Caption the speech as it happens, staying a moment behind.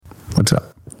What's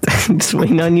up? Just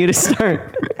waiting on you to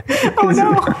start. Oh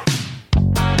no.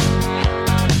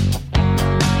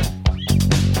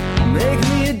 Make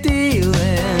me a deal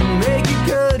and make it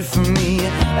good for me.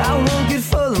 I won't get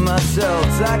full of myself,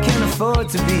 so I can't afford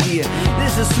to be.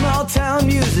 This is small town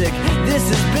music, this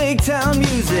is big town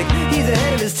music. He's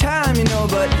ahead of his time, you know,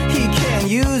 but he can't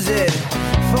use it.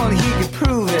 If only he could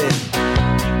prove it.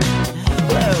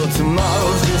 Well,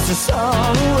 tomorrow's just a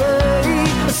song away,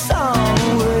 a song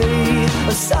away,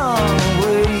 a song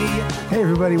away. Hey,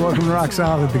 everybody. Welcome to Rock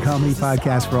Solid, the comedy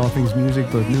podcast for all things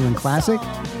music, both new and classic.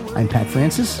 I'm Pat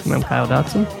Francis. And I'm Kyle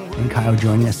Dotson. And Kyle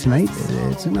joining us tonight.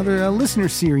 It's another listener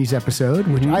series episode,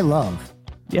 which I love.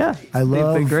 Yeah. I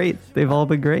love. They've been great. They've all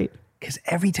been great. Because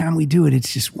every time we do it,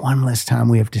 it's just one less time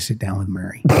we have to sit down with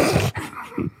Murray.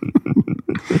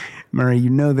 Murray, you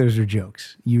know those are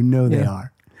jokes. You know they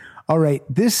are. All right.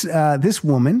 This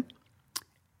woman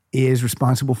is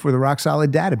responsible for the Rock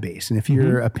Solid database. And if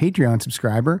you're a Patreon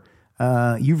subscriber,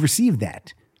 you've received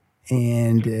that.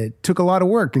 And it took a lot of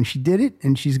work, and she did it,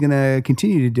 and she's going to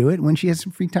continue to do it when she has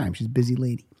some free time. She's a busy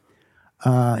lady.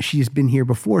 She's been here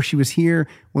before. She was here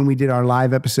when we did our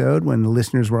live episode, when the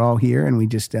listeners were all here, and we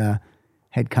just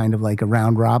had kind of like a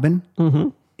round robin. Mm-hmm.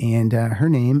 And her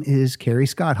name is Carrie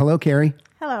Scott. Hello, Carrie.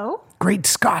 Hello. Great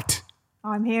Scott.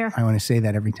 I'm here. I want to say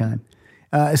that every time.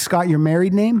 Is Scott your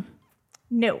married name?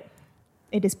 No.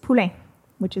 It is Poulain,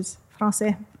 which is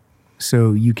Francais.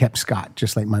 So you kept Scott,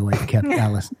 just like my wife kept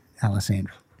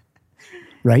Alessandra.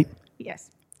 Right?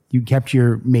 Yes. You kept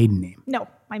your maiden name. No,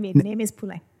 my maiden name is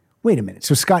Poulain. Wait a minute.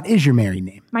 So Scott is your married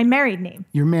name. My married name.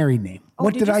 Your married name. Oh,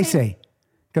 What did I say?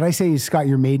 Did I say is Scott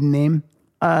your maiden name?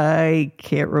 I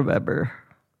can't remember.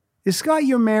 Is Scott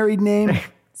your married name?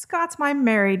 Scott's my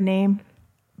married name.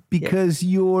 Because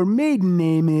your maiden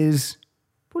name is...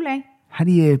 Poulain. How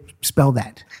do you spell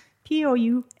that?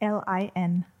 Poulin.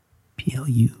 Poulin.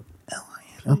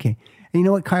 Okay. And you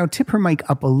know what, Kyle? Tip her mic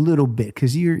up a little bit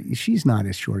because she's not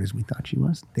as short as we thought she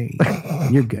was. There you go.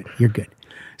 You're good. You're good.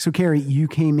 So, Carrie, you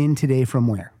came in today from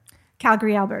where?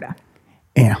 Calgary, Alberta.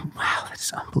 Yeah. Wow,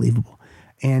 that's unbelievable.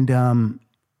 And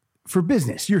for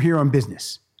business, you're here on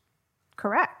business.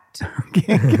 Correct.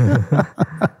 Okay.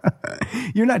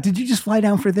 You're not. Did you just fly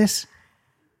down for this?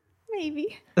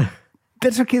 Maybe.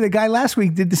 That's okay. The guy last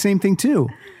week did the same thing too.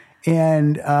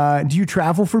 And do you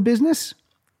travel for business?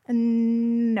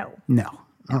 No. No.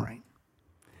 All right.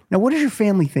 Now, what does your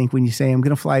family think when you say, I'm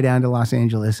going to fly down to Los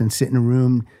Angeles and sit in a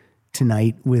room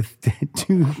tonight with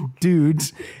two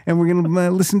dudes and we're going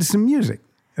to listen to some music?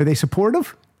 Are they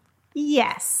supportive?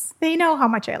 Yes. They know how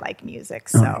much I like music.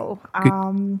 So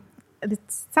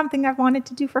it's something I've wanted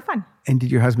to do for fun. And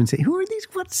did your husband say, who are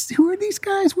these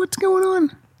guys? What's going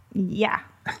on? Yeah.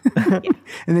 And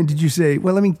then did you say,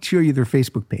 well, let me show you their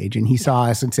Facebook page? And he saw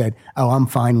us and said, oh, I'm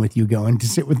fine with you going to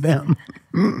sit with them.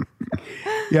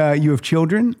 Yeah, you have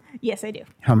children? Yes, I do.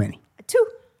 How many? 2.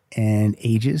 And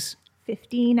ages?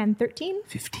 15 and 13.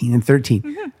 15 and 13.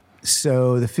 Mm-hmm.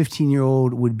 So the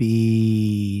 15-year-old would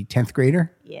be 10th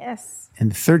grader? Yes.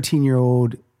 And the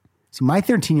 13-year-old, see, my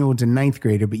 13-year-old's a 9th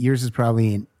grader, but yours is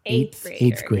probably an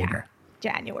 8th grader.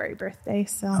 Yeah. January birthday.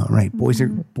 So. All right. Boys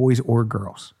or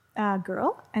girls?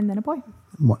 Girl and then a boy.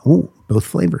 Oh, both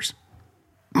flavors.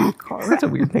 That's a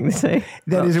weird thing to say.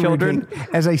 That is a children. weird thing.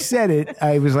 As I said it,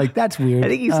 I was like, that's weird. I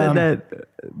think you said that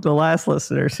the last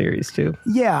listener series too.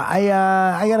 Yeah,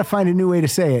 I got to find a new way to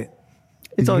say it.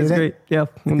 It's always great. Yeah,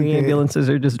 when the ambulances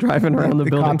are just driving around the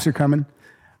building. The cops are coming.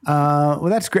 Well,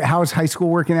 that's great. How is high school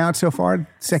working out so far?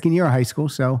 Second year of high school,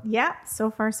 so. Yeah,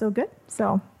 so far so good.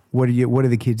 So. What are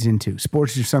the kids into?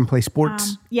 Sports? Does your son play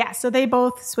sports? Yeah, so they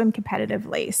both swim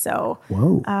competitively. So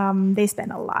they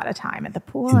spend a lot of time at the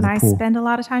pool, and I spend a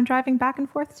lot of time driving back and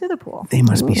forth to the pool. They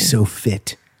must be so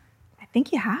fit. I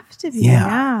think you have to be.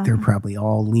 Yeah. They're probably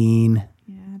all lean.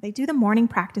 Yeah, they do the morning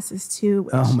practices too.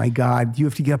 Oh my God. You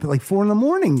have to get up at like 4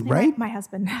 a.m, right? My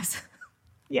husband does.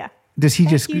 Yeah. Does he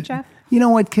Thank you, Jeff. You know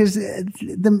what? Because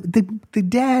the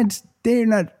dads, they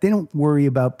don't worry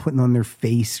about putting on their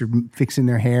face or fixing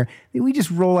their hair. We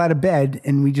just roll out of bed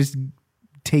and we just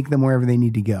take them wherever they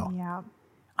need to go. Yeah.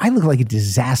 I look like a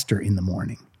disaster in the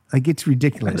morning. Like, it's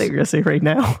ridiculous. I think you're going to say right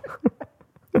now.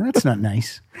 That's not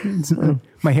nice.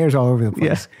 My hair's all over the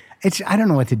place. Yeah. I don't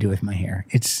know what to do with my hair.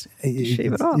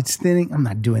 Shave it off. It's thinning. I'm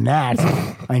not doing that.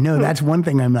 I know that's one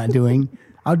thing I'm not doing.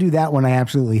 I'll do that when I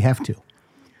absolutely have to.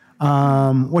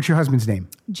 What's your husband's name?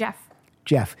 Jeff.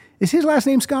 Jeff. Is his last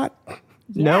name Scott? Yes,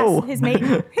 No. His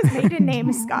maiden name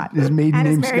is Scott. His maiden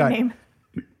name is Scott. Name.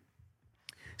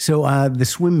 So the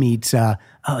swim meets,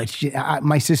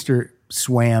 my sister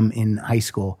swam in high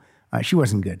school. She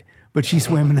wasn't good, but she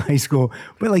swam in high school.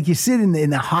 But like you sit in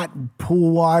the hot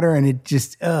pool water, and it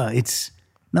just it's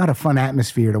not a fun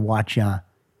atmosphere to watch.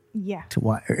 Yeah. To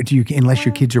watch, or do you, unless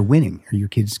your kids are winning. Are your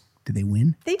kids? Do they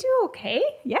win? They do okay.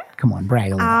 Yeah. Come on,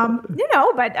 brag a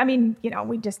little. But I mean,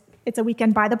 it's a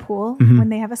weekend by the pool when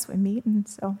they have a swim meet, and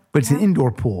so. But it's an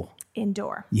indoor pool.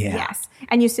 Indoor. Yeah. Yes,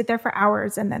 and you sit there for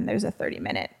hours, and then there's a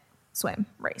 30-minute swim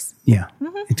race. Yeah,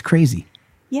 it's crazy.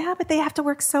 Yeah, but they have to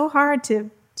work so hard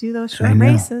to do those short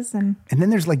races, and then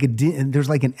there's like an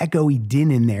echoey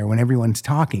din in there when everyone's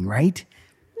talking, right?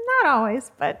 Not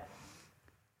always, but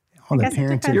all the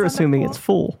parents. You're assuming it's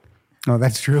full. Oh,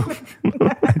 that's true.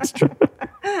 That's true.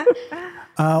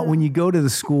 When you go to the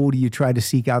school, do you try to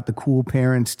seek out the cool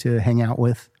parents to hang out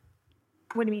with?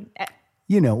 What do you mean?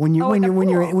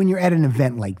 When you're at an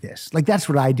event like this, like that's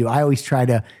what I do. I always try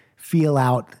to feel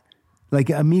out, like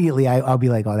immediately I'll be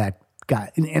like, oh, that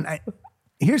guy.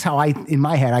 Here's how in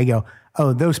my head, I go,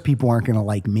 oh, those people aren't going to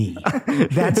like me.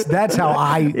 That's how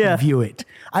I view it.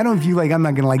 I don't view like I'm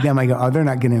not going to like them. I go, oh, they're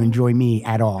not going to enjoy me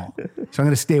at all. So I'm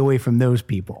going to stay away from those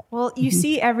people. Well, you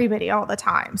see everybody all the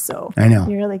time. So I know.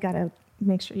 You really got to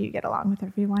make sure you get along with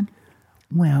everyone.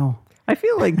 Well, I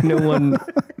feel like no one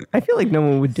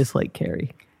would dislike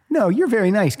Carrie. No, you're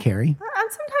very nice, Carrie.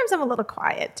 Sometimes I'm a little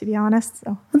quiet, to be honest.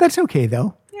 So well, that's okay,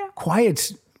 though. Yeah.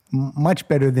 Quiet's much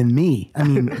better than me. I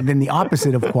mean, than the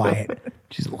opposite of quiet.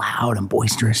 She's loud and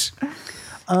boisterous.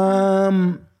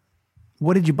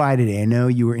 What did you buy today? I know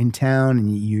you were in town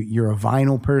and you're a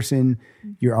vinyl person.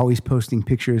 You're always posting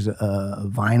pictures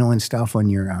of vinyl and stuff on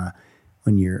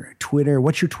your Twitter.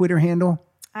 What's your Twitter handle?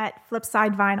 At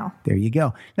Flipside Vinyl. There you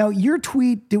go. Now, your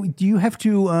tweet, do you have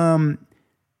to,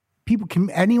 can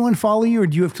anyone follow you, or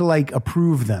do you have to like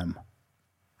approve them?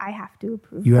 I have to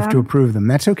approve them. You have to approve them.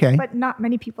 That's okay. But not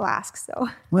many people ask, so.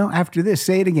 Well, after this,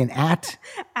 say it again. At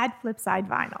Flipside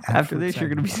Vinyl. After this, you're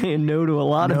going to be saying no to a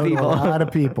lot of people. A lot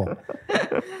of people.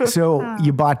 So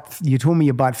you told me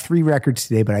you bought 3 records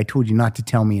today, but I told you not to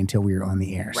tell me until we were on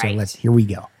the air. Right. So here we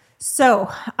go.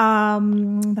 So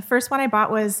the first one I bought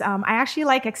was, I actually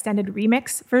like extended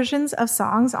remix versions of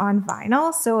songs on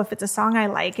vinyl. So if it's a song I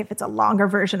like, if it's a longer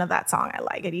version of that song, I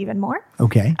like it even more.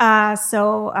 Okay.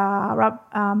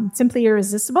 Simply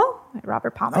Irresistible by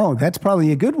Robert Palmer. Oh, that's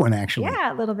probably a good one, actually.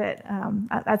 Yeah, a little bit.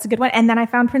 That's a good one. And then I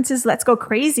found Prince's Let's Go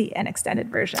Crazy, an extended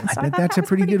version. So I bet that's a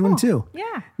pretty good one, too.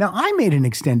 Yeah. Now, I made an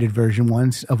extended version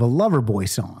once of a Loverboy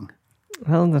song.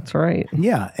 Well, that's right.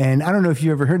 Yeah, and I don't know if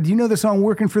you ever heard. Do you know the song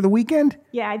 "Working for the Weekend"?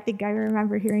 Yeah, I think I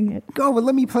remember hearing it. Go, but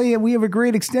let me play it. We have a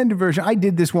great extended version. I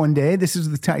did this one day. This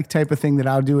is the type of thing that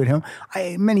I'll do at home.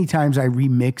 Many times I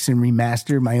remix and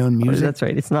remaster my own music. Oh, that's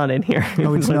right. It's not in here.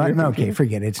 Oh, it's not? No, okay,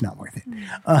 forget it. It's not worth it.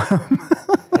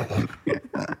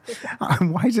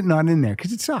 Why is it not in there?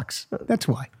 Because it sucks. That's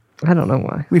why. I don't know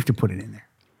why. We have to put it in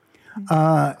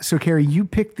there. So, Carrie, you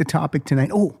picked the topic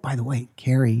tonight. Oh, by the way,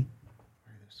 Carrie.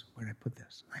 Where did I put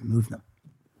this? I moved them.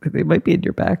 They might be in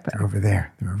your backpack. They're over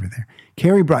there.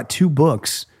 Carrie brought 2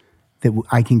 books that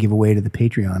I can give away to the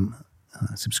Patreon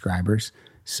subscribers.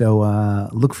 So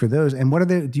look for those. And what are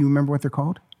they? Do you remember what they're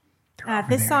called?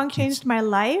 This song changed my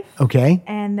life. Okay.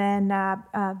 And then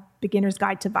Beginner's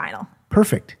Guide to Vinyl.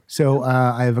 Perfect. So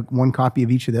I have 1 copy of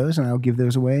each of those, and I'll give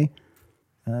those away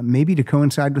maybe to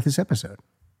coincide with this episode.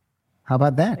 How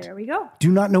about that? There we go.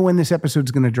 Do not know when this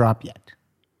episode's going to drop yet.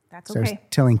 That's so okay. I was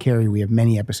telling Carrie we have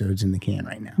many episodes in the can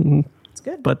right now. Mm-hmm. It's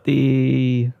good. But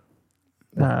the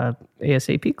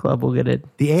ASAP Club will get it.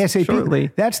 The ASAP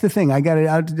shortly. That's the thing.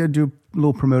 I'll do a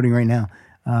little promoting right now.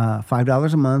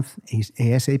 $5 a month,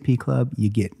 ASAP Club. You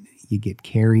get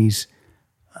Carrie's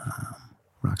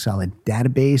Rock Solid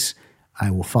database.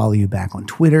 I will follow you back on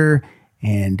Twitter,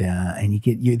 and you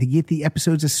get the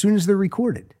episodes as soon as they're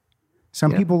recorded.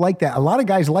 Some people like that. A lot of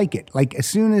guys like it. Like as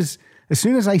soon as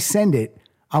I send it,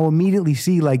 I'll immediately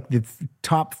see like the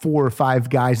top 4 or 5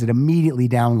 guys that immediately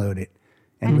download it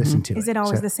and listen to it. Is it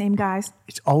always the same guys?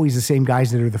 It's always the same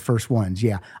guys that are the first ones.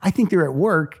 Yeah. I think they're at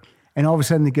work and all of a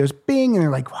sudden it goes bing and they're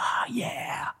like, wow,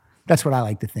 yeah. That's what I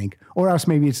like to think. Or else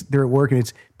maybe they're at work and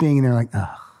it's bing and they're like,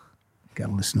 oh, got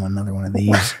to listen to another one of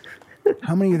these.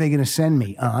 How many are they going to send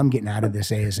me? Oh, I'm getting out of this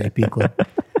ASAP Club.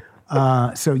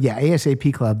 So yeah,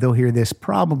 ASAP Club, they'll hear this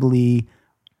probably.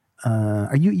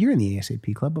 You're in the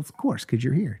ASAP Club, of course, because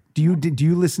you're here. Do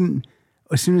you listen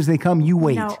as soon as they come? You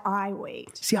wait. No, I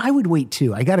wait. See, I would wait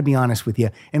too. I got to be honest with you.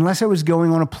 Unless I was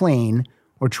going on a plane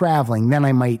or traveling, then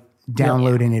I might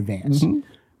download in advance. Mm-hmm.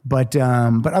 But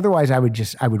otherwise, I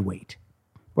would wait.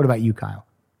 What about you, Kyle?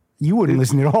 You wouldn't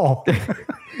listen at all. Go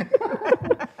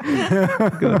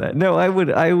with that. No,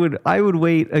 I would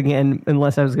wait again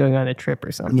unless I was going on a trip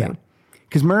or something. Yeah.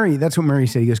 Because Murray, that's what Murray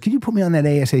said. He goes, "Could you put me on that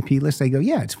ASAP list?" I go,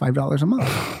 "Yeah, it's $5 a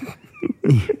month."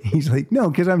 He's like, "No,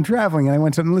 because I'm traveling and I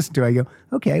want something to listen to." I go,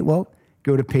 "Okay, well,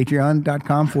 go to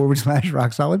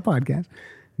patreon.com/Rock Solid Podcast."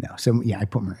 No, so yeah, I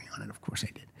put Murray on it. Of course I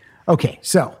did. Okay,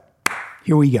 so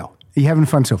here we go. Are you having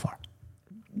fun so far?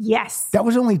 Yes. That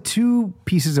was only 2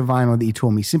 pieces of vinyl that you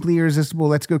told me. Simply Irresistible,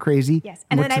 Let's Go Crazy. Yes.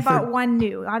 And what's then I the third? bought one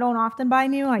new. I don't often buy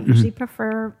new. I usually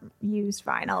prefer used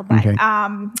vinyl. But Okay.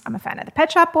 I'm a fan of the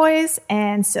Pet Shop Boys.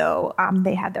 And so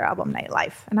they had their album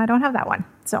Nightlife. And I don't have that one.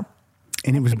 So,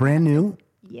 And it was brand new,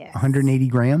 yes. 180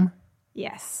 gram.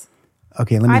 Yes.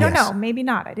 Okay, let me I don't guess. know. Maybe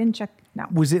not. I didn't check. No.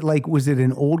 Was it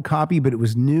an old copy, but it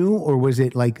was new, or was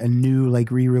it like a new, like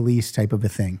re-release type of a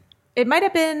thing? It might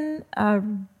have been a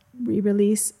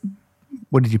re-release,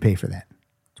 What did you pay for that?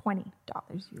 $20.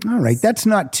 All right, that's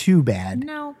not too bad.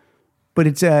 No. But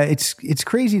it's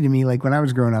crazy to me. Like when I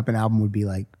was growing up, an album would be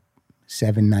like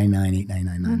 $7.99,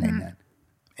 $8.99, $9.99.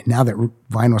 And now that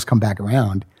vinyl's come back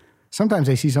around, sometimes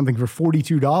I see something for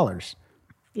 $42.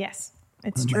 Yes.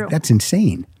 It's I'm true. like, that's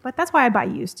insane. But that's why I buy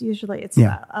used. Usually it's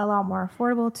Yeah. a lot more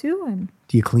affordable too. And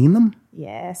Do you clean them?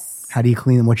 yes. How do you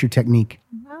clean them? What's your technique?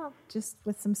 Well, just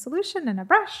with some solution and a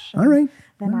brush. All right.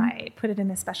 Then I put it in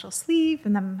a special sleeve,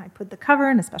 and then I put the cover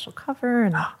in a special cover,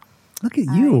 and Look at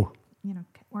you.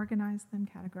 organize them,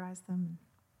 categorize them.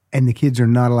 And the kids are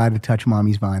not allowed to touch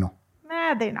mommy's vinyl.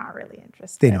 They're not really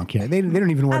interested. They don't care. They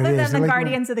don't even know what Other it is. than They're the like,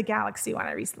 Guardians of the Galaxy one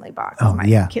I recently bought. 'cause Oh, my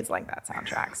yeah. kids like that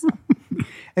soundtrack. So.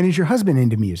 And is your husband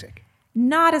into music?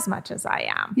 Not as much as I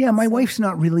am. Yeah, my wife's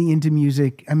not really into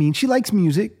music. I mean, she likes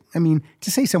music. I mean,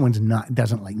 to say someone's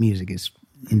doesn't like music is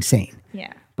insane.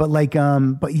 Yeah. But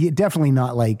but definitely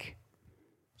not like.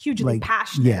 Hugely Like,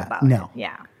 passionate yeah, about no. it.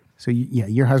 Yeah. So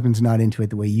your husband's not into it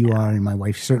the way you are, and my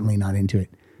wife's certainly not into it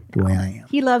the way I am.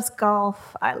 He loves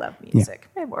golf. I love music.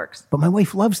 It works. But my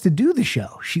wife loves to do the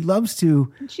show. She loves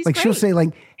to, she's like, she'll great. say,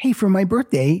 like, "Hey, for my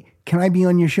birthday, can I be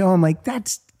on your show?" I'm like,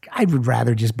 I would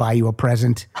rather just buy you a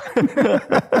present. She's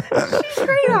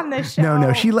great on this show.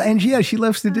 No, she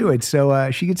loves to do it. So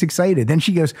she gets excited. Then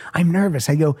she goes, "I'm nervous."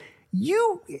 I go,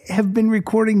 "You have been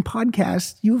recording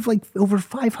podcasts. You have like over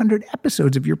 500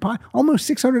 episodes of your almost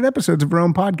 600 episodes of her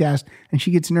own podcast." And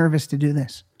she gets nervous to do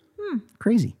this.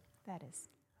 Crazy. That is.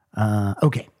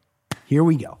 Okay, here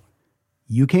we go.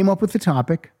 You came up with the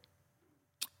topic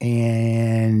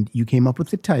and you came up with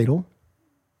the title,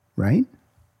 right?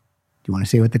 Do you want to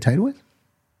say what the title is?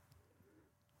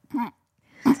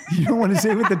 You don't want to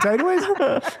say what the title is?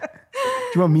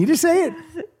 Do you want me to say it?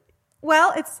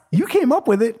 Well, You came up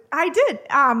with it. I did.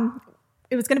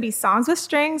 It was going to be songs with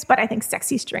strings, but I think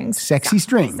sexy strings. Sexy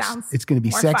strings. Sounds It's going to be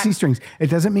more sexy fun. strings. It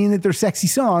doesn't mean that they're sexy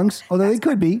songs, although they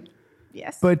could be.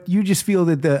 Yes. But you just feel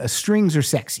that the strings are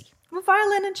sexy. Well,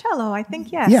 violin and cello, I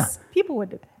think, yes. Yeah. People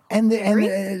would. And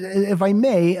if I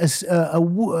may,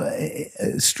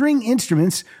 string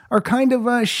instruments are kind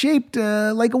of shaped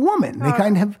like a woman. They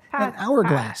kind of have an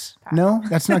hourglass. No,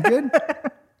 that's not good.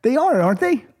 They are, aren't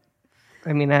they?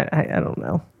 I mean, I don't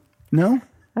know. No.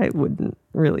 I wouldn't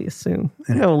really assume.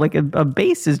 No, like a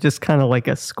bass is just kind of like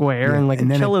a square, and like and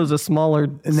a then cello's a smaller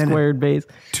then squared bass.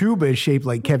 Tuba is shaped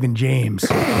like Kevin James,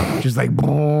 just like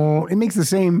it makes the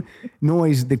same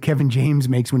noise that Kevin James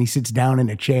makes when he sits down in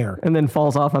a chair. And then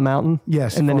falls off a mountain.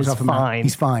 Yes, and then falls it's off a mountain. fine.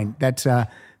 He's fine. That's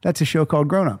a show called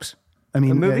Grown Ups. I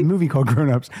mean, a movie called Grown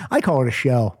Ups. I call it a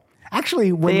show.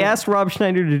 Actually, when They asked Rob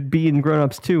Schneider to be in Grown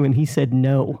Ups too, and he said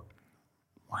no.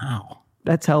 wow.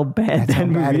 That's how bad That's that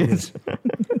how bad movie it is.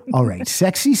 All right,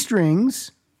 sexy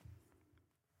strings.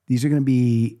 These are going to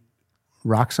be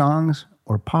rock songs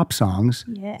or pop songs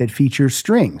Yeah. that feature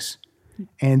strings.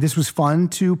 And this was fun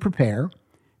to prepare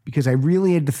because I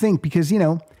really had to think because,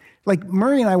 like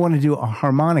Murray and I want to do a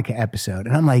harmonica episode.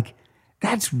 And I'm like,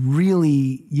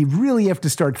 you really have to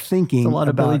start thinking A lot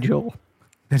of Billy about- Joel.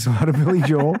 There's a lot of Billy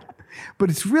Joel. But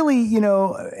it's really,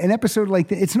 an episode like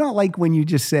that. It's not like when you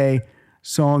just say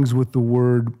songs with the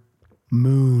word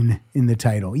moon in the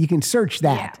title. You can search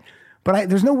that. Yeah. But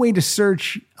there's no way to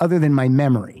search other than my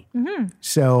memory.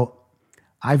 So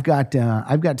I've got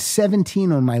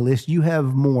 17 on my list. You have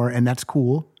more, and that's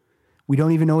cool. We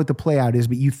don't even know what the play out is,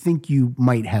 but you think you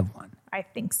might have one. I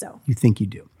think so. You think you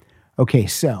do. Okay,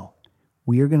 so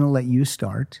we are going to let you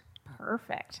start.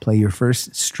 Perfect. Play your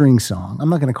first string song. I'm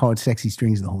not going to call it Sexy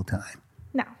Strings the whole time.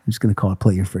 No. I'm just going to call it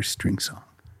Play Your First String Song.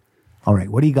 All right,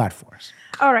 what do you got for us?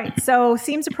 All right. So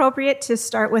seems appropriate to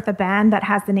start with a band that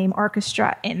has the name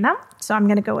orchestra in them. So I'm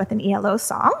going to go with an ELO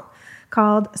song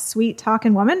called Sweet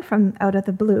Talkin' Woman from Out of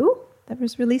the Blue that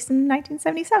was released in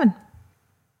 1977.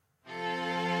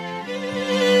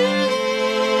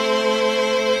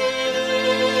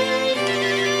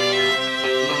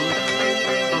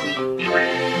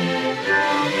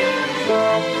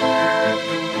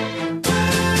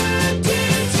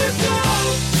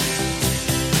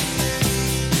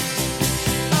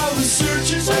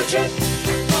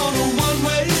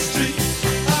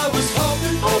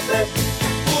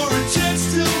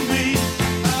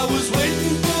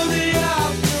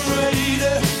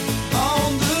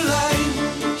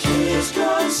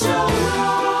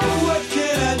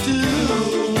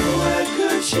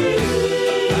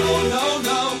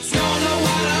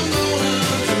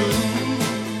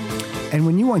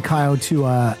 want Kyle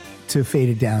to fade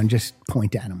it down, just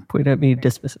point at him Point at me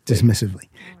dismissively. dismissively.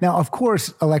 Now, of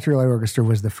course, Electric Light Orchestra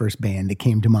was the first band that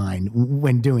came to mind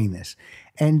when doing this.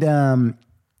 And the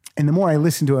more I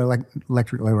listen to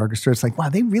Electric Light Orchestra, it's like, wow,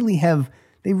 they really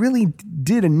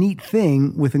did a neat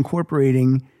thing with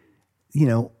incorporating,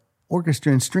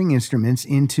 orchestra and string instruments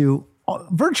into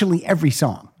virtually every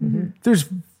song. Mm-hmm. There's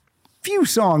few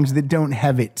songs that don't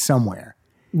have it somewhere.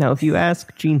 Now, if you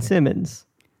ask Gene Simmons,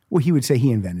 well, he would say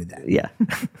he invented that. yeah.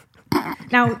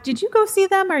 Now, did you go see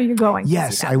them or are you going?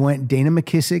 Yes, to see them? I went. Dana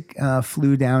McKissick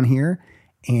flew down here,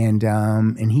 and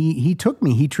he took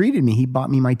me. He treated me. He bought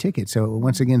me my ticket. So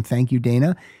once again, thank you,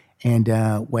 Dana. And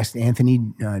Wes Anthony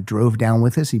drove down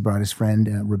with us. He brought his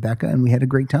friend Rebecca, and we had a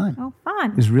great time. Oh,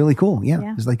 fun! It was really cool. Yeah.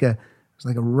 It was like a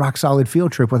rock solid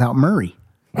field trip without Murray.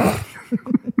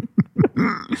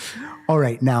 All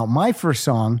right, now my first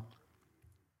song.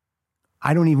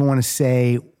 I don't even want to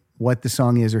say what the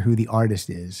song is or who the artist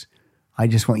is. I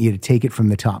just want you to take it from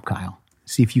the top, Kyle.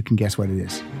 See if you can guess what it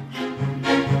is.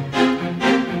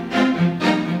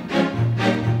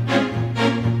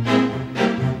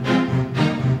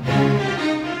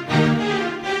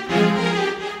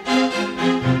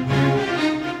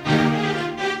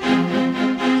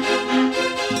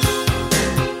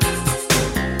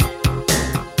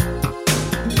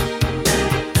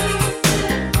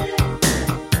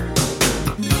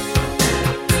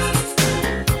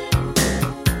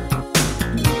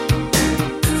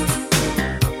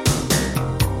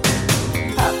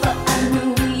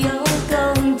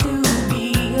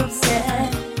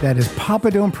 That is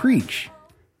Papa Don't Preach.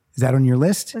 Is that on your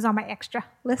list? It was on my extra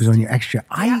list. It was on your extra.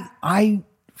 Yeah. I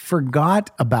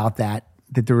forgot about that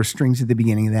there were strings at the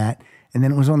beginning of that. And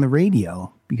then it was on the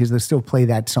radio because they still play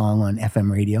that song on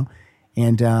FM radio.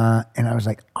 And I was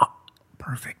like, oh,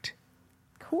 perfect.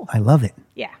 Cool. I love it.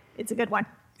 Yeah, it's a good one.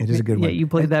 It is a good Yeah, one. you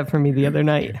played that for me the other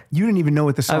night. You didn't even know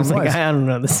what the song I was was. like, I don't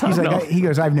know the song. He's at all. like, he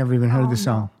goes, I've never even heard the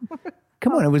song.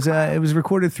 Come on, it was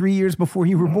recorded 3 years before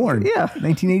you were born. Yeah.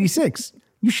 1986.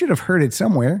 You should have heard it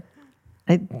somewhere.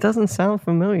 It doesn't sound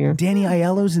familiar. Danny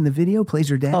Aiello's in the video, plays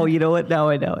her dad. Oh, you know what? Now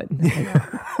I know it.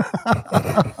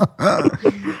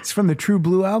 It's from the True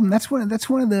Blue album. That's one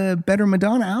of the better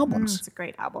Madonna albums, It's a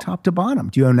great album. top to bottom.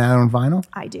 Do you own that on vinyl?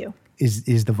 I do. Is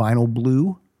the vinyl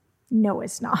blue? No,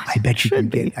 it's not. I bet you can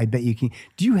Should be. get. I bet you can.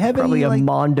 Do you have Probably any a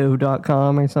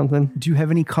Mondo.com or something. Do you have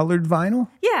any colored vinyl?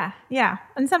 Yeah.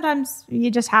 And sometimes you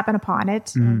just happen upon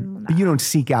it. And, But you don't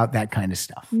seek out that kind of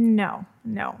stuff. no.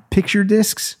 Picture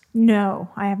discs. No,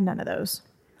 I have none of those.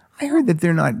 I heard that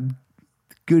they're not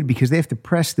good because they have to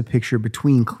press the picture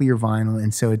between clear vinyl,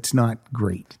 and so it's not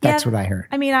great. That's Yeah, what I heard.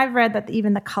 I mean, I've read that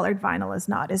even the colored vinyl is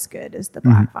not as good as the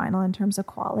black vinyl in terms of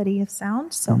quality of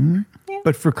sound. So, yeah.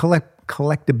 But for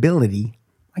collectability,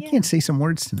 I can't say some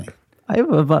words tonight. I have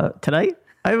a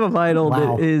vinyl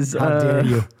Wow. that is How dare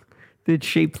you. that's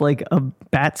shaped like a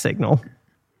bat signal.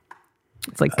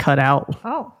 It's like cut out.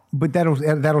 Oh, But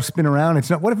that'll spin around. It's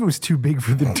not. What if it was too big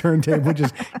for the turntable?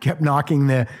 Just kept knocking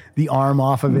the arm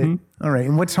off of it. All right.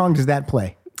 And what song does that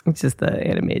play? It's just the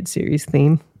animated series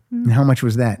theme. And how much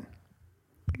was that?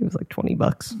 It was like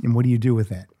 $20. And what do you do with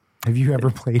that? Have you ever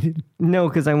played it? No,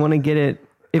 because I want to get it.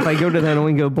 If I go to that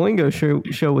Oingo Boingo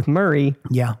show with Murray,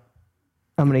 Yeah.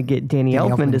 I'm going to get Danny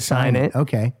Elfman to sign it.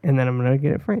 Okay. And then I'm going to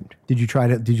get it framed. Did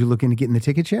you look into getting the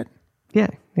tickets yet? Yeah,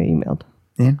 I emailed.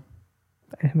 Dan?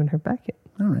 I haven't heard back yet.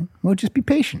 All right. Well, just be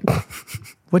patient.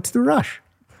 What's the rush?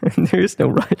 There is no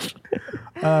rush.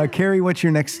 Carrie, what's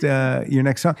your next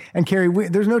song? And Carrie,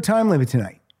 there's no time limit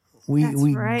tonight.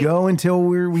 We right. go until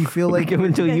we feel like Go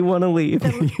until you want to leave.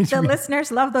 the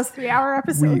listeners love those 3-hour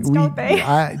episodes, don't they?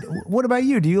 What about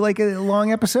you? Do you like a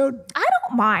long episode? I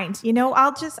don't mind.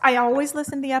 I always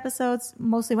listen to the episodes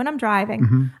mostly when I'm driving.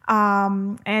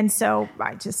 Mm-hmm. And so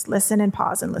I just listen and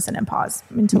pause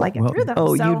until I get through them.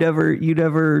 Oh, So, you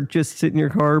never just sit in your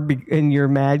car and you're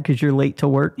mad because you're late to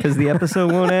work because the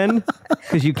episode won't end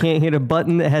because you can't hit a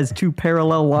button that has 2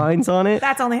 parallel lines on it.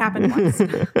 that's only happened once.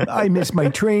 I missed my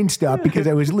train stop because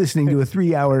I was listening to a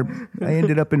 3-hour. I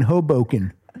ended up in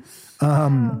Hoboken.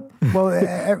 Well,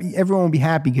 everyone will be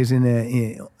happy because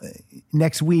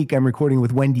next week I'm recording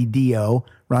with Wendy Dio,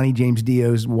 Ronnie James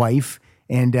Dio's wife,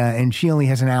 and she only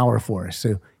has an hour for us,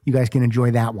 so you guys can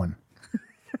enjoy that one.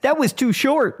 That was too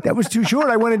short. That was too short.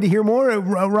 I wanted to hear more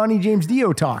Ronnie James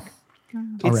Dio talk.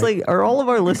 It's like, are all of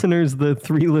our listeners the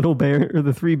 3 little bear or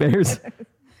the 3 bears?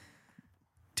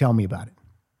 Tell me about it.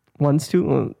 One's too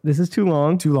long. This is too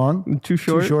long. Too long? Too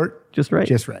short. Too short? Just right.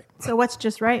 Just right. So what's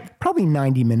just right? Probably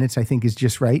 90 minutes, I think, is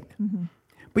just right.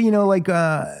 But like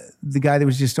the guy that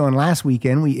was just on last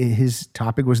weekend, his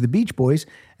topic was the Beach Boys,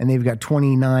 and they've got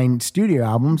 29 studio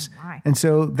albums, and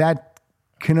so that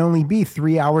can only be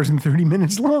 3 hours and 30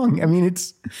 minutes long. I mean,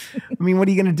 what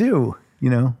are you going to do?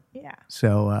 Yeah.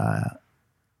 So,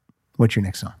 what's your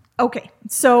next song? Okay,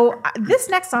 so this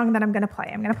next song that I'm going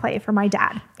to play for my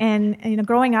dad. And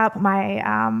growing up,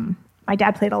 my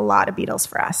dad played a lot of Beatles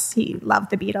for us. He loved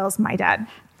the Beatles. My dad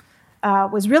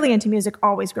was really into music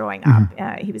always growing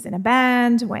up. He was in a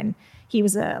band when he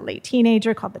was a late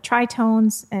teenager called the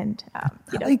Tritones. And I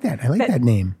like that. I like that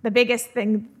name. The biggest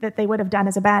thing that they would have done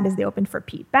as a band is they opened for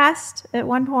Pete Best at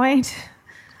one point.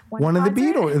 One of the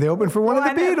Beatles. They opened for one of the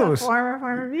Beatles.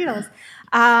 Former Beatles.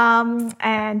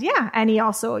 And he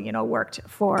also, worked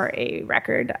for a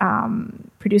record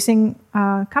producing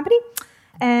company.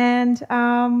 And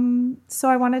so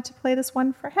I wanted to play this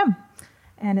one for him.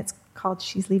 And it's called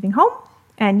She's Leaving Home.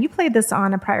 And you played this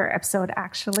on a prior episode,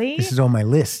 actually. This is on my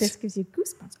list. This gives you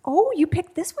goosebumps. Oh, you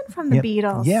picked this one from the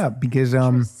Beatles. Yeah, because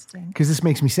this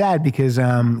makes me sad because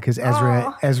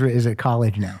Ezra is at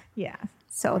college now. Yeah.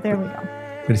 So there we go.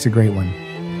 But it's a great one.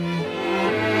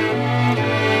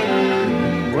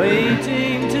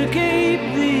 Waiting to keep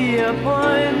the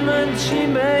appointment she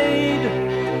made,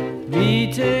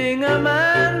 meeting a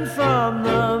man from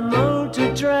the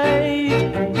motor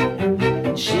trade.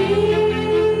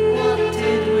 What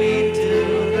did we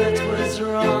do that was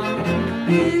wrong?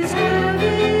 He's heavy.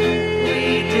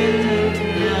 We didn't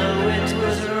know it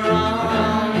was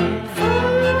wrong.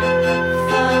 Fun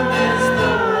is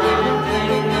the one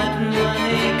thing that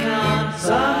money can't buy.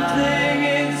 Something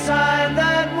inside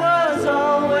that was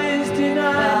always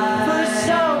denied for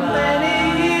so many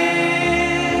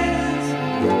years.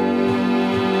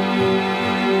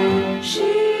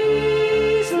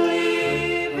 She's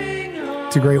leaving home.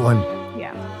 It's a great one.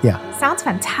 Yeah. Sounds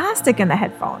fantastic in the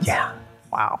headphones. Yeah.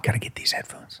 Wow. Got to get these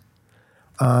headphones.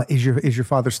 Is your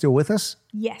father still with us?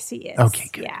 Yes, he is. Okay,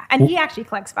 good. Yeah. And he actually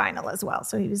collects vinyl as well.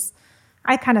 So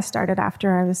I kind of started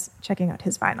after I was checking out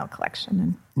his vinyl collection.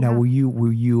 And now, will you,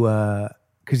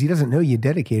 because he doesn't know you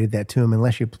dedicated that to him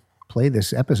unless you play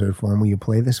this episode for him. Will you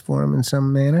play this for him in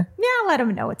some manner? Yeah, I'll let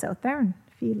him know it's out there. And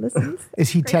if he listens. Is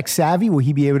he tech savvy? Will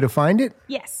he be able to find it?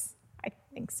 Yes, I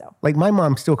think so. Like my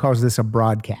mom still calls this a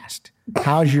broadcast.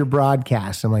 How's your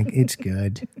broadcast? I'm like, it's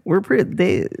good. We're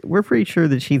pretty sure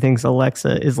that she thinks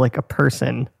Alexa is like a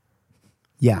person.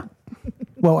 Yeah.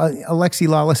 Well, Alexi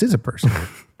Lawless is a person.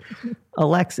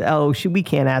 Alexa, we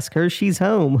can't ask her. She's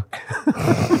home.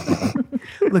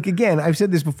 Look, again, I've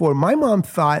said this before. My mom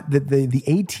thought that the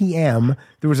ATM,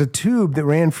 there was a tube that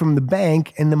ran from the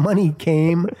bank and the money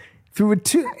came through a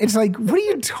tube. It's like, what are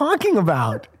you talking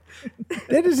about?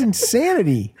 That is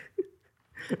insanity.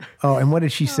 Oh, and what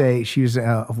did she say? She was,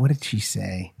 what did she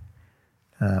say?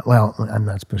 Well, I'm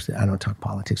not supposed to, I don't talk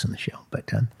politics on the show,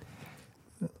 but,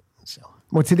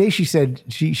 well, today she said,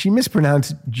 she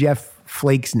mispronounced Jeff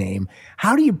Flake's name.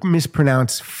 How do you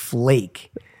mispronounce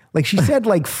Flake? Like she said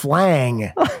like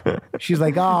flang. She's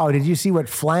like, oh, did you see what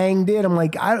flang did? I'm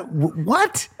like,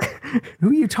 what?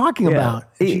 Who are you talking about?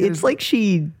 It's like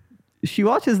she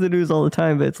watches the news all the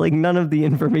time, but it's like none of the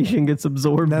information gets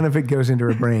absorbed. None of it goes into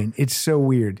her brain. It's so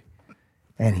weird.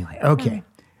 Anyway, okay.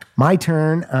 My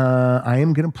turn. I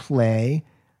am going to play.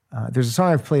 There's a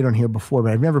song I've played on here before,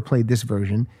 but I've never played this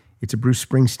version. It's a Bruce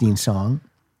Springsteen song.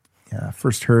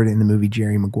 First heard in the movie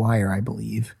Jerry Maguire, I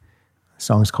believe. The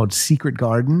song is called Secret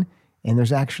Garden, and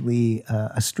there's actually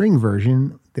a string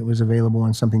version that was available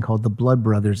on something called the Blood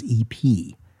Brothers EP.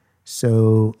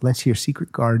 So let's hear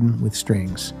Secret Garden with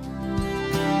strings.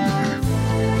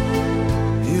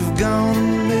 You've gone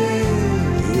a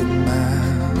million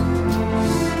miles.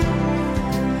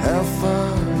 How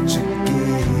far'd you get?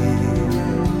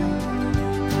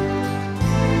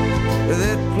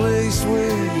 That place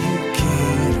where you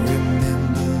can't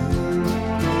remember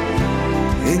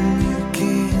and you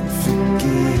can't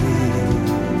forget.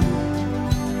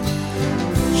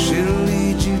 She'll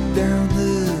lead you down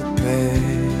the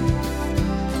path.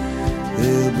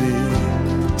 There'll be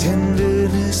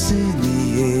tenderness in the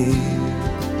air.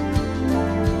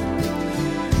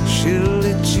 She'll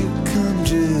let you come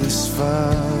just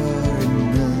far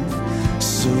enough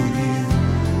so you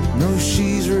know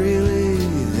she's really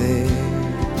there.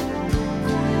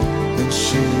 And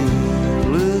she'll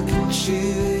look at you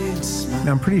and smile.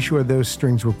 Now, I'm pretty sure those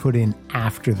strings were put in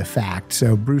after the fact,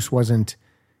 so Bruce wasn't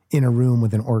in a room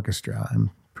with an orchestra. I'm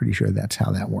pretty sure that's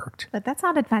how that worked. But that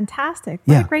sounded fantastic.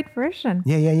 What Yeah. a great version.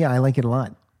 Yeah. I like it a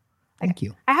lot. Thank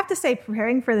you. I have to say,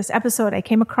 preparing for this episode, I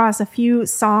came across a few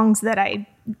songs that I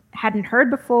hadn't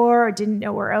heard before or didn't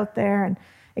know were out there. And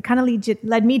it kind of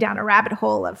led me down a rabbit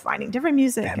hole of finding different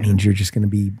music. That means you're just going to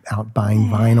be out buying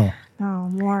vinyl. Oh,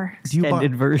 more. Do you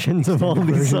Extended versions of all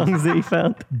these songs that you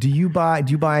found. Do you buy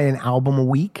an album a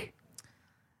week?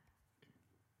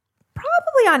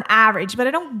 Probably on average, but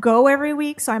I don't go every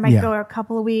week. So I might Yeah. go a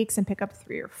couple of weeks and pick up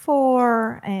 3 or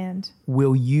 4. And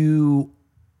Will you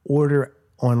order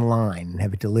online and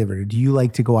have it delivered, or do you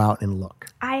like to go out and look?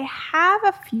 I have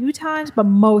a few times, but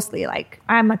mostly like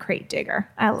I'm a crate digger.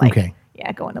 I like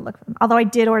going to look for them. Although I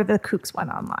did order the Kooks one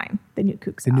online, the new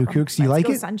Kooks. The new album. Kooks, do you Let's like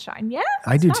Go it? Sunshine, yeah,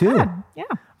 I it's do not too. bad. Yeah,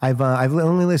 I've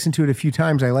only listened to it a few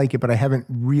times. I like it, but I haven't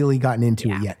really gotten into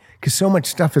it yet because so much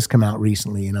stuff has come out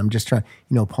recently, and I'm just trying.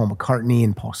 Paul McCartney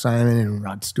and Paul Simon and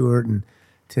Rod Stewart, and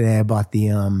today I bought the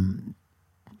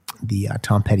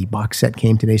Tom Petty box set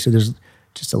came today. So there's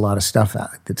just a lot of stuff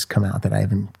that's come out that I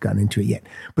haven't gotten into it yet.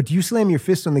 But do you slam your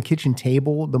fist on the kitchen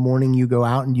table the morning you go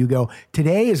out and you go,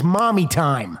 "Today is mommy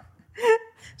time"?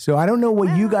 So I don't know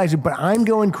what you guys are, but I'm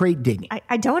going crate digging.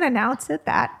 I don't announce it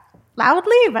that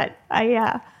loudly, but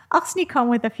I'll sneak home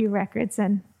with a few records,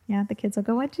 and the kids will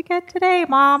go, "What'd you get today,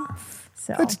 Mom?"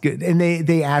 So That's good. And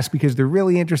they ask because they're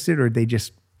really interested, or they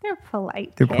just they're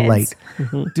polite. they're kids.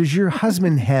 polite. Does your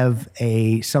husband have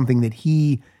something that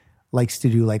he likes to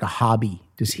do, like a hobby?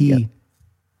 Does he?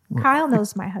 Kyle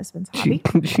knows my husband's hobby.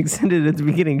 She said it at the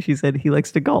beginning. She said he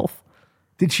likes to golf.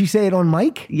 Did she say it on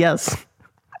mic? Yes.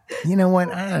 You know what?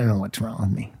 I don't know what's wrong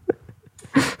with me.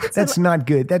 That's not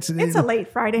good. It's a late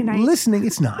Friday night. Listening,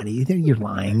 it's not either. You're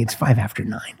lying. It's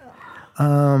 9:05.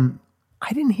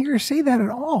 I didn't hear her say that at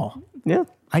all. Yeah.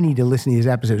 I need to listen to these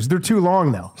episodes. They're too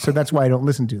long though, so that's why I don't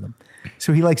listen to them.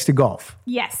 So he likes to golf,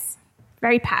 Yes,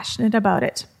 very passionate about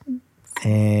it,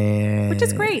 and which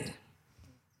is great.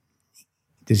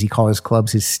 Does he call his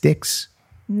clubs his sticks?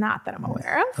 Not that I'm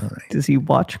aware of. Does he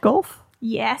watch golf?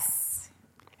 Yes,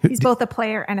 he's both a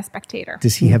player and a spectator.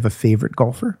 Does he have a favorite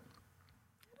golfer?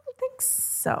 I don't think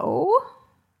so.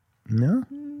 No.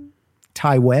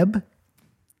 Ty Webb?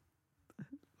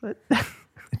 What?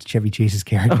 It's Chevy Chase's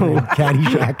character in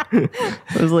Caddyshack.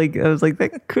 I was like,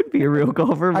 that could be a real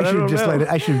golfer. But I I should have don't just know. let it.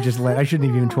 I should have just let. I shouldn't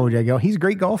have even told you. I go. He's a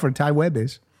great golfer. Ty Webb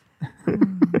is.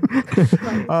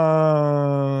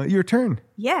 Your turn.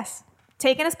 Yes,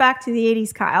 taking us back to the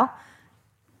 '80s, Kyle.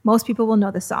 Most people will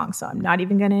know the song, so I'm not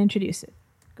even going to introduce it.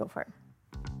 Go for it.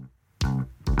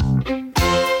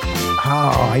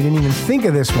 Oh, I didn't even think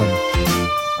of this one.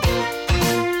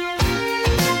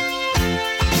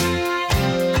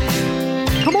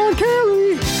 Come on,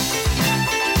 Carrie.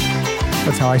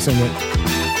 That's how I sing it.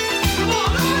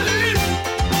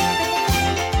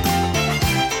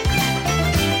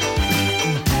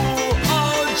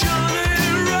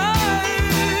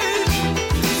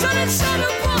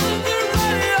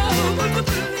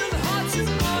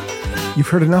 You've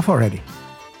heard enough already.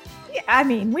 Yeah, I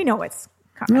mean, we know what's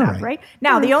coming All up, right. right?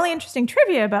 Now, the only interesting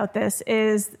trivia about this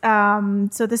is,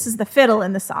 so this is the fiddle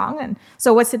in the song. And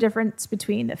so what's the difference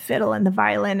between the fiddle and the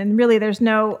violin? And really, there's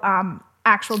no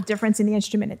actual difference in the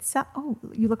instrument itself. Oh,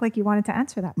 you look like you wanted to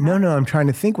answer that. No, I'm trying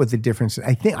to think what the difference is.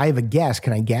 I think I have a guess.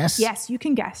 Can I guess? Yes, you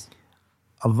can guess.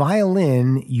 A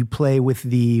violin, you play with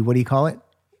the, what do you call it?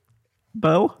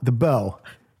 Bo? The bow.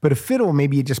 But a fiddle,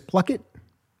 maybe you just pluck it.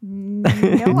 No,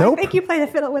 Nope. I think you play the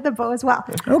fiddle with a bow as well.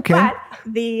 Okay. But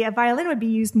the violin would be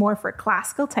used more for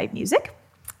classical type music.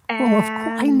 Well, of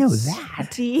course, I know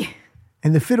that. The,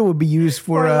 And the fiddle would be used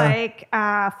for,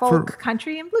 folk,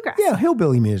 country, and bluegrass. yeah,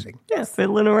 hillbilly music. Yeah,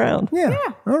 fiddling around. Yeah.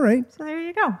 All right. So there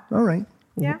you go. All right.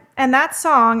 Yeah. And that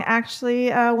song actually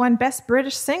won Best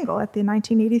British Single at the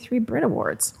 1983 Brit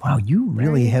Awards. Wow, you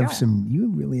really you have go.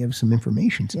 some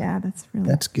information. Yeah,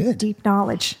 That's good. Deep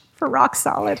knowledge for Rock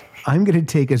Solid. I'm going to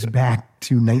take us back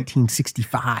to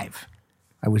 1965.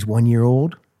 I was 1 year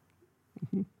old.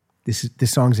 This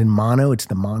song's in mono. It's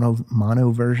the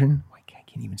mono version. I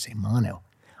can't even say mono.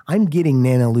 I'm getting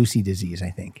Nana Lucy disease,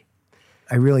 I think.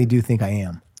 I really do think I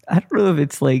am. I don't know if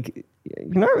it's like,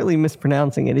 you're not really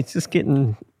mispronouncing it. It's just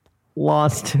getting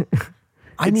lost.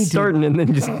 It's starting and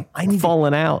then just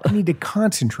falling out. I need to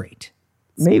concentrate.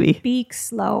 Maybe. Speak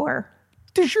slower.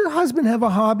 Does your husband have a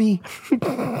hobby?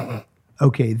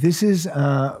 Okay, this is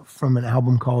from an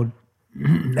album called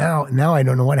Now I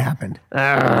Don't Know What Happened.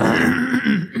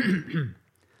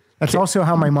 That's also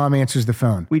how my mom answers the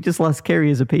phone. We just lost Carrie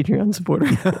as a Patreon supporter.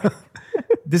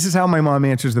 This is how my mom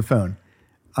answers the phone.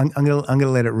 I'm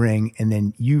gonna let it ring, and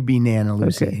then you be Nana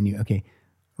Lucy, Okay. and you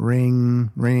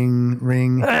ring, ring,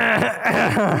 ring.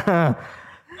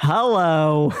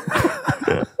 Hello.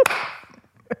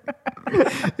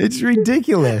 It's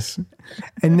ridiculous.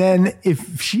 And then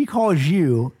if she calls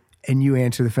you, and you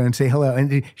answer the phone, say hello.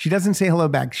 And she doesn't say hello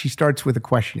back. She starts with a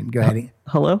question. Go ahead.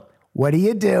 Hello? What are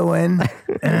you doing?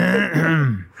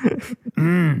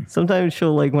 Sometimes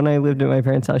she'll, like, when I lived at my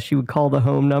parents' house, she would call the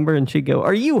home number and she'd go,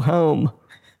 "Are you home?"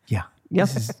 Yeah. Yep.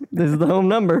 This is the home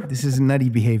number. This is nutty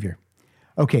behavior.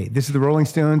 Okay, this is the Rolling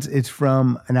Stones. It's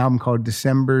from an album called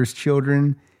December's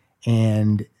Children.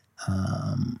 And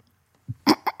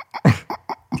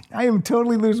I am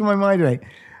totally losing my mind today.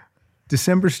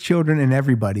 December's Children and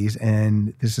Everybody's.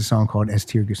 And this is a song called As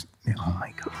Tear Goes. Oh,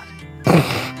 my God.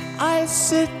 I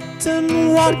sit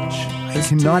and watch. I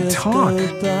cannot talk.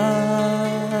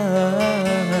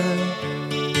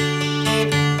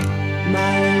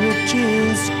 My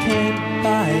riches can't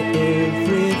buy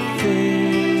everything.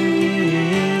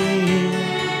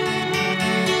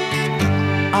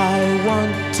 I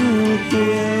want to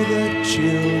hear the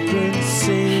children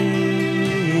sing.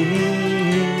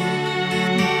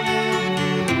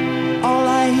 All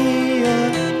I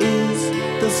hear is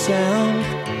the sound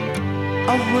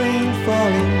of rain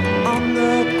falling on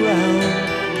the ground.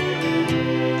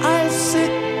 I sit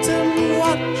and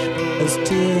watch as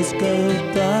tears go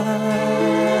by.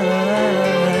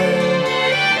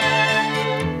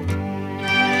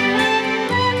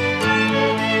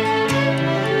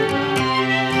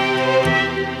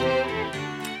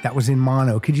 That was in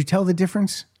mono. Could you tell the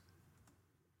difference?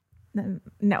 No.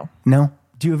 No?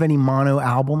 Do you have any mono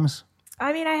albums?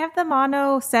 I mean, I have the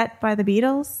mono set by the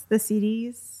Beatles, the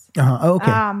CDs. Oh,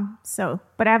 okay.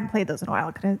 But I haven't played those in a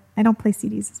while because I don't play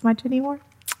CDs as much anymore.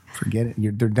 Forget it.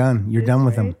 They're done. You're done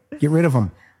with them. Get rid of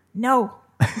them. No,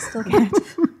 I still can't.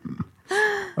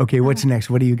 Okay, what's next?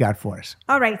 What do you got for us?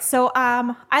 All right. So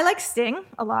I like Sting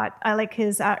a lot. I like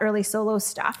his early solo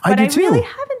stuff. I But do I too. really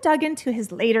haven't dug into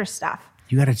his later stuff.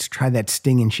 You got to try that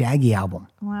Sting and Shaggy album.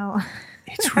 Well,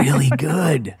 It's really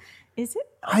good. is it?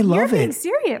 I love You're being it.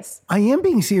 serious. I am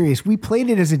being serious. We played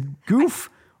it as a goof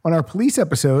on our police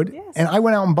episode, Yes. and I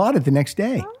went out and bought it the next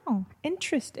day. Oh,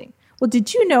 interesting. Well,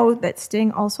 did you know that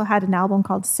Sting also had an album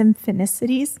called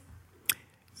Symphonicities?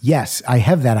 Yes, I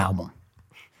have that album.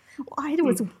 I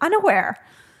was unaware.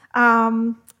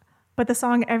 But the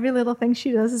song Every Little Thing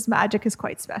She Does Is Magic is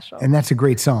quite special. And that's a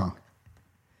great song.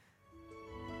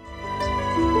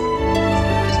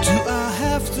 Do I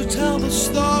have to tell the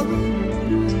story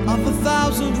of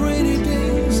 1,000 rainy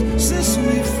days since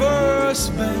we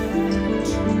first met?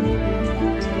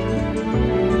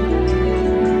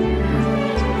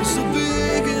 It's a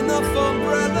big enough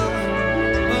umbrella,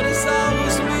 but it's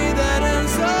always me that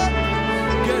ends up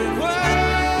getting wet.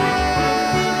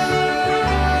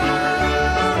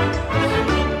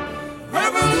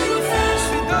 Every little thing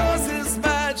she does is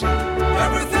magic.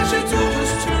 Everything she do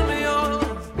just turn me on.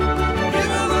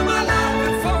 Even though my life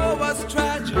before was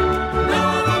tragic, now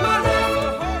I know my life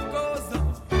for her goes on.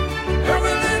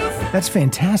 Every little thing. That's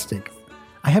fantastic.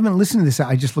 I haven't listened to this.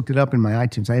 I just looked it up in my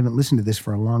iTunes. I haven't listened to this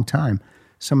for a long time.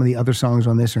 Some of the other songs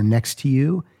on this are Next to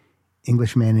You,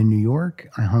 Englishman in New York,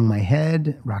 I Hung My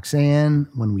Head, Roxanne,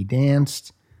 When We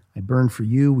Danced, I Burned for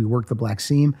You, We Worked the Black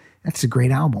Seam. That's a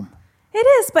great album. It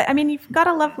is, but I mean, you've got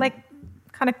to love like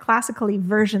kind of classically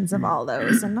versions of all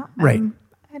those. And not, Right.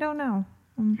 I don't know.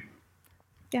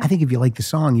 I think if you like the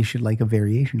song, you should like a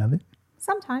variation of it.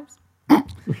 Sometimes.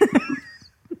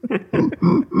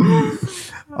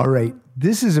 All right.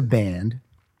 This is a band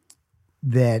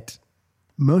that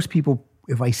most people,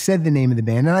 if I said the name of the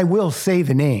band, and I will say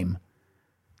the name,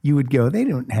 you would go, they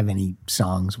don't have any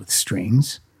songs with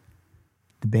strings.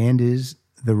 The band is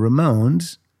the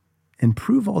Ramones, and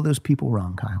prove all those people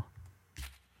wrong, Kyle.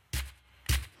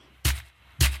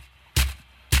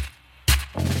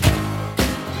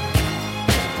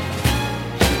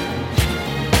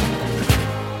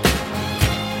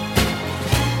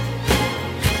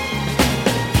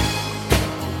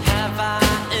 Have I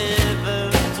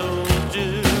ever told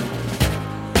you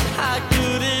how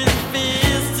good it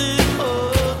feels to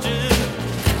hold you?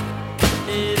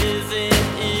 It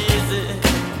isn't easy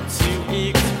to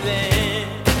explain.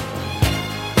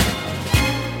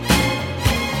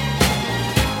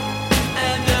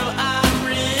 And though I'm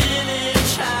really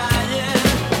trying,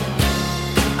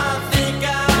 I think I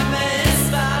may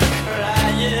start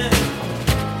crying.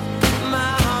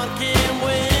 My heart can't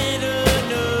wait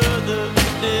another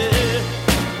day.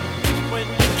 When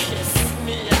you kiss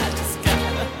me, I just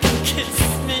gotta kiss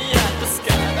me. I just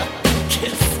gotta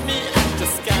kiss me. I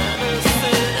just gotta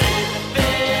say,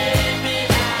 baby,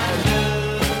 I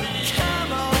love you.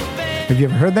 Come on, baby. Have you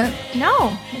ever heard that?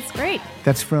 No, it's great.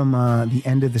 That's from the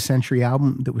End of the Century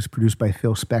album that was produced by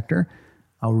Phil Spector.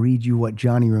 I'll read you what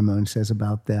Johnny Ramone says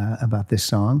about this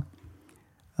song.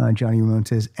 Johnny Ramone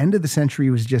says, End of the Century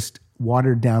was just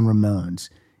watered down Ramones.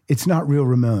 It's not real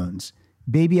Ramones.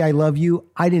 Baby, I Love You,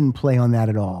 I didn't play on that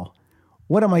at all.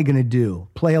 What am I going to do?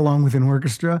 Play along with an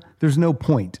orchestra? There's no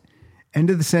point. End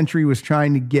of the Century was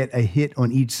trying to get a hit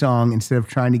on each song instead of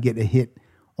trying to get a hit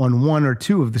on one or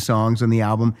two of the songs on the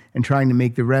album and trying to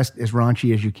make the rest as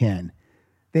raunchy as you can.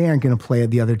 They aren't going to play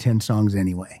the other 10 songs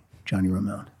anyway. Johnny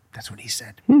Ramone. That's what he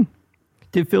said.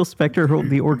 Did Phil Spector hold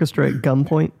the orchestra at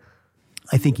gunpoint?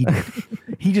 I think he did.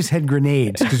 He just had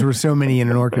grenades because there were so many in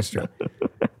an orchestra.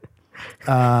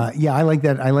 Yeah, I like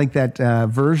that. I like that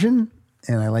version,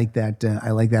 and I like that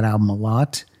album a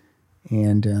lot.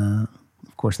 And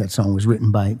of course, that song was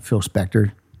written by Phil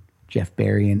Spector, Jeff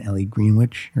Barry, and Ellie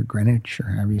Greenwich or Greenwich, or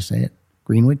however you say it.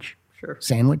 Greenwich, Sure.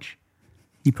 Sandwich.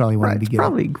 He probably wanted to It's get.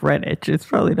 probably Greenwich. It's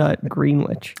probably not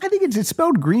Greenwich. I think it's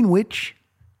spelled Greenwich.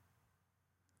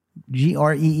 Greenwich.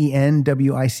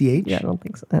 Yeah, I don't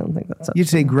think so. I don't think that's You'd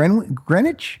say Greenwich.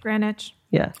 Greenwich.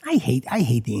 Yeah. I hate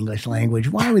the English language.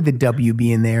 Why would the W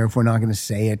be in there if we're not going to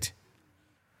say it?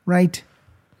 Right?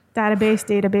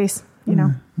 Database, you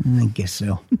know. I guess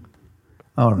so.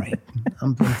 All right.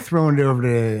 I'm throwing it over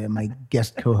to my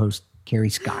guest co-host, Carrie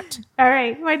Scott. All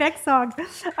right, my next song.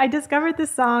 I discovered this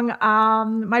song.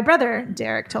 My brother,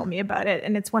 Derek, told me about it,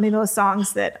 and it's one of those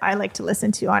songs that I like to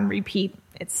listen to on repeat.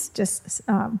 It's just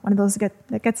one of those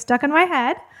that gets stuck in my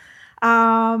head.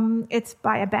 It's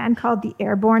by a band called the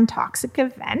Airborne Toxic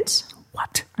Event.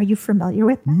 What? Are you familiar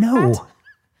with that? No.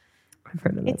 I've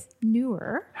heard of it. It's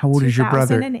newer. How old is your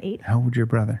brother? 2008. How old is your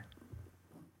brother?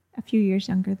 A few years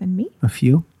younger than me. A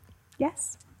few?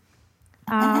 Yes.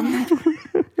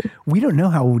 We don't know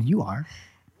how old you are.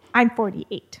 I'm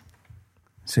 48.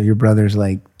 So your brother's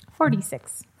like,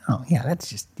 46. oh, yeah,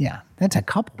 that's a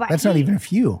couple. But That's not even a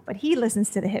few. But he listens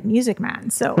to the hit Music Man.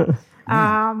 So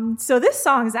so this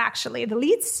song is actually, the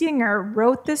lead singer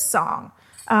wrote this song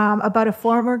about a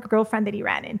former girlfriend that he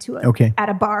ran into at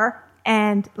a bar,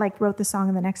 and like wrote the song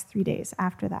in the next 3 days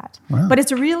after that. Wow. But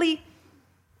it's a really,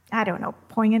 I don't know,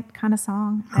 poignant kind of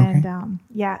song. And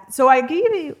yeah, so I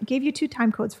gave you 2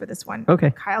 time codes for this one,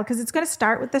 Okay. Kyle, because it's going to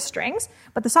start with the strings,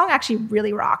 but the song actually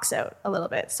really rocks out a little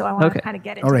bit. So I want to kind of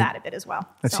get into All right. that a bit as well.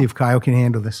 Let's see if Kyle can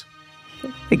handle this.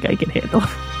 I think I can handle it.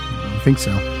 I think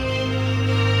so.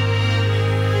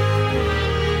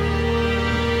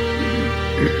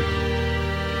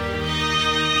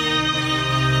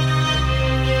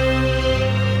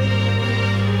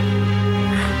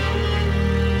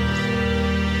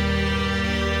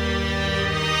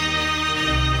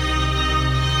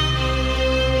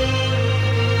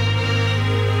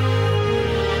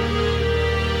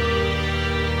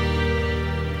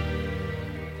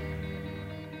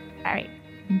 All right,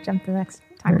 jump to the next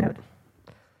time code.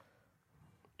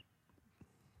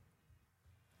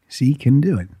 See, couldn't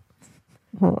do it.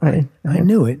 Well, I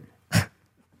knew it.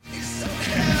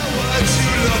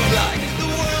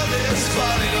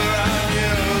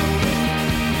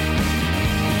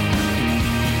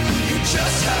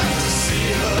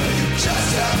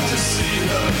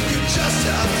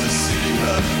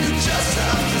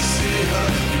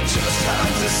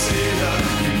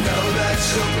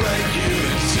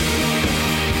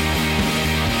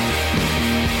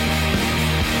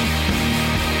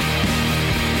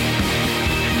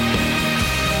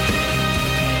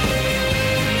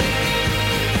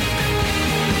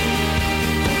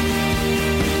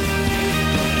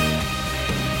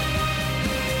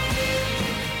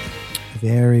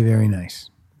 Very, very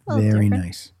nice. little Very different.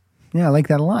 nice. Yeah, I like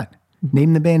that a lot.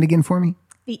 Name the band again for me.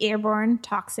 The Airborne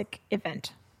Toxic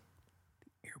Event.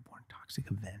 Airborne Toxic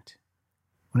Event.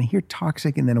 When I hear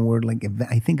toxic and then a word like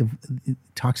I think of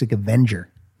Toxic Avenger.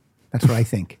 That's what I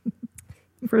think.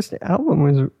 First album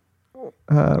was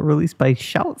released by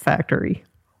Shout Factory,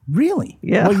 Really?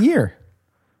 Yeah. What year?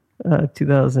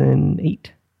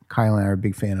 2008. Kyle and I are a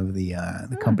big fan of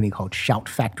the company called Shout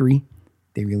Factory.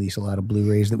 They release a lot of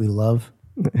Blu-rays that we love.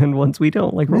 And ones we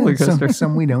don't, like Roller Yeah, Coaster.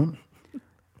 some we don't.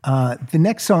 The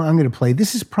next song I'm going to play,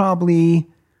 this is probably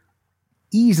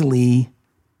easily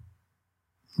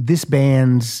this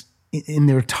band's in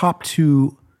their top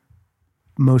 2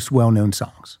 most well-known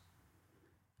songs.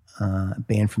 A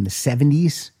band from the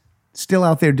 70s, still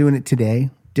out there doing it today,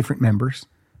 different members.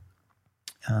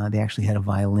 They actually had a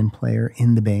violin player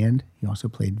in the band. He also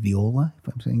played viola, if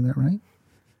I'm saying that right.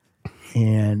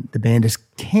 And the band is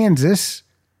Kansas.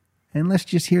 And let's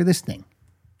just hear this thing.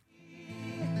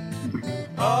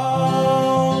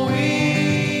 All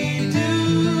we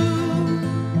do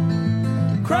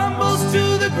crumbles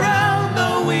to the ground,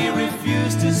 though we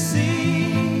refuse to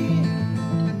see.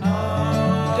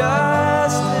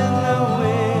 Dust in the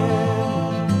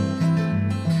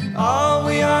wind. All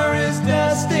we are is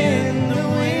dust in the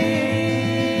wind.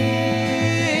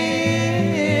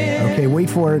 Okay,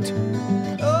 wait for it.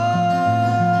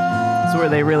 That's where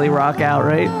they really rock out,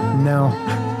 right? No.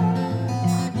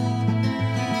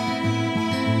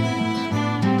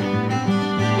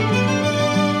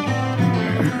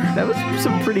 That was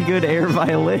some pretty good air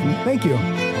violin. Thank you.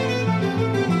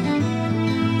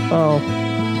 Oh.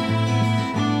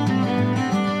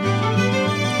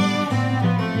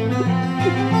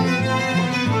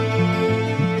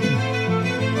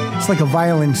 It's like a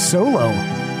violin solo.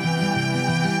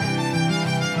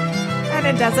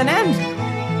 And it doesn't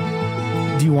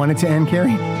end. Do you want it to end,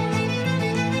 Carrie?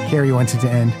 Carrie wants it to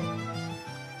end.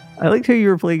 I liked how you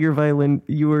were playing your violin.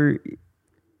 You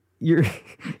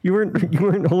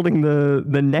weren't holding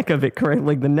the neck of it correct.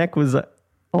 Like the neck was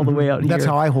all the way out here. That's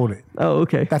how I hold it. Oh,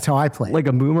 okay. That's how I play. Like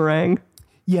a boomerang.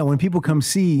 Yeah, when people come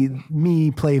see me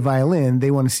play violin,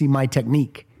 they want to see my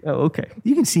technique. Oh, okay.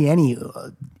 You can see any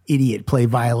idiot play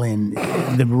violin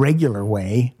the regular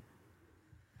way.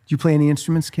 Do you play any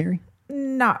instruments, Carrie?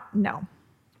 No.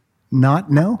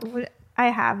 Not? No? I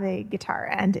have a guitar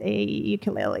and a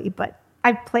ukulele, but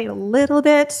I've played a little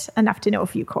bit, enough to know a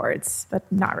few chords, but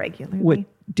not regularly. What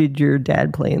did your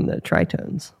dad play in the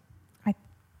tritones?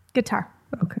 Guitar.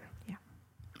 Okay. Yeah.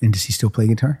 And does he still play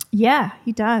guitar? Yeah,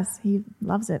 he does. He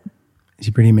loves it. Is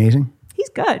he pretty amazing? He's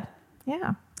good.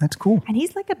 Yeah. That's cool. And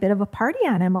he's like a bit of a party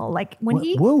animal. Like when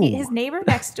Whoa. his neighbor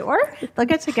next door, they'll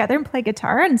get together and play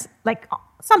guitar, and like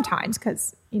sometimes,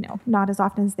 because not as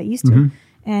often as they used to. Mm-hmm.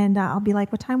 And I'll be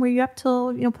like, "What time were you up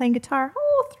till playing guitar?"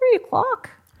 "Oh,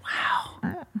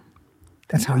 3:00.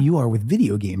 That's how you are with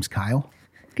video games, Kyle.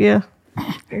 Yeah.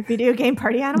 You're a video game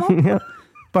party animal. Yeah.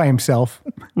 By himself.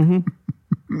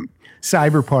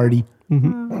 Cyber party.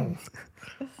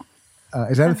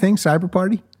 Is that a thing? Cyber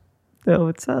party? No,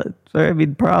 it's not. I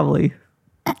mean, probably.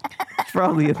 It's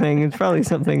probably a thing. It's probably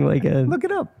something like a. Look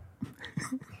it up.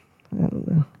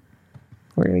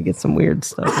 We're gonna get some weird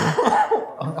stuff here.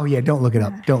 Oh yeah, don't look it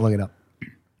up. Don't look it up.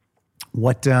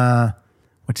 What's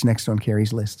next on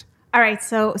Carrie's list? All right,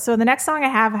 so the next song I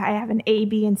have an A,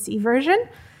 B, and C version,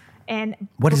 and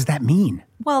What does that mean?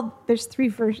 well, there's 3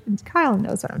 versions. Kyle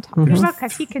knows what I'm talking about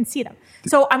because he can see them.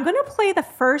 So I'm going to play the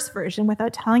first version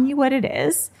without telling you what it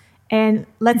is, and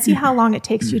let's see how long it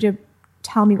takes you to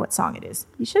tell me what song it is.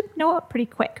 You should know it pretty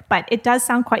quick, but it does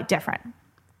sound quite different.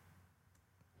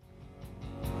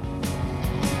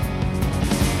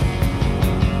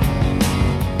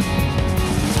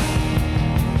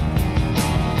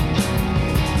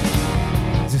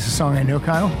 Is this a song I know,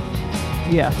 Kyle?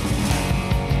 Yeah.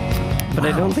 But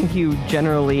I don't think you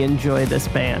generally enjoy this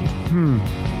band.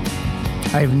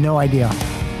 I have no idea.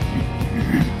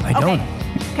 I don't.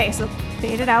 Okay, so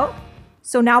fade it out.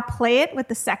 So now play it with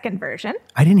the second version.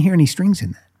 I didn't hear any strings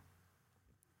in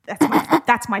that.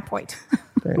 That's my point.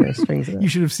 There are no strings in You it.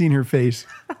 should have seen her face.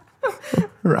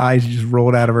 Her eyes just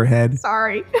rolled out of her head.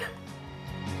 Sorry.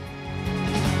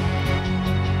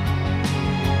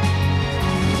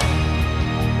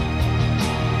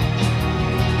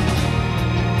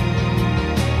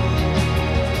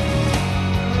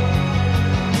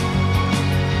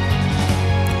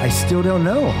 I still don't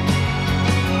know.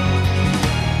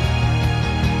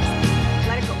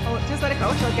 Let it go. Oh, just let it go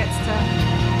until it gets to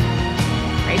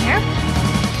right here.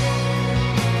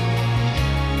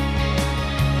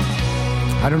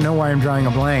 I don't know why I'm drawing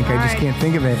a blank. I just All right. can't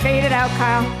think of it. Fade it out,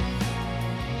 Kyle.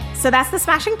 So that's the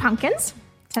Smashing Pumpkins.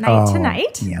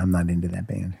 Tonight. Yeah, I'm not into that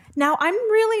band. Now, I'm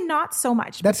really not so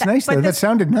much. That's but nice, but though. That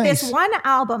sounded nice. This one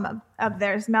album of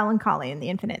theirs, Melancholy and the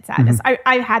Infinite Sadness,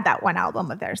 I had that one album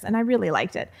of theirs, and I really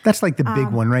liked it. That's like the big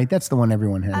one, right? That's the one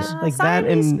everyone has. Like that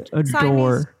and Siamese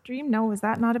Adore. Dream? No, is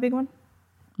that not a big one?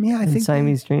 Yeah, I think.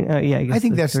 Siamese Dream. Yeah, I guess I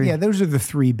think the that's three. yeah. Those are the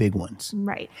 3 big ones.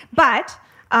 Right. But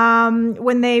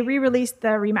when they re-released the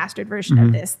remastered version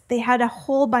of this, they had a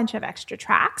whole bunch of extra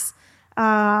tracks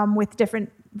with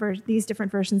these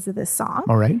different versions of this song.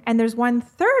 All right. And there's one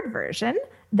third version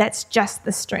that's just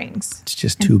the strings. It's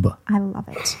just tuba. I love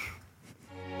it.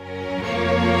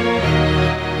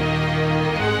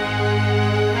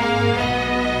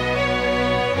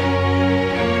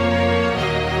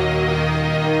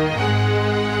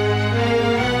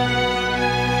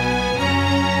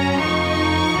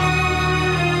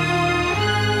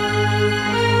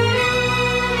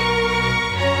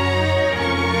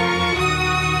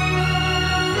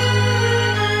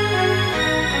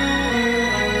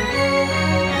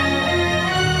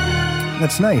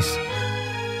 That's nice.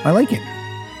 I like it.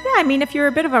 Yeah, I mean, if you're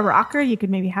a bit of a rocker, you could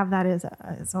maybe have that as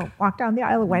a walk down the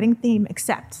aisle wedding theme,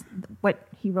 except what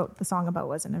he wrote the song about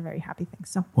wasn't a very happy thing.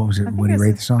 So What was it? I think What did he it's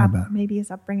write the song about? Maybe his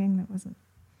upbringing that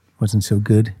Wasn't so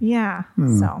good. yeah.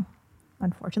 So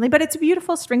unfortunately, but it's a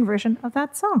beautiful string version of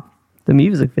that song. The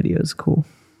music video is cool.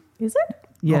 Is it?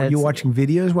 Yeah, Are you it's- watching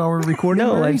videos while we're recording?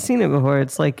 No, Murray? I've seen it before.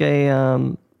 It's like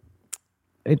it's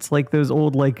like those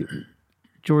old like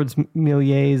George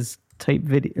Méliès type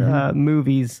video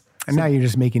movies. And now you're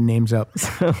just making names up.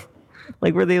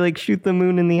 Like where they like shoot the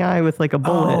moon in the eye with like a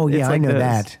bullet. Oh, yeah, It's I like know those.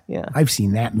 that. Yeah. I've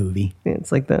seen that movie. Yeah,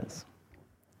 it's like this.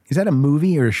 Is that a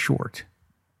movie or a short?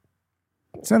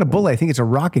 It's not a bullet. I think it's a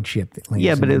rocket ship that lands.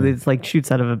 Yeah, but in the moon. it's like shoots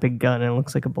out of a big gun and it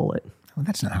looks like a bullet. Well,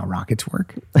 that's not how rockets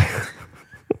work.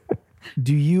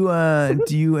 Do you and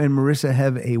Marissa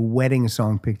have a wedding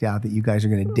song picked out that you guys are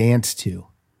going to dance to?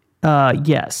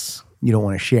 Yes. You don't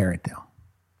want to share it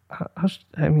though.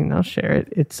 I'll share it.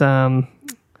 It's now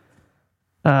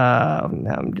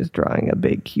I'm just drawing a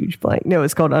big huge blank. No,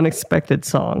 it's called Unexpected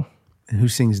Song. And who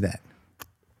sings that?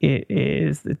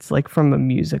 It's like from a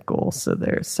musical, so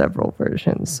there's several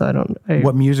versions. So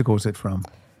What musical is it from?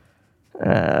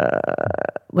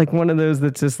 like one of those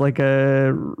that's just like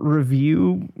a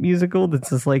review musical that's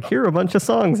just like, here are a bunch of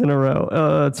songs in a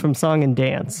row. It's from Song and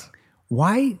Dance.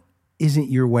 Why isn't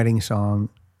your wedding song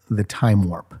the Time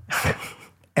Warp?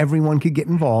 Everyone could get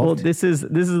involved. Well, this is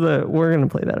we're gonna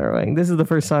play that at our wedding. This is the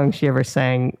first song she ever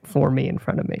sang for me in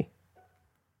front of me.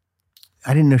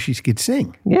 I didn't know she could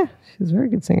sing. Yeah, she's a very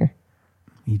good singer.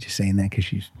 You just saying that because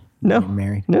she's No, getting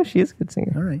married? No, she is a good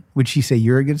singer. All right. Would she say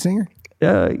you're a good singer?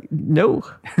 No,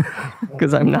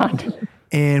 because I'm not.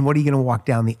 And what are you going to walk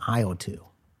down the aisle to?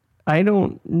 I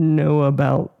don't know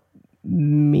about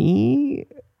me.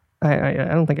 I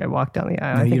don't think I walked down the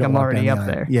aisle. No, I you think don't I'm walk already down the up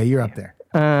aisle. there. Yeah, you're up there.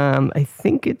 I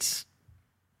think it's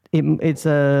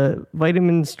a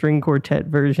Vitamin String Quartet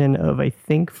version of I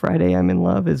think Friday I'm in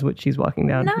Love is what she's walking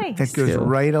down. Nice. That goes to.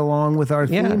 right along with our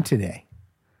Yeah. theme today.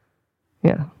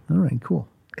 Yeah, All right, cool.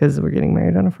 because we're getting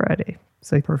married on a Friday.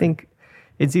 So I think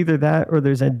it's either that or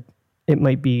it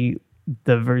might be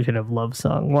the version of Love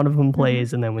Song. One of them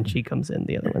plays and then when she comes in,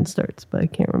 the other one starts, but I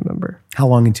can't remember. How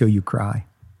long until you cry?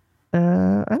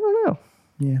 I don't know.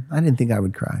 Yeah, I didn't think I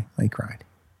would cry. I cried.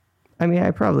 I mean,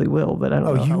 I probably will, but I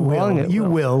don't know you how long will. it You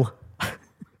will.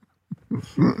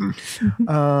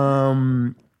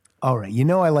 will. All right. You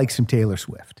know I like some Taylor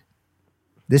Swift.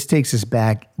 This takes us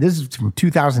back. This is from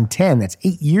 2010. That's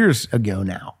 8 years ago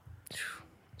now.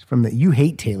 It's from you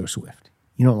hate Taylor Swift.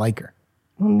 You don't like her.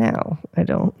 Well, now I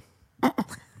don't.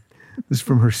 This is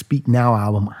from her Speak Now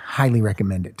album. Highly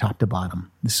recommend it, top to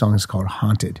bottom. This song is called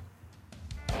Haunted.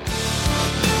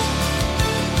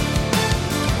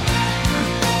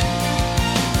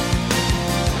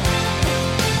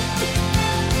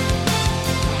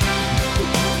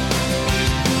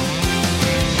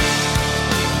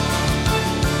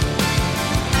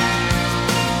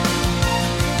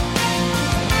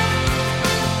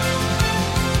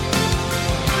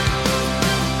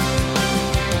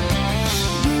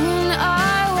 And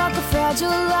I walk a fragile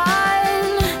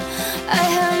line. I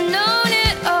have known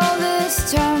it all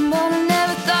this time, but I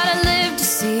never thought I'd live to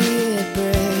see it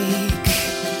break.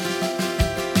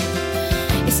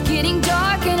 It's getting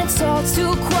dark and it's all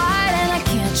too quiet, and I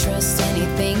can't trust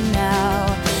anything now.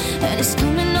 And it's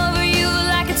coming over you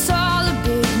like it's all a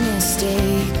big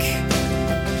mistake.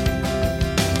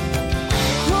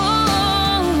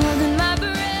 Oh, holding my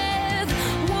breath.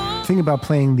 The thing about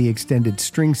playing the extended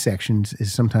string sections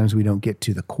is sometimes we don't get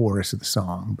to the chorus of the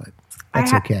song, but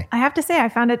that's okay. I have to say, I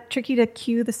found it tricky to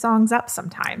cue the songs up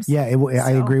sometimes. Yeah, I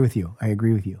So- agree with you. I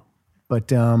agree with you.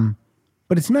 But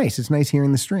it's nice. It's nice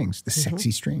hearing the strings, the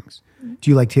sexy strings. Do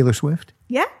you like Taylor Swift?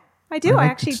 Yeah, I do. I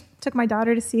like actually this. took my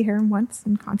daughter to see her once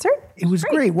in concert. It was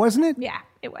great, wasn't it? Yeah,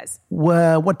 it was.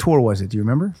 What tour was it? Do you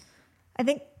remember? I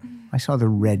think, I saw the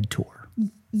Red tour.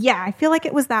 yeah, I feel like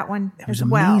it was that one was as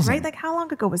well, amazing. right? Like, how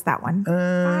long ago was that one?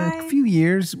 A few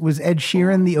years. Was Ed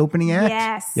Sheeran the opening act?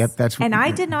 Yes. Yep, that's what. And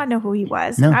I did not know who he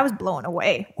was. No. I was blown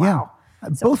away. Yeah, Wow.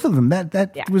 both of them.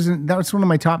 That Yeah. was one of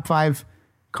my top 5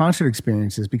 concert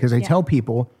experiences because I tell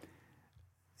people,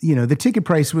 the ticket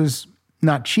price was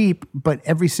not cheap, but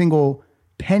every single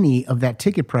penny of that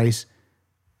ticket price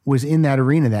was in that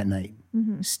arena that night.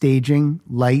 Mm-hmm. Staging,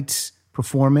 lights,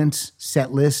 performance,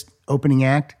 set list, opening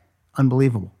act,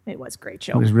 unbelievable. It was a great It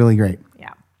show. was really great.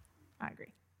 Yeah, I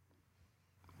agree.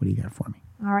 What do you got for me?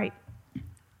 All right.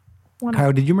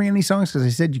 Kyle, did you bring any songs? Because I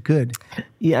said you could.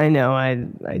 Yeah, I know. I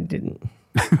didn't.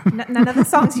 None of the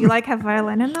songs you like have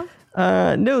violin in them?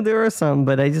 No, there are some,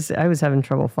 but I was having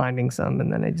trouble finding some,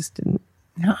 and then I just didn't.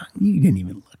 No, you didn't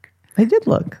even look. I did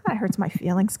look. That hurts my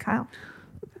feelings, Kyle.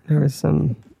 There was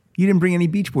some. You didn't bring any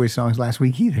Beach Boys songs last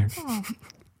week either.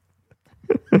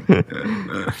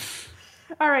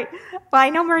 All right. Well, I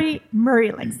know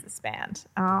Murray likes this band.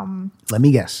 Let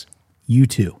me guess. You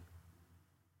too.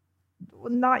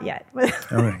 Well, not yet. But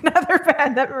All right. another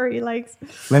band that Murray likes.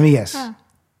 Let me guess.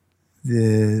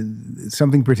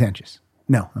 Something pretentious.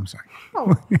 No, I'm sorry.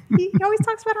 Oh, he always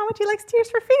talks about how much he likes Tears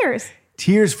for Fears.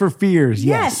 Tears for Fears.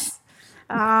 Yes.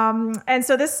 And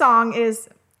so this song is,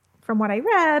 from what I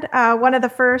read, one of their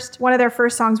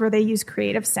first songs where they use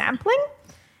creative sampling.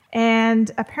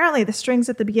 And apparently the strings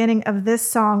at the beginning of this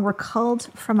song were culled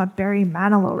from a Barry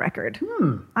Manilow record.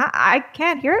 I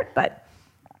can't hear it, but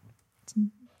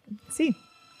let's see.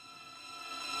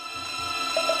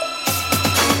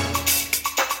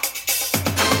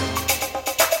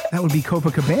 That would be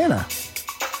Copacabana.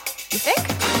 You think?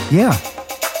 Yeah.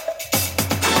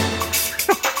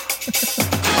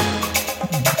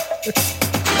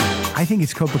 I think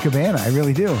it's Copacabana. I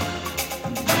really do.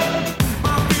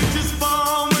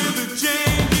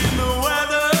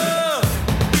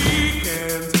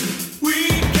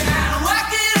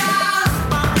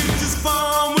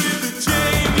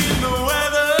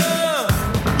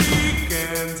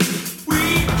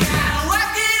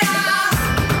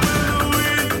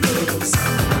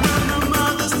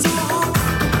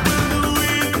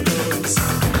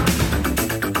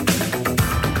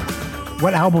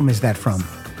 What album is that from?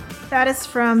 That is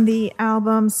from the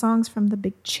album Songs from the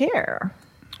Big Chair,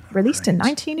 released in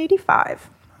 1985.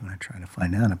 I'm going to try to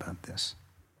find out about this.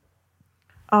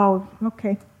 Oh,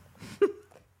 okay.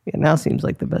 Yeah, now seems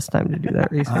like the best time to do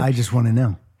that research. I just want to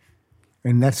know.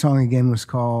 And that song again was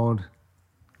called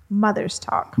Mother's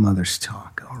Talk. Mother's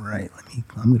Talk. All right,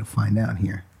 I'm going to find out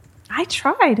here. I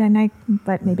tried,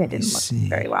 but maybe I didn't look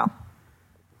very well.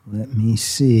 Let me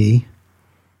see.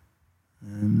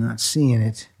 I'm not seeing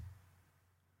it.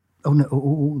 Oh no!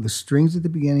 Oh, the strings at the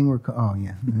beginning were. Oh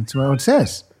yeah, that's what it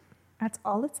says. That's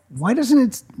all it says. Why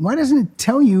doesn't it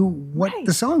tell you what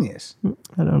the song is?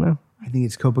 I don't know. I think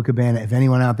it's Copacabana. If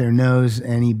anyone out there knows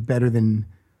any better than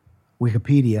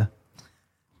Wikipedia,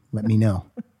 let me know.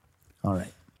 All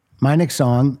right. My next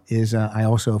song is. I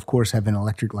also, of course, have an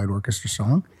Electric Light Orchestra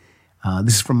song.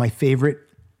 This is from my favorite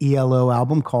ELO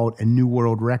album called A New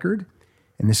World Record,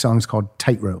 and this song is called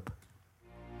Tightrope.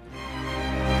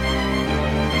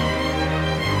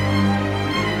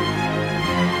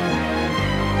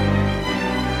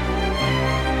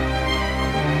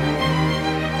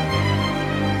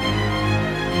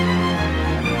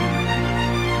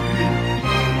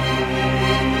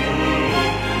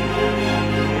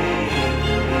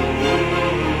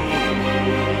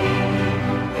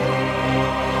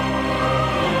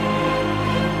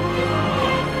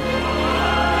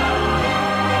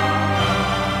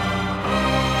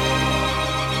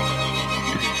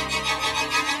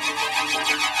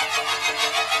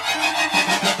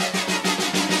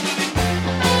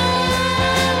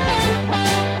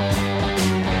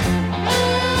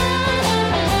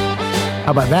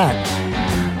 How about that?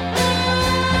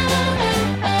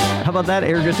 How about that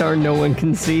air guitar no one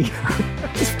can see?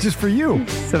 It's just for you.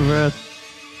 So,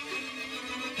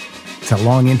 It's a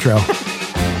long intro.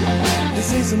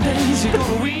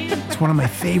 It's one of my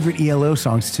favorite ELO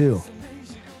songs too.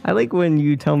 I like when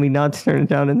you tell me not to turn it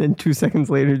down and then 2 seconds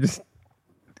later just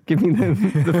give me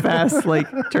the fast,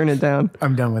 turn it down.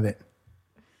 I'm done with it.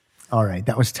 All right,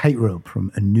 that was Tightrope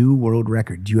from A New World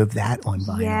Record. Do you have that on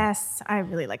vinyl? Yes, I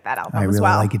really like that album I really as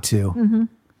well. like it too. Mm-hmm.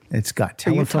 It's got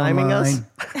telephone Are you timing line.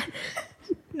 us?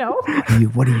 No.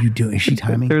 What are you doing? Is she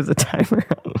timing? There's a timer.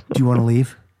 Do you want to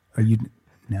leave? Are you?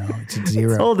 No, it's at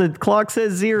 0. Hold it. Clock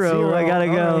says 0. I gotta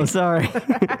go. right. Sorry.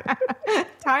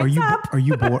 Time's up. Are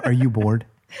you bored? Are you bored?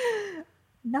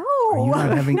 No. Are you not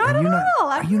having? Not are you at not? all.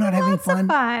 Are you not having Lots of fun?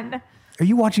 fun. Are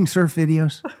you watching surf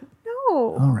videos?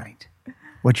 No. All right.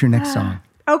 What's your next song?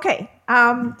 Okay.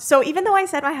 So even though I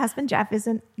said my husband Jeff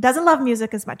doesn't love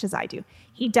music as much as I do,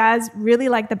 he does really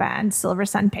like the band Silver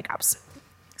Sun Pickups.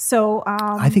 So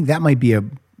I think that might be a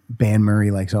band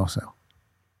Murray likes also.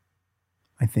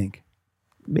 I think.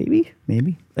 Maybe.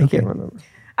 I can't remember.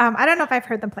 I don't know if I've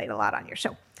heard them played a lot on your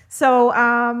show. So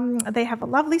they have a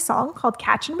lovely song called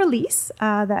Catch and Release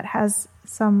that has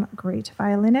some great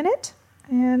violin in it.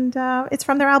 And it's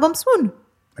from their album Swoon.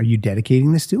 Are you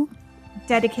dedicating this to?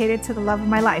 Dedicated to the love of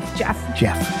my life, Jeff.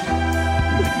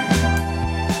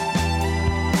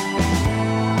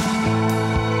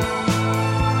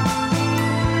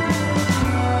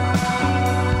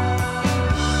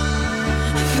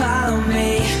 Follow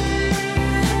me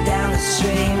down the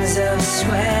streams of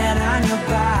sweat on your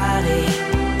body.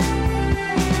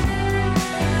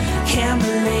 Can't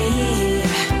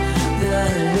believe the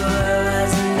lure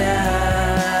was enough.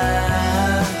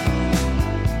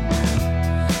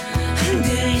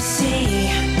 Do you see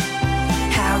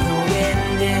how the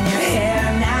wind in your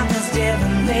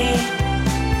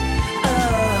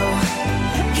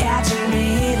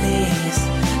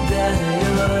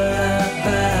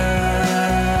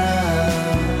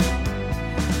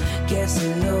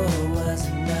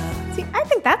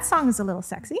that song is a little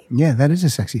sexy. Yeah, that is a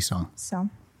sexy song So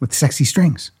with sexy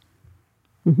strings.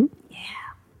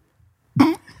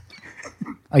 Yeah.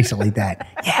 Isolate that.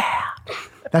 Yeah.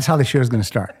 That's how the show's going to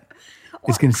start.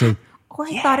 It's going to say, or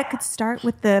I thought it could start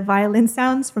with the violin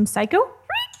sounds from Psycho.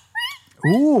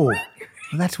 ooh, well,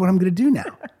 that's what I'm going to do now.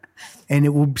 And it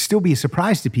will still be a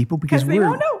surprise to people because they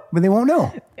won't know. But they won't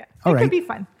know. Yeah, All it right. could be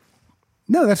fun.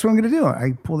 No, that's what I'm going to do.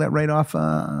 I pull that right off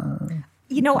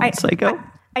You know, I Psycho?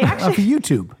 I off actually, of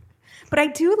YouTube. but I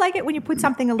do like it when you put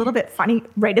something a little bit funny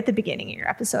right at the beginning of your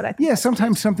episode. I think. Yeah,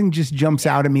 sometimes something just jumps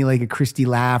out at me like a Christy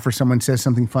laugh or someone says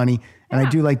something funny. And I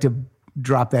do like to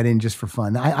drop that in just for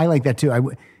fun. I like that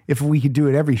too. If we could do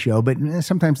it every show, but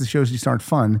sometimes the shows just aren't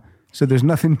fun. So there's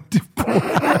nothing to pull.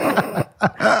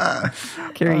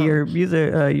 Carrie, your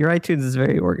music, your iTunes is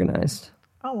very organized.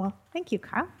 Oh well, thank you,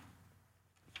 Kyle.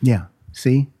 Yeah,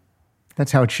 see?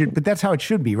 That's how it should, but that's how it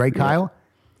should be, right, Kyle?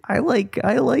 I like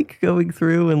going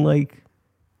through and like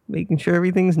making sure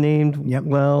everything's named Yep.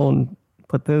 well and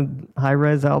put the high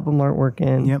res album artwork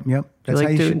in. Yep. That's how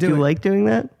you should do do you it. like doing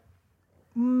that?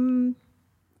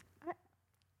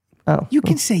 Oh, You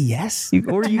can say yes.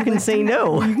 or you can say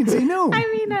no. You can say no. I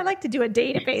mean, I like to do a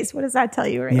database. What does that tell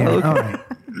you right Yeah, now? all right.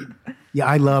 Yeah,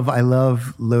 I love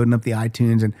loading up the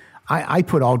iTunes, and I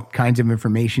put all kinds of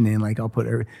information in. Like I'll put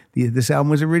this album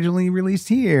was originally released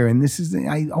here, and this is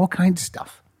all kinds of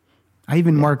stuff. I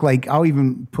even mark I'll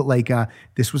even put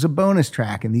this was a bonus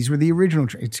track, and these were the original.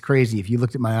 It's crazy if you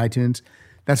looked at my iTunes.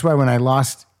 That's why when I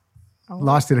lost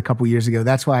it a couple years ago,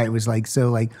 that's why it was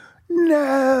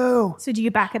no. So do you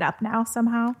back it up now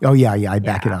somehow? Oh yeah, I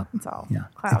back it up. It's all Yeah,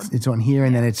 cloud. it's on here,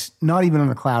 and then it's not even on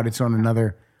the cloud. It's on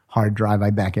another hard drive. I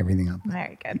back everything up.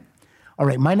 Very good. All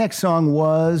right, my next song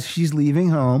was "She's Leaving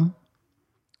Home,"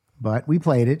 but we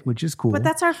played it, which is cool. But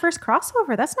that's our first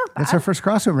crossover. That's not bad. That's our first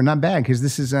crossover. Not bad because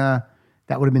this is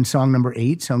that would have been song number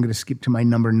 8. So I'm going to skip to my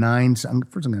number 9. So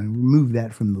first, I'm going to remove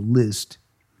that from the list.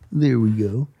 There we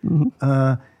go.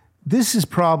 This is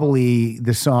probably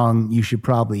the song you should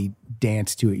probably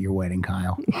dance to at your wedding,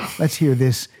 Kyle. Let's hear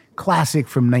this classic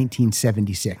from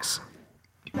 1976.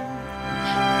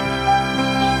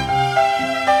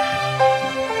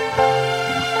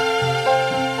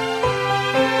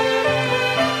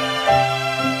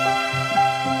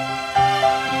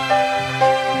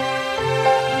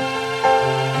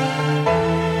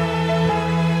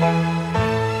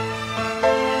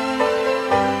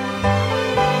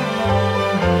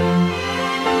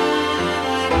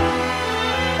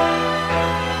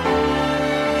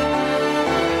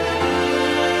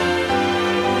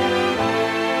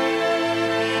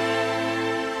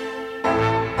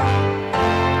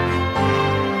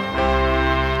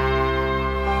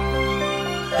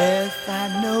 If I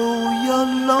know you're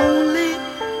lonely,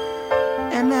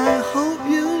 and I hope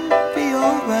you'll be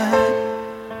alright,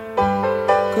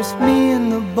 'cause me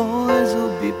and the boys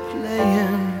will be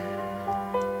playing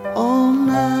all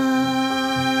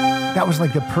night. That was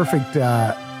like the perfect.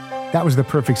 That was the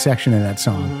perfect section of that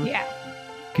song Yeah.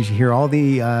 because you hear all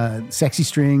the sexy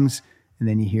strings, and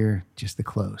then you hear just the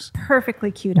close. Perfectly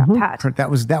queued up, Pat. That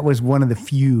was one of the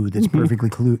few that's perfectly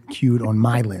cued on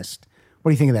my list. What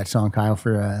do you think of that song, Kyle?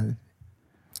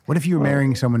 What if you were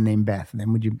marrying someone named Beth?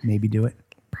 Then would you maybe do it?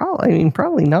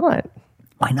 Probably not.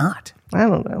 Why not? I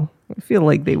don't know. I feel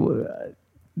like they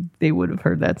would have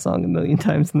heard that song a million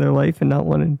times in their life and not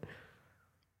wanted.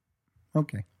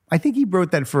 Okay. I think he wrote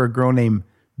that for a girl named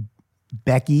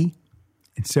Becky.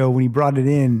 And so when he brought it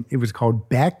in, it was called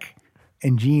Beck.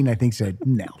 And Gene, I think, said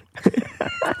no.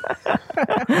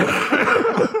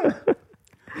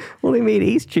 Well, they made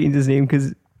Ace change his name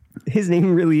because his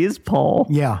name really is Paul.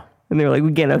 Yeah. And they were like,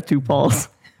 we can't have 2 Pauls.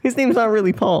 His name's not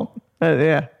really Paul.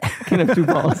 Yeah, can't have 2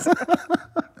 Pauls.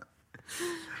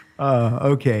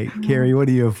 Okay. Carrie, what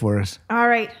do you have for us? All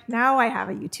right. Now I have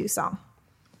a U2 song.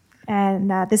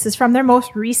 And this is from their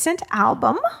most recent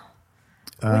album,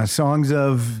 Songs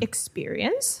of,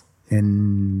 Experience.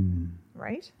 and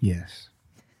Right? yes.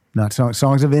 Not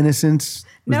Songs of Innocence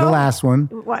was the last one.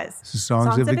 It was.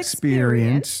 Songs of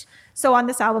Experience. So on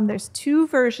this album, there's 2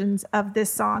 versions of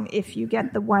this song. If you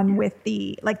get the one with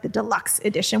the deluxe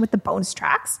edition with the bonus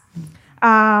tracks.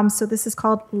 So this is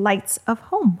called Lights of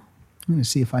Home. I'm going to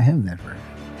see if I have that version.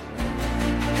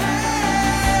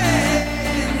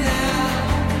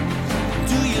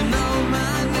 Do you know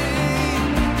my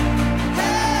name?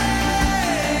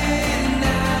 Hey,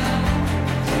 now,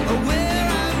 where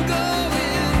I'm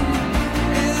going?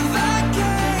 If I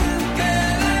can't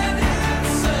get an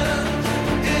answer,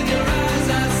 in your eyes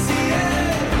I see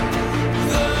it.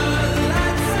 The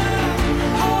lights of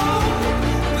home,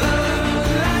 the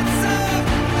lights of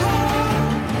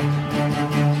home.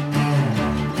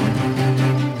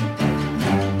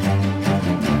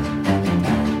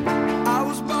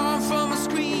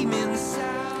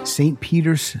 St.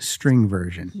 Peter's string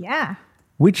version. Yeah.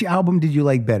 Which album did you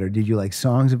like better? Did you like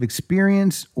Songs of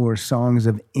Experience or Songs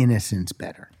of Innocence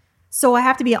better? So I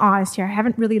have to be honest here. I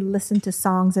haven't really listened to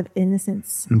Songs of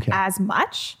Innocence as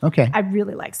much. Okay. I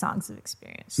really like Songs of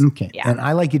Experience. Okay. Yeah. And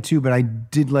I like it too, but I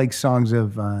did like Songs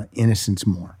of Innocence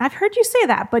more. I've heard you say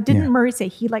that, but didn't Yeah. Murray say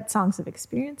he liked Songs of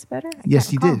Experience better? I Yes,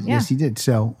 he can't recall. did. Yeah. Yes, he did.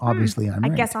 So obviously I'm I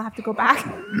right. guess I'll have to go back.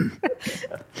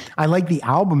 I like the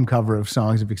album cover of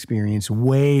Songs of Experience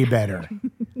way better.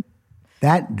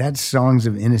 that Songs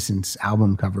of Innocence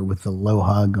album cover with the low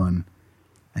hug on,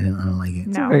 I don't like it.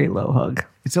 No. Very low hug.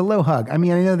 It's a low hug. I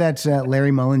mean, I know that's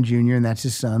Larry Mullen Jr. and that's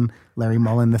his son, Larry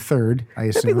Mullen III, I That'd be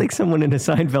assume. like someone in a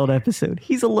Seinfeld episode.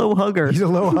 He's a low hugger. He's a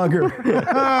low hugger.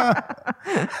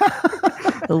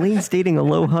 Elaine's dating a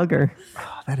low hugger.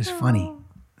 That is funny.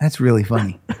 That's really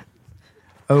funny.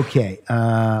 Okay.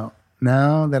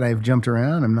 Now that I've jumped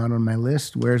around, I'm not on my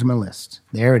list. Where's my list?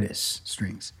 There it is.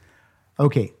 Strings.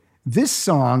 Okay. This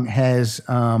song has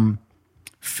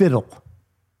fiddle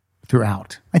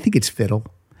throughout. I think it's fiddle.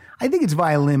 I think it's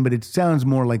violin, but it sounds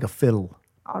more like a fiddle.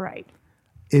 All right.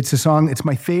 It's a song. It's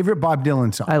my favorite Bob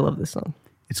Dylan song. I love this song.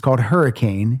 It's called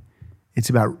Hurricane. It's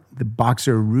about the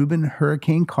boxer Reuben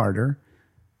Hurricane Carter,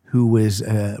 who was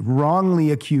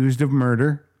wrongly accused of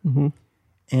murder. Mm-hmm.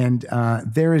 And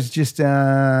there is just,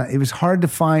 it was hard to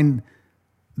find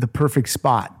the perfect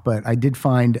spot, but I did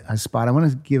find a spot. I want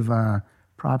to give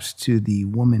props to the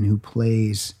woman who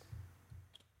plays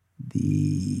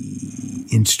the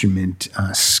instrument.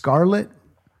 Scarlett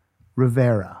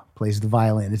Rivera plays the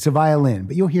violin. It's a violin,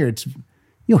 but you'll hear.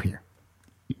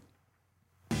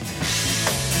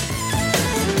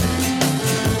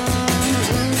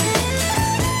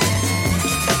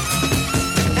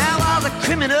 Now all the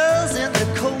criminals in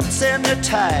their coats and their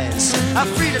ties are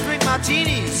free to drink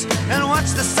martinis and watch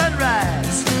the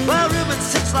sunrise, while Reuben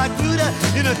sits like Buddha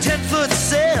in a 10-foot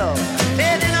cell,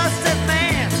 an innocent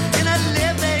man in a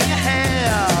living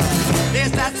hell.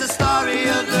 Yes, that's the story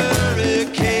of the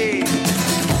hurricane,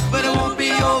 but it won't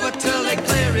be over till they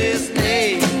clear his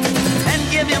name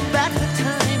and give him back the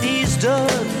time he's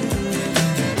done.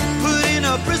 Put in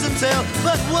a prison cell,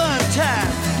 but one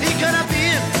time he could have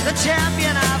been the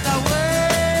champion of the world.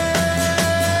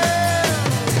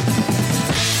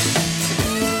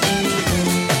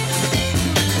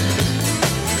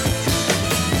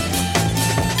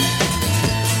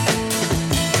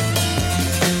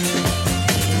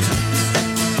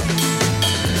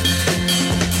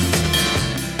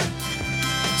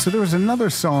 So there was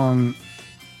another song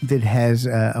that has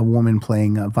a woman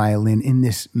playing a violin in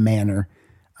this manner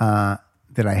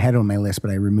that I had on my list, but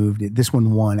I removed it. This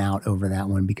one won out over that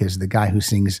one because the guy who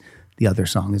sings the other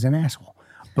song is an asshole.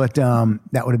 But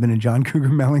that would have been a John Cougar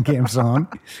Mellencamp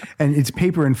song. And it's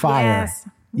Paper and Fire. Yes.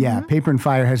 Yeah, Paper and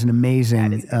Fire has an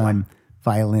amazing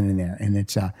violin in there. And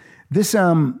it's this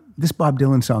Bob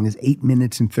Dylan song is 8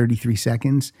 minutes and 33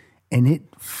 seconds, and it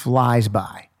flies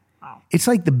by. It's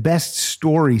like the best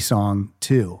story song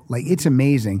too. Like it's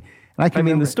amazing. And I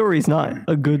mean, the story's not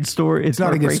a good story. It's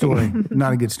not a good story. heartbreaking.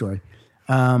 Not a good story.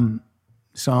 Song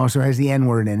also has the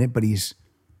N-word in it, but he's,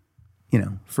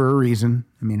 for a reason.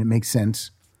 I mean, it makes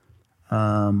sense.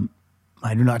 I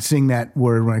do not sing that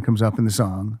word when it comes up in the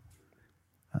song.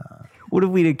 What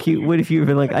if you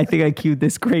were like, I think I cued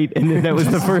this great, and then that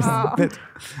was the first.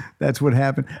 That's what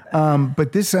happened.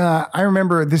 But this, I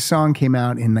remember this song came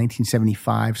out in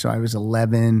 1975, so I was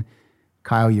 11.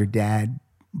 Kyle, your dad,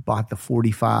 bought the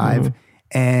 45,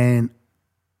 and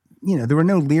there were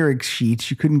no lyric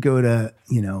sheets. You couldn't go to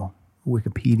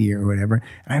Wikipedia or whatever.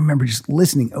 And I remember just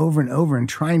listening over and over and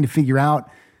trying to figure out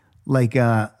like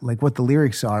what the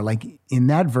lyrics are. Like in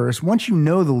that verse, once you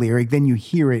know the lyric, then you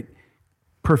hear it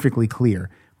perfectly clear.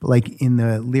 But like in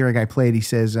the lyric I played, he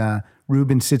says,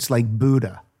 Reuben sits like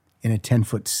Buddha in a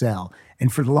 10-foot cell.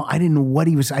 And for I didn't know what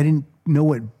he was, I didn't know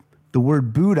what the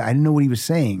word Buddha, I didn't know what he was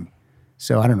saying.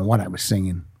 So I don't know what I was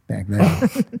singing back then.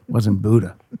 It wasn't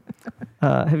Buddha.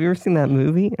 Have you ever seen that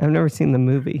movie? I've never seen the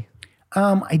movie.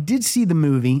 I did see the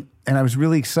movie, and I was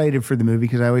really excited for the movie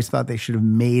because I always thought they should have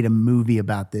made a movie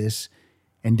about this,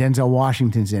 and Denzel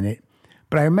Washington's in it.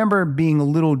 But I remember being a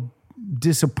little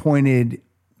disappointed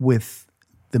with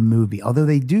the movie, although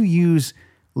they do use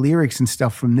lyrics and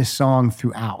stuff from this song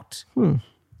throughout.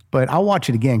 But I'll watch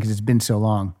it again because it's been so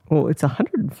long. Well, it's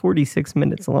 146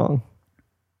 minutes long.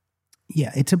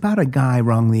 Yeah, it's about a guy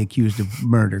wrongly accused of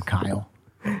murder, Kyle.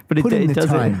 But Put in it the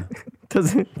time.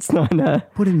 doesn't. It's not.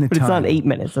 Put in the but time. It's not 8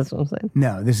 minutes. That's what I'm saying.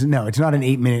 No, it's not an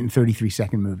 8 minute and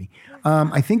 33-second movie.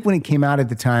 I think when it came out at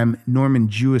the time, Norman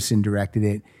Jewison directed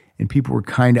it, and people were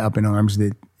kind of up in arms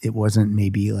that it wasn't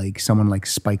maybe like someone like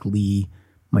Spike Lee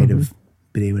might have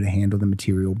been able to handle the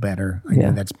material better. I Yeah.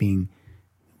 know that's being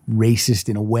racist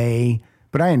in a way,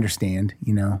 but I understand,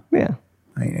 Yeah. and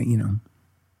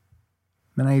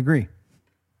I agree.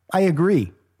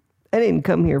 I didn't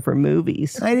come here for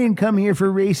movies. I didn't come here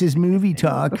for racist movie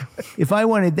talk. If I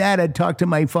wanted that, I'd talk to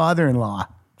my father-in-law.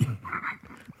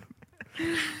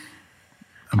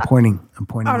 I'm pointing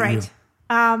All at right. you.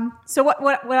 So what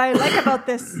I like about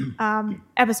this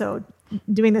episode,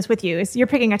 doing this with you, is you're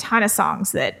picking a ton of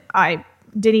songs that I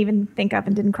didn't even think of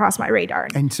and didn't cross my radar.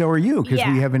 And so are you, because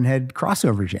Yeah. we haven't had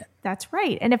crossovers yet. That's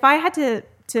right. And if I had to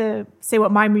say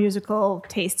what my musical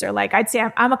tastes are like, I'd say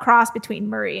I'm a cross between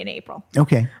Murray and April.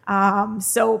 Okay.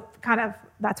 So kind of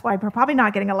that's why we're probably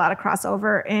not getting a lot of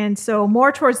crossover. And so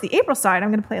more towards the April side, I'm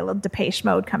going to play a little Depeche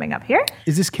Mode coming up here.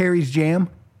 Is this Carrie's jam?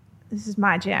 This is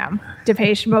my jam,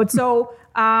 Depeche Mode. So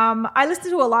I listened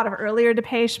to a lot of earlier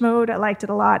Depeche Mode. I liked it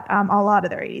a lot. A lot of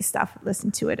their 80s stuff.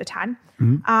 Listened to it a ton.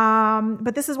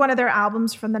 But this is one of their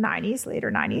albums from the 90s, later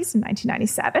 90s, in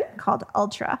 1997, called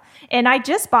Ultra. And I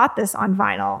just bought this on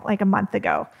vinyl like a month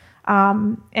ago.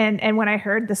 And when I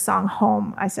heard the song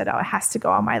Home, I said, oh, it has to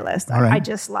go on my list. All right. I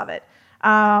just love it.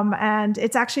 And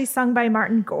it's actually sung by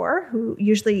Martin Gore, who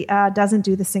usually doesn't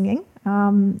do the singing.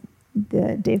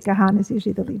 Dave Gahan is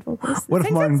usually the lead vocalist. What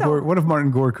if Martin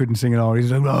Gore couldn't sing at all?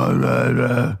 He's like, blah, blah,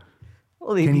 blah.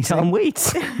 Well, he'd Can be he Tom sing?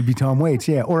 Waits. It'd be Tom Waits,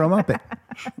 yeah, or a Muppet.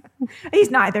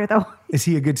 He's neither, though. Is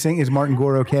he a good singer? Is Martin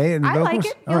Gore okay in the I vocals? like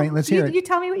it. All right, let's hear it. You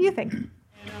tell me what you think.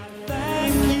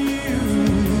 Thank you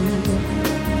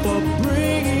for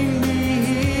bringing me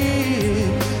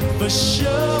here, for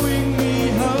showing me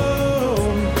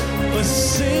home, for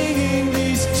singing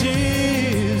these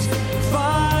tears.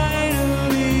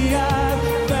 Finally, I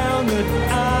found that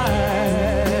I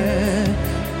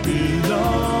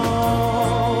belong.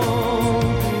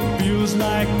 Feels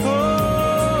like home.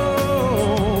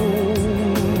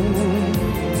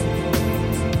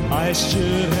 I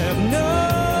should have known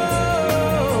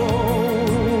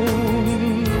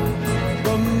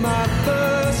from my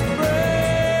first breath.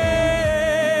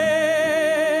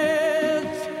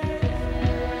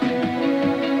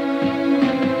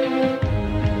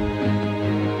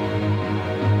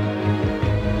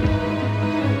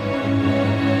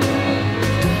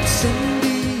 Don't send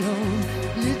me on,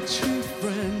 little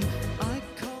friend. I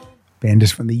call. Band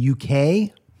is from the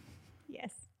UK.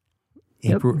 Yes.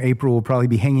 April will probably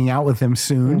be hanging out with them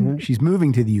soon. She's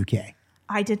moving to the UK.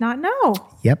 I did not know.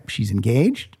 Yep, she's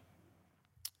engaged,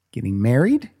 getting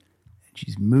married, and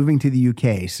she's moving to the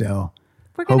UK. So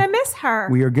We're going to miss her.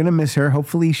 we are going to miss her.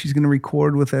 Hopefully, she's going to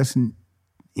record with us in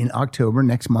October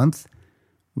next month.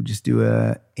 We'll just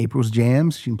do April's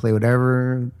jams. She can play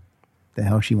whatever the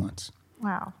hell she wants.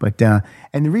 Wow. But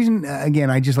and the reason, again,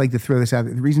 I just like to throw this out.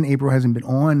 The reason April hasn't been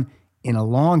on in a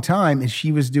long time is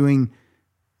she was doing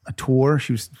a tour.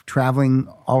 She was traveling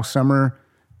all summer.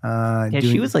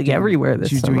 She was like everywhere this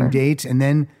She was summer. doing dates, and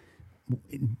then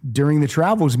during the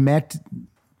travels met.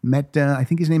 I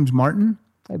think his name's Martin,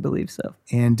 I believe so.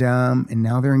 and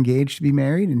now they're engaged to be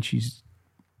married, and she's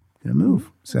gonna move.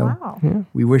 So Wow.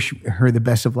 we wish her the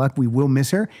best of luck. We will miss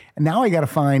her, and now I got to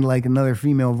find like another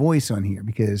female voice on here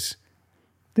because.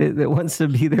 That wants to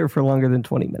be there for longer than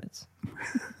 20 minutes.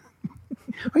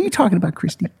 Are you talking about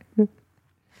Christy? So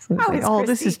it's How like, is oh, this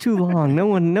Christy? is too long. No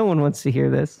one wants to hear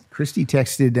this. Christy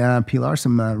texted Pilar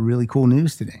some really cool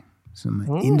news today. Some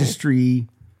industry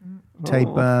type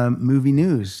movie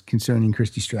news concerning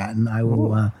Christy Stratton. I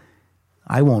will.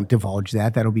 I won't divulge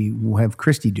that. We'll have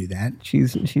Christy do that.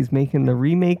 She's making the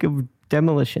remake of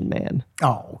Demolition Man.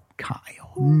 Oh,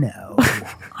 Kyle, no,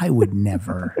 I would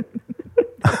never.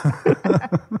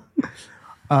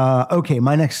 Okay,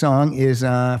 my next song is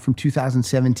from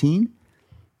 2017.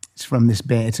 It's from this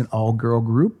band. It's an all-girl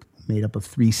group made up of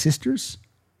 3 sisters.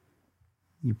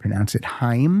 You pronounce it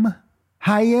Haim.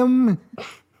 Haim. I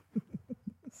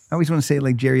always want to say it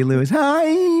like Jerry Lewis.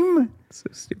 Haim. So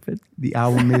stupid. The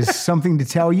album is Something to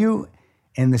Tell You,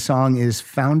 and the song is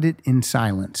Found It in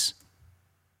Silence.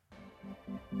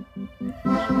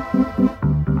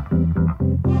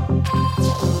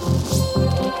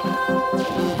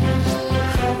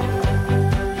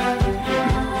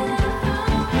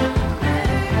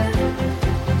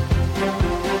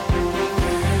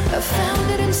 I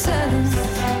found it in silence.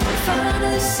 I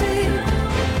finally see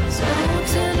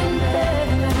something in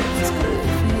bed that's good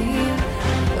for me.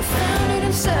 I found it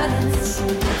in silence.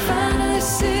 I finally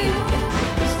see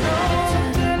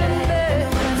something in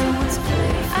bed that's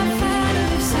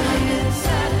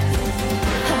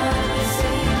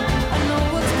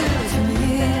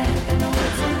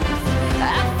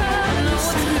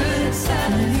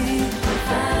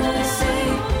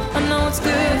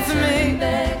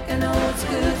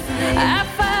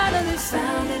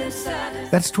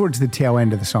That's towards the tail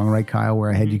end of the song, right, Kyle?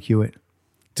 Where I had you cue it.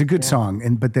 It's a good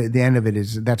song, but the end of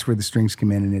it that's where the strings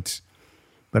come in,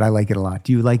 but I like it a lot.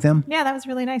 Do you like them? Yeah, that was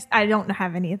really nice. I don't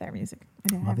have any of their music.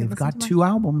 Well, they've got 2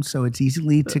 albums, so it's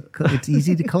easy to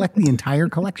collect the entire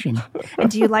collection.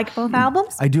 And do you like both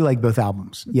albums? I do like both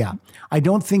albums. Yeah, I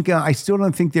still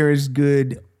don't think they're as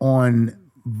good on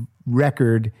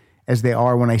record as they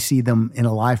are when I see them in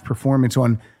a live performance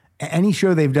on any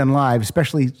show they've done live.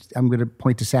 Especially, I'm going to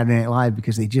point to Saturday Night Live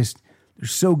because they're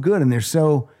so good and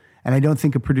and I don't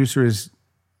think a producer has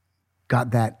got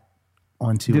that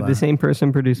onto. Did the same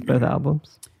person produce both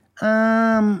albums?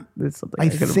 That's something I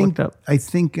could have looked up. I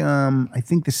think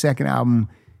the second album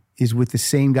is with the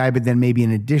same guy, but then maybe an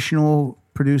additional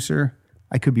producer.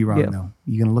 I could be wrong though.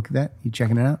 You gonna look at that? You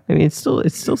checking it out? I mean, it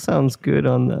still sounds good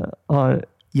on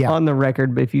the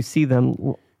record, but if you see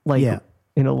them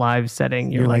in a live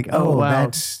setting, you're like, oh wow,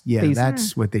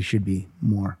 that's what they should be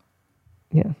more.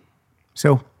 Yeah.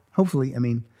 So hopefully, I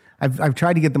mean, I've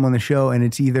tried to get them on the show, and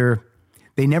it's either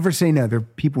they never say no.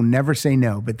 People never say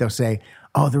no, but they'll say,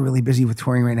 "Oh, they're really busy with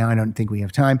touring right now. I don't think we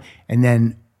have time." And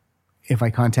then if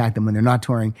I contact them when they're not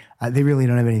touring, they really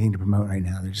don't have anything to promote right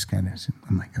now. They're just kind of.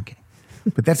 I'm like, okay,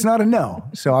 but that's not a no.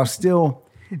 So I'll still,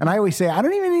 and I always say, I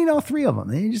don't even need all 3 of them.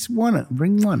 They just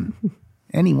bring one,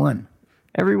 any one.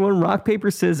 Everyone, rock, paper,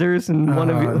 scissors, and one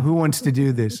of you. Who wants to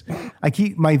do this?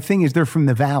 My thing is they're from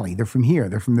the Valley. They're from here.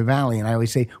 They're from the Valley. And I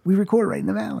always say, we record right in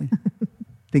the Valley.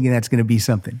 Thinking that's going to be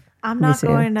something. I'm not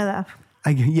going to the...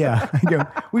 I go,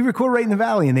 we record right in the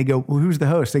Valley. And they go, well, who's the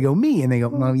host? They go, me. And they go,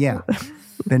 well, yeah.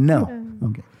 Then no.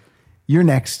 Okay. You're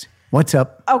next. What's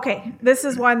up? Okay. This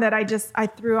is one that I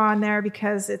threw on there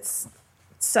because it's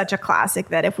such a classic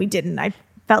that if we didn't, I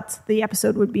felt the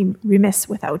episode would be remiss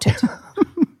without it.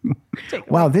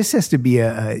 Wow, this has to be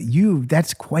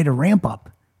that's quite a ramp up.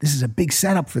 This is a big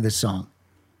setup for this song.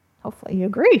 Hopefully you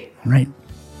agree. Right.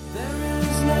 There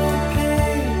is no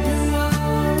pain, you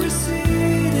are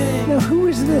receding. Now, who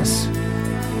is this?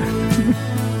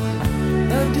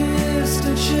 A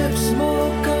distant ship,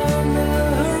 smoke on the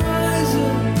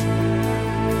horizon.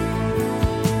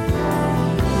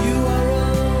 You are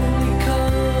only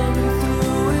coming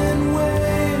through in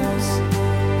waves.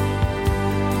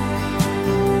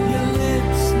 Your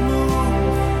lips move,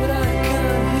 but I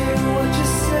can't hear what you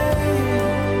say.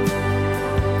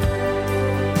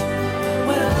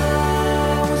 When I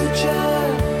was a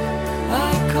child, I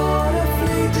caught a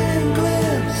fleeting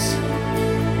glimpse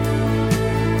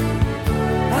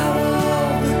out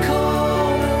of the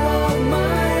corner of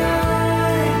my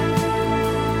eye.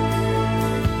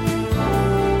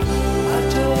 I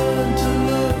turned to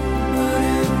look, but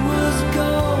it was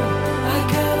gone. I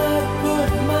cannot put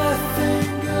my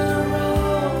finger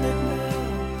on it now.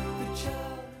 The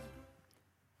child.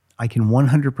 I can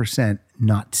 100%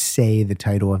 not say the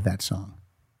title of that song.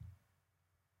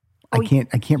 I can't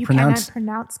You pronounce. cannot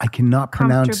pronounce I cannot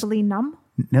pronounce. Comfortably Numb?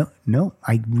 No,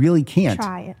 I really can't.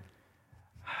 Try it.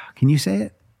 Can you say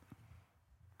it?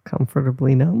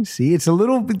 Comfortably numb. See, it's a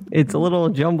little bit It's a little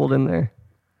jumbled in there.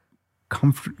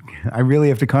 I really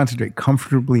have to concentrate.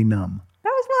 Comfortably numb. That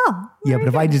was well. Yeah, but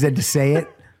if I just had to say it,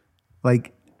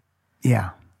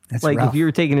 that's Like rough. if you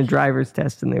were taking a driver's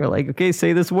test and they were like, "Okay,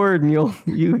 say this word and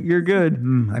you're good."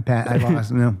 I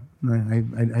lost. No, I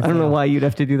I don't know why you'd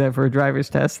have to do that for a driver's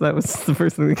test. That was the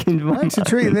first thing that came to mind. That's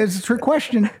a trick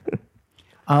question.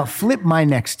 Flip my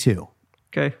next 2.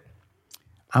 Okay.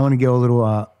 I want to go a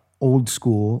little old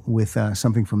school with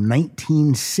something from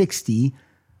 1960,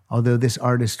 although this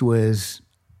artist was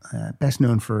best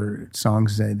known for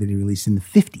songs that he released in the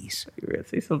 50s. You were going to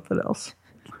say something else.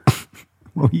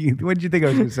 What did you think I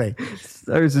was going to say?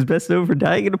 Ours is best known for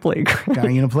dying in a plane crash.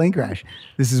 Dying in a plane crash.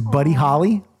 This is Buddy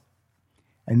Holly,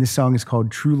 and this song is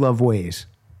called True Love Ways.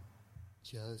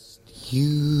 Just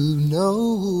you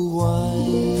know why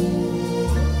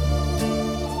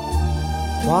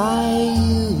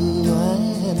you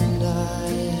and I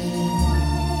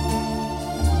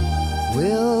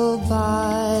will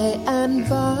by and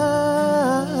by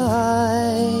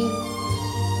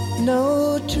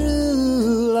know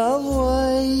true love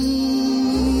ways.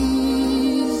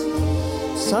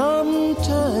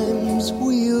 Sometimes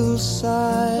we'll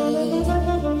sigh,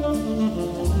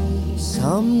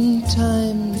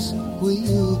 sometimes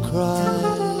we'll cry,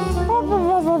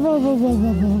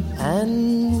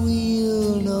 and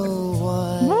we'll know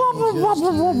why. I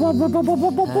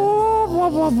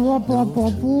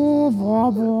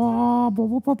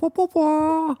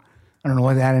don't know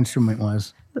what that instrument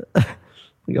was.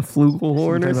 Like a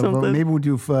flugelhorn or something. Maybe we'll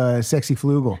do Sexy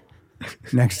Flugel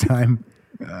next time.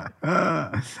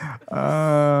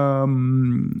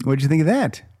 What'd you think of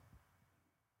that?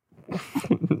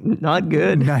 Not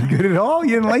good. Not good at all?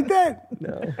 You didn't like that?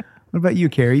 No. What about you,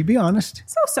 Carrie? Be honest.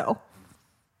 So.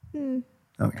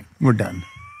 Okay, we're done.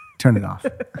 Turn it off.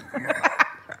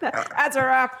 That's a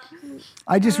wrap.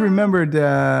 I just remembered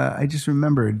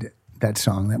that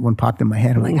song. That one popped in my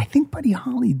head. I'm like, I think Buddy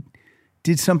Holly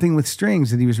did something with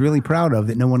strings that he was really proud of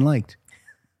that no one liked.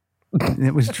 And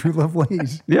it was True Love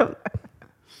Ways. Yep.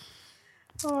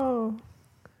 Oh.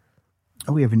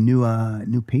 Oh, we have a new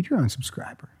Patreon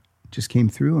subscriber. Just came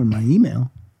through on my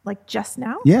email. Like just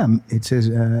now? Yeah, it says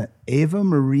Ava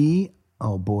Marie.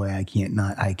 Oh boy, I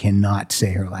cannot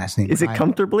say her last name. Is it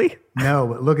comfortably? No,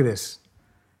 but look at this.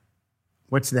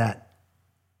 What's that?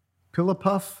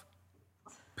 Pillapuff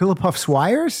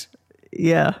Swires?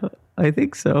 Yeah, I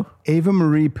think so. Ava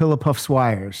Marie Pillapuff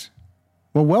Swires.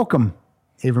 Well, welcome,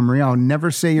 Ava Marie. I'll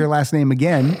never say your last name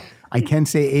again. I can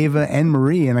say Ava and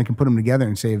Marie, and I can put them together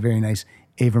and say a very nice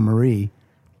Ava Marie.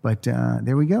 But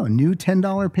there we go, a new $10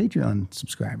 Patreon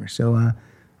subscriber. So I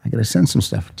got to send some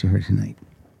stuff to her tonight.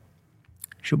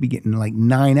 She'll be getting like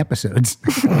 9 episodes.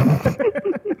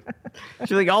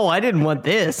 She's like, oh, I didn't want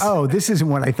this. Oh, this isn't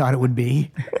what I thought it would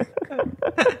be.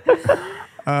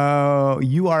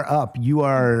 You are up. You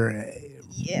are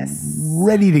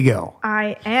ready to go.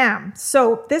 I am.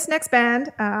 So this next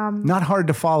band, Not hard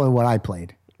to follow what I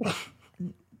played.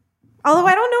 although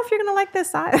I don't know if you're going to like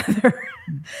this either.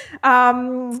 I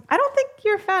don't think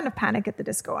you're a fan of Panic at the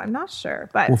Disco. I'm not sure.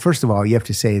 But Well, first of all, you have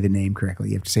to say the name correctly.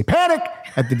 You have to say Panic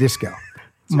at the Disco.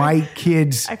 My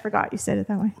kids I forgot you said it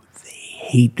that way.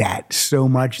 hate that so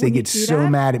much. They When you get do so that?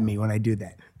 mad at me when I do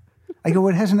that. I go,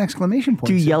 well, it has an exclamation point.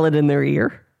 Do you yell it in their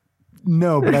ear?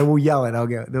 No, but I will yell it.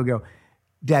 They'll go,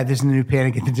 Dad, this is the new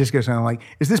Panic at the Disco song. I'm like,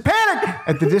 is this Panic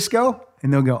at the Disco?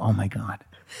 And they'll go, oh my God.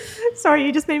 Sorry,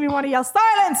 you just made me want to yell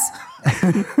silence.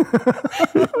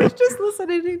 I was just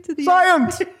listening to the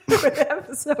Science!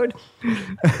 episode.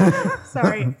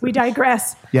 Sorry, we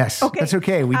digress. Yes, Okay. that's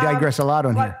okay. We digress a lot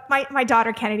on Well, here. my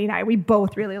daughter Kennedy and I, we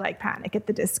both really like Panic at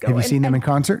the Disco. Have you And- seen them in and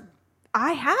concert?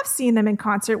 I have seen them in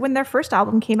concert. When their first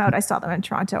album came out, I saw them in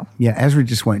Toronto. Yeah, Ezra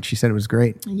just went. She said it was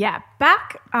great. Yeah,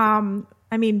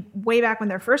 way back when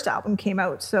their first album came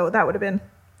out. So that would have been,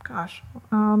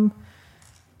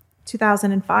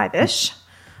 2005-ish,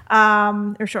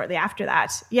 or shortly after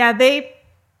that. Yeah, they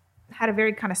had a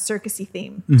very kind of circusy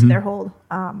theme to their whole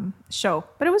show,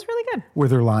 but it was really good. Were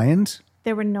there lions?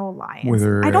 There were no lions. Were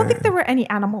there, I don't think there were any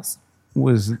animals.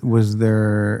 Was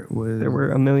there There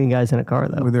were a million guys in a car,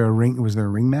 though. Was there a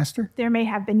ringmaster? There may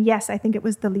have been. Yes, I think it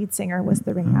was the lead singer was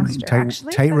the ringmaster.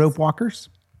 Actually, Tightrope walkers?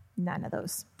 None of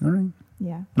those. All right.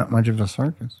 Yeah, Not much of a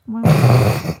circus. well,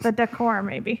 the decor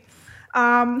maybe.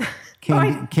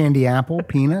 Candy apple,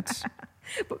 peanuts.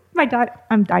 My dad.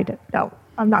 No,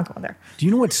 I'm not going there. Do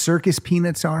you know what circus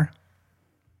peanuts are?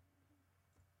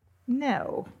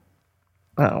 No.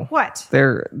 Oh. What?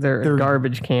 They're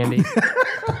garbage candy.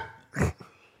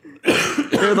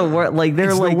 They're the worst. Like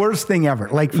they're It's like the worst thing ever.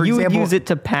 Like for you example, would use it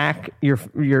to pack your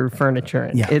furniture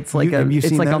in. Yeah. It's like Have you it's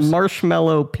seen like those? a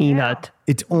marshmallow peanut.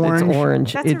 it's orange. It's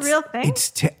orange. That's a real thing.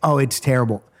 It's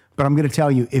terrible. But I'm going to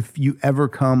tell you, if you ever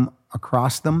come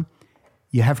across them,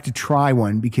 you have to try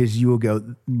one because you will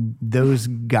go, those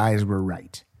guys were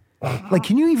right. Like,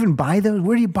 can you even buy those?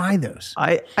 Where do you buy those?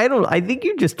 I don't. I think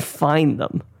you just find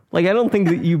them. Like I don't think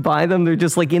that you buy them. They're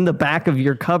just like in the back of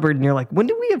your cupboard, and you're like, when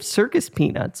do we have circus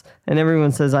peanuts? And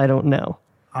everyone says, I don't know.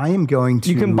 I am going to.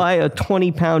 You can buy a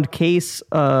 20-pound case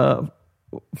for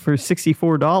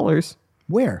 $64.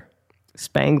 Where?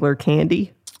 Spangler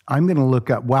candy. I'm going to look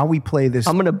up while we play this.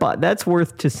 I'm gonna buy. That's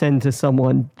worth to send to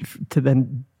someone to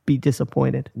then be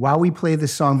disappointed. While we play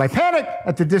this song by Panic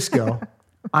at the Disco,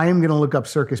 I am going to look up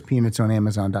circus peanuts on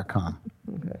Amazon.com.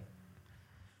 Okay.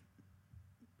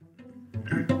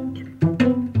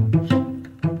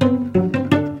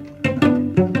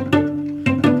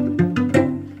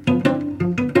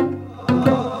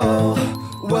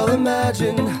 Well,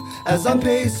 imagine as I'm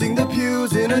pacing the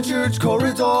pews in a church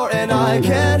corridor, and I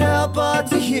can't help but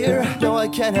to hear, no, I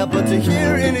can't help but to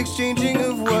hear an exchanging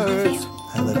of words.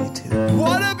 I love you too.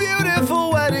 What a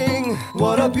beautiful wedding!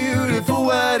 What a beautiful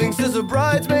wedding, says a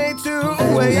bridesmaid to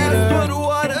a waiter. Yes, but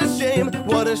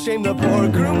what a shame the poor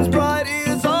groom's bride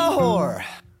is a whore.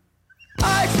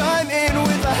 I chime in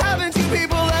with a haven't you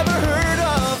people ever heard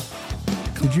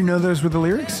of? Did you know those were the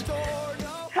lyrics?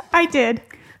 I did.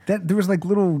 That there was like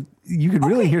little. You could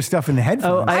really hear stuff in the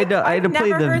headphones. Oh, I had to I've play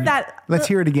never the. heard that. Let's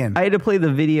hear it again. I had to play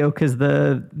the video because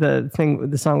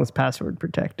the song was password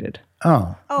protected.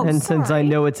 Oh, Oh, And since I sorry.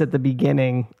 know it's at the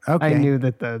beginning, Okay. I knew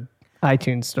that the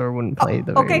iTunes store wouldn't play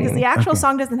the. Okay, very because the beginning. actual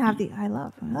song doesn't have the "I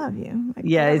love you." Like,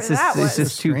 Yeah, whatever it's just that was. it's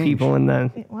just two strange. people and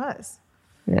then It was.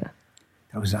 yeah.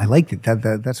 I liked it.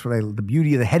 That's the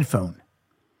beauty of the headphone.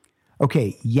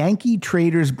 Okay, Yankee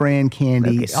Traders brand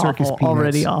candy, Okay, circus awful, peanuts.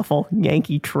 already awful.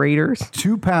 Yankee Traders,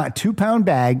 2 pound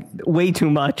bag way too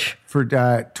much. for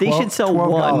 $12. They should sell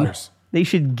one. $12. They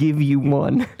should give you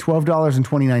one.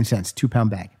 $12.29, 2 pound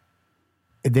bag.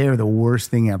 They're the worst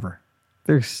thing ever.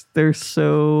 They're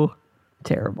so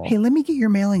terrible. Hey, let me get your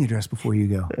mailing address before you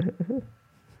go.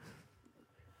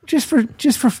 just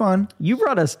for fun. You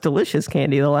brought us delicious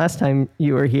candy the last time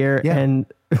you were here, Yeah. and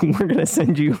we're gonna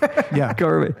send you. Yeah.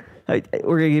 We're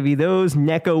gonna give you those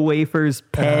Necco wafers,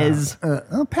 Pez.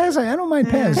 Pez, I don't mind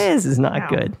Pez. Pez is not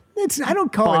good. I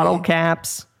don't call Bottle it.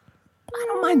 caps, I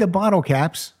don't mind the bottle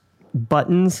caps.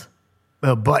 buttons.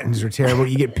 Buttons are terrible.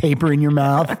 You get paper in your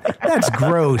mouth. That's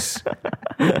gross.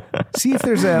 See if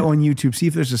there's on YouTube. See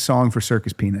if there's a song for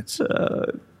circus peanuts.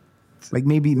 Like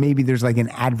maybe there's like an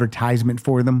advertisement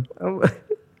for them.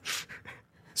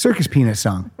 Circus peanut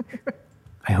song.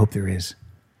 I hope there is.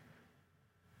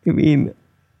 I mean,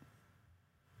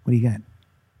 What do you got?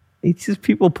 it's just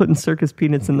people putting circus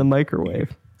peanuts in the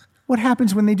microwave. What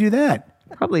happens when they do that?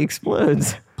 Probably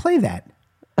explodes. Play that.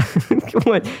 Come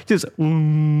on, just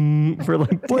for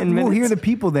like 10 minutes. We'll hear the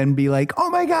people then be like, "Oh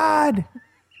my god!"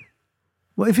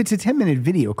 Well, if it's a 10-minute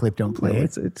video clip, don't play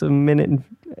it. It's a minute and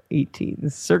 18.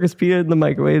 The circus peanut in the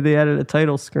microwave. They added a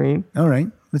title screen. All right.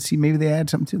 Let's see. Maybe they add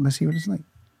something to it. Let's see what it's like.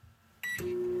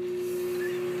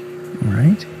 All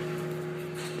right.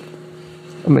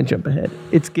 I'm gonna jump ahead.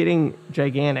 It's getting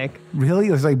gigantic. Really?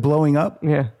 It's like blowing up?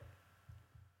 Yeah.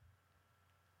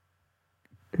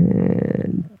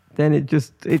 And then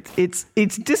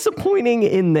it's disappointing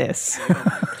in this.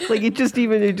 Like it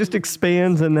just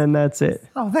expands and then that's it.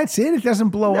 Oh, that's it? It doesn't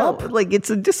blow No, up? like it's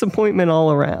a disappointment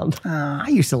all around. I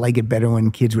used to like it better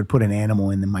when kids would put an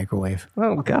animal in the microwave.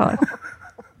 Oh God.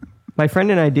 My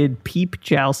friend and I did peep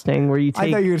jousting where you I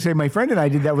take thought you were going to say my friend and I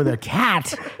did that with a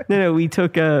cat. no we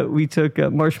took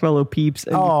marshmallow peeps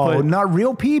and Oh, you put, not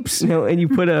real peeps? no, and you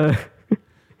put a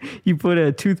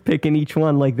toothpick in each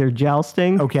one like they're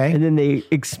jousting. Okay. And then they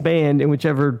expand and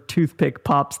whichever toothpick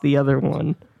pops the other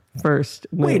one first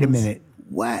Wait a wins. minute.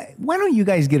 Why don't you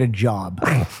guys get a job?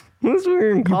 This was when we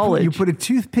were in college. You put a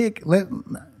toothpick. I'm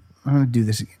going to do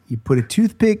this again. You put a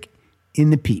toothpick in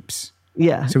the peeps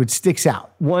yeah. so it sticks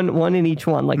out one in each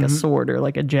one, like Mm-hmm. a sword or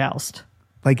like a joust.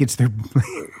 like it's their.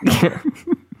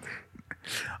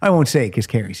 I won't say it because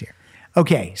Carrie's here.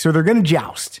 Okay, so they're going to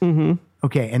joust. Mm-hmm.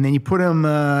 Okay, and then you put them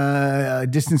a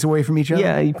distance away from each other.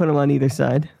 Yeah, you put them on either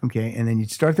side. Okay, and then you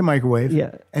start the microwave.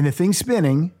 Yeah. And the thing's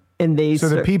spinning, And they so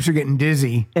the start- peeps are getting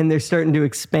dizzy. and they're starting to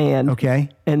expand. Okay.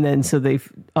 And then so they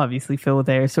obviously fill with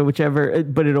air. So whichever,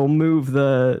 but it'll move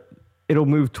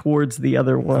towards the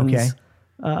other one's Okay.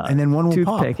 And then one will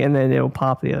toothpick, pop. and then it'll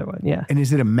pop the other one. Yeah. And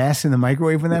is it a mess in the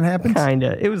microwave when that happens?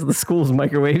 Kinda. It was the school's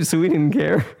microwave, so we didn't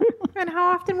care. And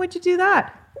how often would you do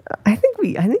that? I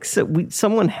think so.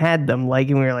 Someone had them like,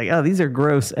 and we were like, oh, these are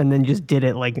gross, and then just did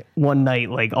it like one night,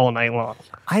 like all night long.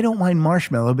 I don't mind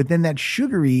marshmallow, but then that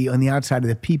sugary on the outside of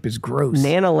the peep is gross.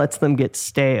 Nana lets them get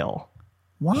stale.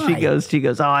 Why? She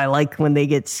goes, oh, I like when they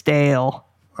get stale.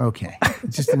 Okay.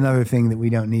 It's just another thing that we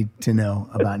don't need to know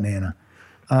about Nana.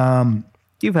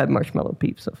 You've had marshmallow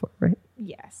peeps so far, right?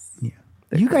 Yes. Yeah.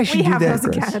 You guys should We do have that.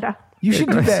 those in Canada. You should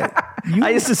do that.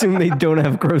 I just assume they don't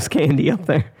have gross candy up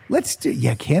there. Let's do.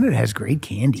 Yeah, Canada has great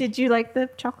candy. Did you like the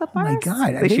chocolate Oh bars? my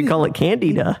God, They should call it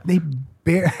Candida. They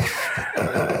bear.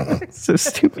 So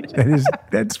stupid.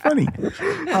 That's funny.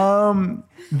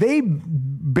 They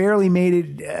barely made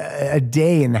it a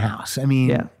day in the house. I mean,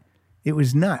 Yeah. it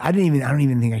was not. I don't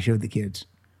even think I showed the kids.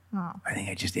 Oh. I think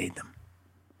I just ate them.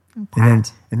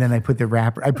 Pat. And then I put the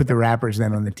wrappers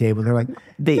then on the table. They're like,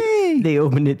 They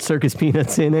opened it, circus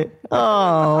peanuts in it.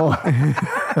 Oh,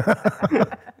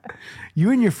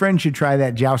 you and your friend should try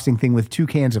that jousting thing with 2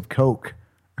 cans of Coke.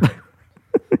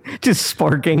 just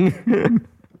sparking.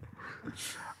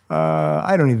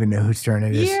 I don't even know whose turn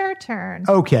it is. Your turn.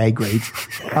 Okay, great.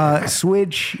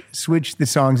 Switch the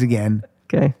songs again.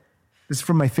 Okay. This is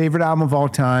from my favorite album of all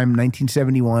time,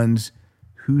 1971's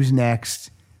Who's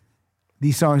Next.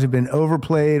 These songs have been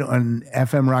overplayed on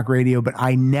FM rock radio, but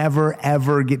I never,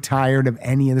 ever get tired of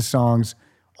any of the songs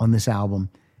on this album.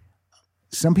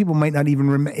 Some people might not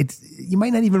even you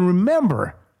might not even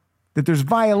remember that there's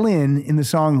violin in the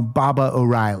song Baba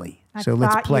O'Reilly. So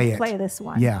let's thought play you'd it. play this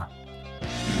one. Yeah.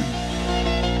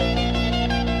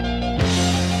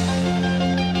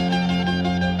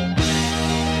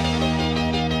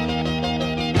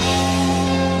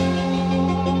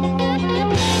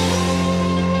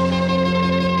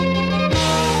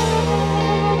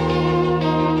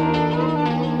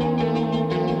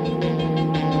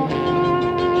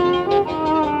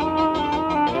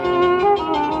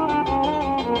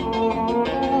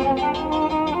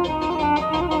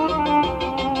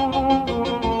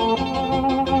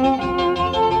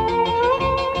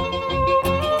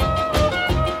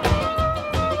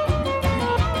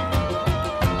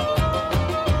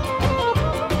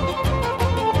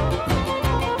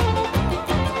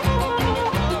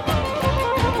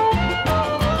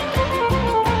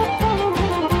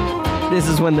 this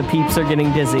is when the peeps are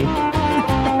getting dizzy.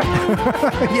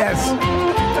 Yes.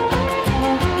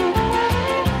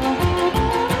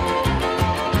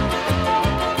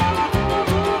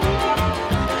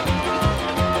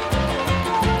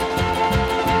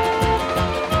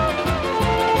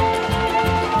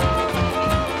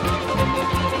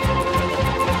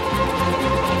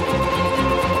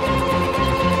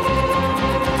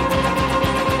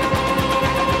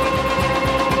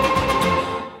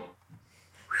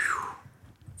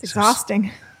 It's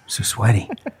exhausting. So sweaty.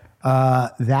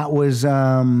 That was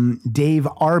Dave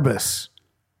Arbus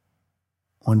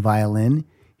on violin.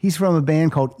 He's from a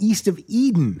band called East of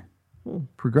Eden,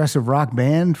 progressive rock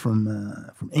band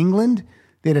from England.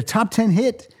 They had a top 10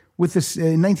 hit with this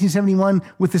in 1971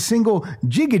 with the single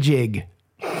 "Jig a Jig."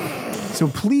 So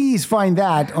please find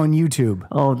that on YouTube.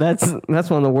 Oh, that's one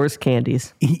of the worst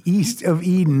candies. East of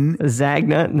Eden, A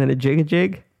Zagnut and then a Jig a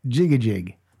Jig. Jig a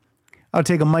Jig. I'll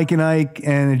take a Mike and Ike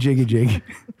and a Jig a Jig.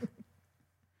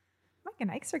 Mike and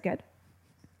Ike's are good.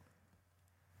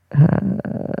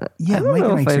 Yeah, Mike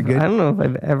and Ike's are good. I don't know if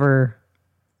I've ever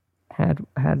had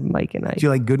Mike and Ike. Do you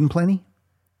like Good and Plenty?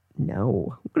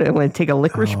 No. What, I want to take a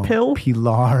licorice pill?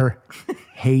 Pilar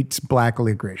hates black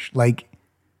licorice. Like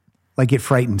it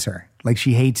frightens her. Like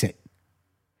she hates it.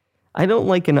 I don't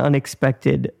like an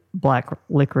unexpected black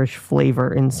licorice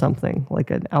flavor in something,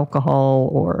 like an alcohol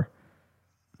or...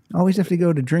 Always have to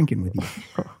go to drinking with you.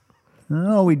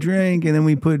 Oh, we drink and then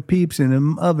we put peeps in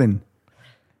an oven.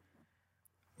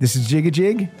 This is Jig a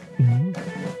Jig. Mm-hmm.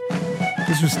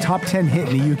 This was top 10 hit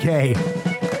in the UK.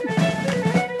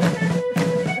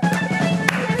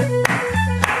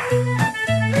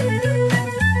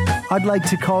 I'd like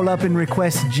to call up and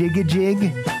request Jig a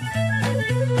Jig.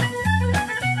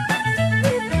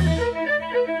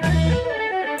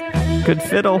 Good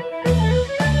fiddle.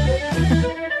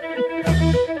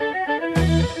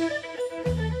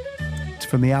 It's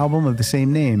from the album of the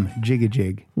same name, Jig a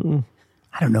Jig.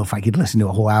 I don't know if I could listen to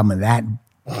a whole album of that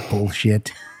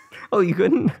bullshit. Oh, you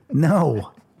couldn't?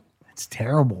 No, that's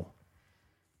terrible.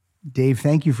 Dave,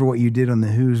 thank you for what you did on the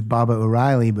Who's Baba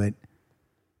O'Reilly, but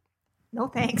No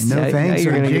thanks. No Now thanks.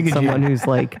 you're or going to Jig get a Jig. someone who's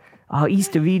like, oh,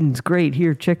 East of Eden's great.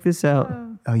 Here, check this out.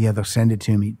 Oh yeah, they'll send it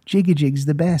to me. Jig a Jig's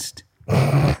the best.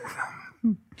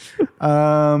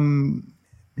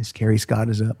 Miss Carrie Scott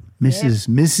is up.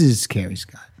 Mrs. Carrie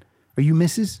Scott. Are you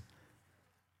Mrs.?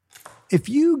 If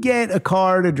you get a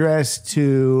card addressed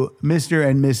to Mr.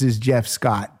 and Mrs. Jeff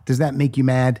Scott, does that make you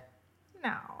mad?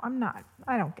 No, I'm not.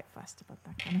 I don't get fussed about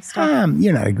that kind of stuff.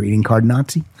 You're not a greeting card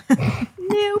Nazi.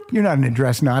 Nope. You're not an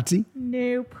address Nazi.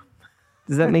 Nope.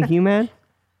 Does that make you mad?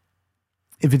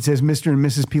 If it says Mr. and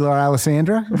Mrs. Pilar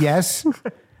Alessandra, yes.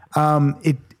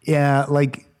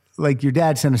 Like your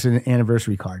dad sent us an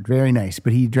anniversary card. Very nice.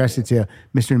 But he addressed it to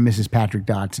Mr. and Mrs. Patrick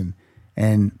Dotson.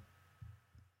 And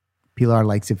Pilar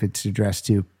likes if it's addressed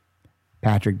to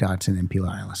Patrick Dotson and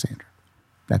Pilar Alessandra.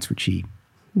 That's what she...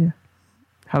 Yeah.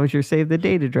 How was your save the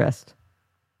date addressed?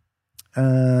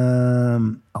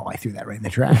 I threw that right in the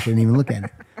trash. I didn't even look at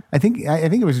it. I think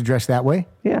it was addressed that way.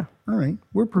 Yeah. All right.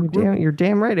 You're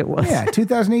damn right it was. Yeah,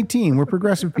 2018. We're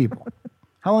progressive people.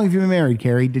 How long have you been married,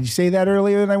 Carrie? Did you say that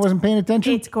earlier and I wasn't paying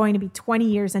attention? It's going to be 20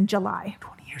 years in July.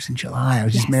 20 years in July. I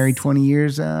was just married 20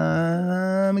 years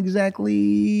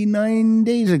exactly 9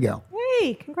 days ago.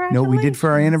 Hey, congratulations. Know what we did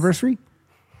for our anniversary?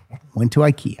 Went to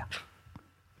IKEA.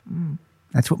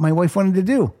 That's what my wife wanted to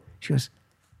do. She goes,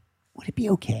 would it be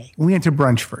okay? We went to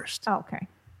brunch first. Oh, okay.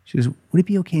 She goes, would it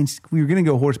be okay? We were going to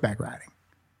go horseback riding.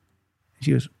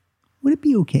 She goes, would it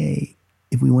be okay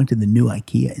if we went to the new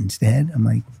IKEA instead? I'm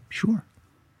like, sure.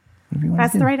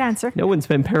 That's the right answer. No one's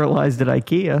been paralyzed at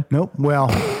IKEA. Nope. Well,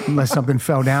 unless something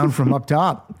fell down from up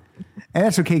top. And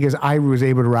that's okay because I was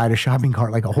able to ride a shopping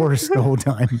cart like a horse the whole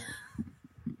time.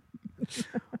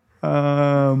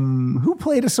 Who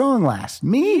played a song last?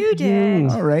 Me? You did.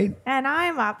 All right. And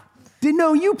I'm up.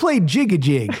 No, you played Jig a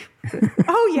Jig.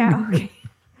 Oh, yeah. Okay.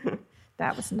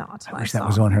 That was not I my wish song. that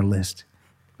was on her list.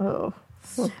 Oh.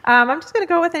 I'm just going to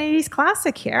go with an 80s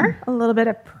classic here. A little bit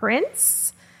of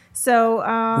Prince. So,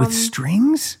 With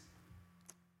strings?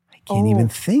 I can't even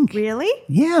think. Really?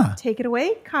 Yeah. Take it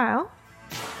away, Kyle.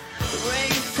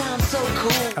 Rain sounds so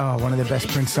cool. Oh, one of the best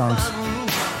Prince songs.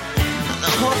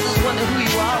 The horses wonder who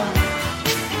you are.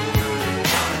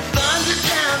 Thunder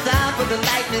sounds out, but the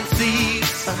lightning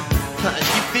sees.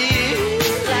 You feel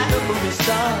like a movie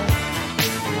star.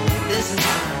 This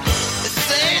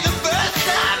say the first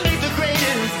time make the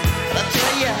greatest. But I'll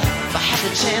tell ya, if I had the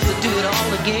chance to do it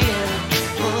all again,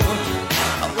 I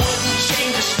wouldn't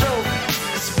change a stroke.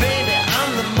 'Cause baby,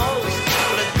 I'm the most.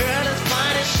 But a girl as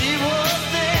fine as she was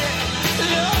then.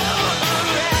 Lord,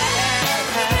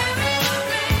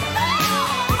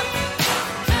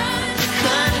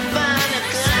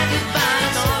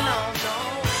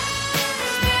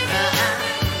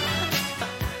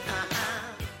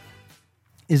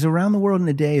 Is Around the World in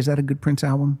a Day, is that a good Prince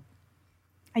album?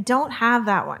 I don't have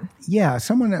that one. Yeah,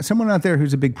 someone out there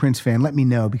who's a big Prince fan, let me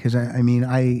know, because I mean,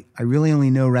 I really only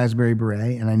know Raspberry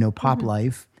Beret and I know Pop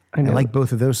Life. I like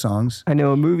both of those songs. I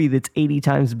know a movie that's 80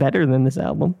 times better than this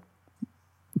album.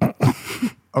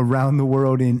 Around the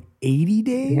World in 80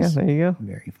 Days? Yeah, there you go.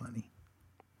 Very funny.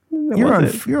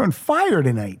 That You're on fire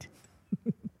tonight.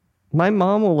 My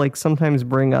mom will like sometimes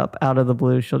bring up out of the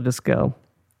blue, she'll just go,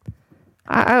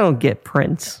 I don't get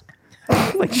Prince.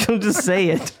 Like she'll just say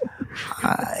it.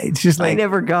 It's just I like,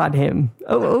 never got him.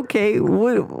 Oh, okay.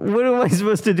 What am I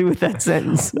supposed to do with that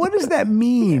sentence? what does that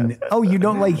mean? Oh, you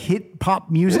don't like hit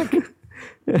pop music?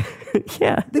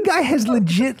 Yeah. The guy has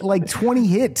legit like 20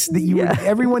 hits that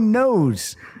everyone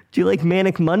knows. Do you like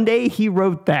Manic Monday? He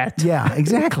wrote that. Yeah,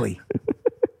 exactly.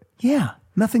 Yeah,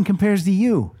 Nothing Compares to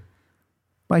You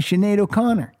by Sinead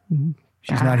O'Connor.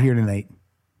 She's not here tonight.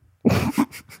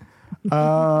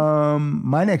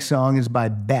 My next song is by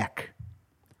Beck.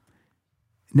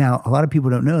 Now, a lot of people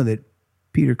don't know that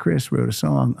Peter Criss wrote a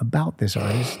song about this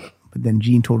artist, but then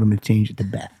Gene told him to change it to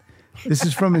Beth. This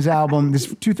is from his album. This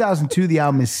is 2002. The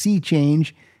album is Sea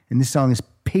Change, and this song is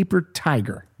Paper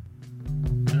Tiger.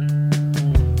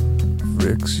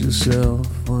 Fix yourself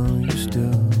while you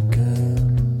still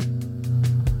can.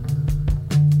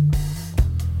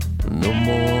 No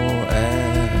more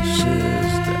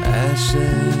ashes to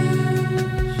ashes.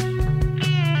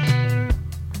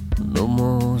 No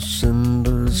more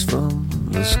cinders from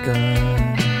the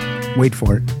sky. Wait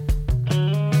for it.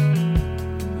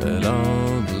 And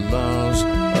all the laws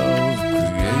of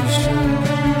creation.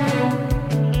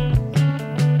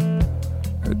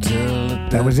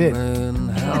 That was it.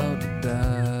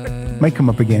 Might come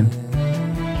up again.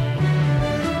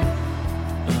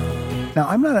 Now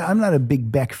I'm not a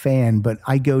big Beck fan, but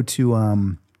I go to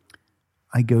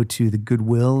the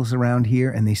Goodwills around here,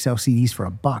 and they sell CDs for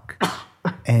 $1.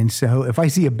 And so if I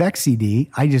see a Beck CD,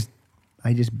 I just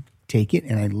take it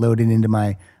and I load it into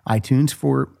my iTunes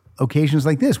for occasions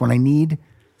like this when I need,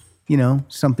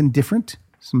 something different,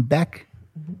 some Beck.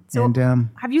 So and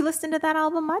have you listened to that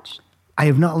album much? I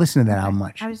have not listened to that album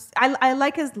much. I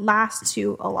like his last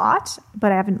two a lot,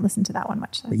 but I haven't listened to that one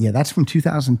much. So But yeah, that's from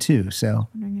 2002. So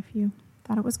wondering if you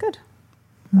thought it was good.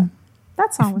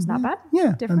 That song was not bad.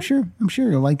 yeah, Different. I'm sure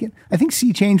you'll like it. I think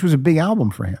Sea Change was a big album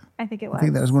for him. I think it was. I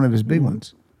think that was one of his big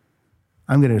ones.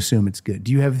 I'm going to assume it's good.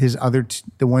 Do you have his other,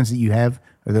 the ones that you have,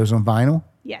 are those on vinyl?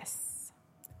 Yes.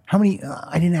 How many,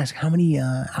 I didn't ask, how many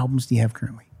albums do you have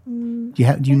currently? Do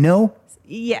you know?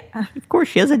 Yeah. Of course,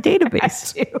 she has a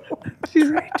database. I do. She's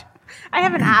right. I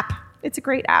have an app. It's a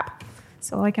great app.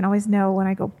 So I can always know when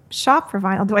I go shop for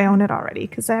vinyl, do I own it already?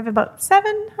 Because I have about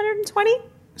 720.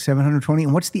 720.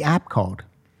 And what's the app called?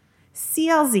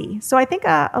 CLZ. So I think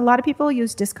a lot of people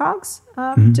use Discogs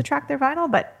to track their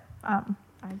vinyl, but I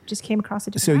just came across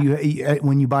a So different app. you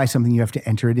when you buy something, you have to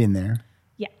enter it in there.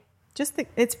 Yeah.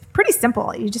 It's pretty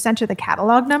simple. You just enter the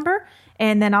catalog number,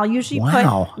 and then I'll usually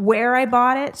Wow. put where I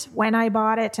bought it, when I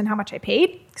bought it, and how much I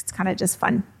paid. It's kind of just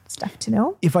fun stuff to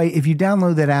know. If you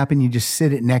download that app and you just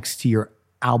sit it next to your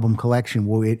album collection,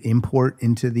 will it import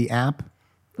into the app?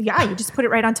 Yeah, you just put it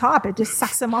right on top. It just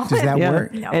sucks them all Does in. that Yeah.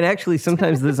 work? No. And actually,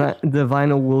 sometimes the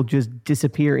vinyl will just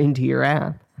disappear into your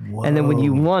app. And then when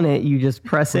you want it, you just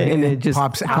press it and it just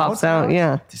Pops pops out? out.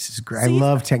 Yeah. This is great. I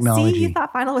love technology. See, you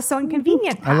thought vinyl was so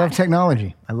inconvenient. I love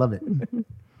technology. I love it.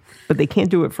 But they can't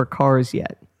do it for cars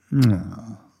yet.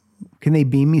 Can they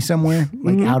beam me somewhere,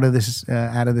 like out of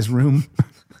this room?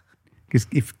 Because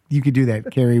if you could do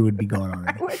that, Carrie would be gone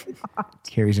already. I would not.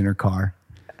 Carrie's in her car.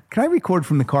 Can I record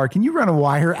from the car? Can you run a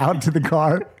wire out to the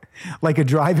car, like a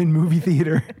drive-in movie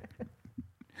theater?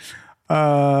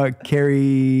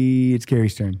 Carrie, it's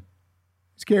Carrie's turn.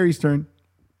 It's Carrie's turn.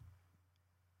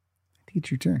 I think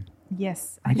it's your turn.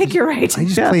 Yes, I think you're right. I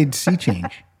just played Sea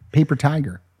Change, Paper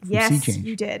Tiger from Sea Yes, Change.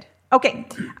 you did. Okay,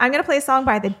 I'm going to play a song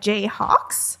by the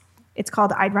Jayhawks. It's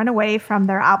called I'd Run Away from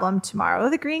their album Tomorrow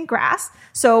the Green Grass.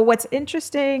 So what's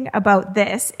interesting about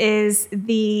this is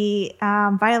the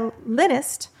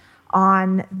violinist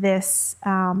on this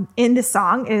in this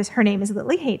song is her name is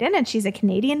Lily Hayden, and she's a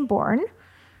Canadian-born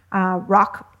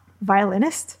rock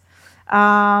violinist.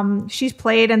 She's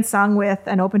played and sung with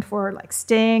and opened for like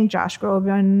Sting, Josh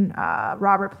Groban,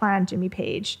 Robert Plant, Jimmy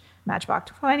Page,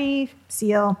 Matchbox 20,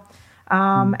 Seal.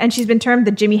 And she's been termed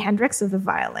the Jimi Hendrix of the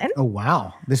violin. Oh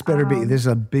wow! This better be. This is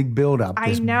a big build-up. I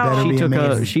This know. better be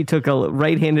amazing. She took a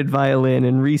right-handed violin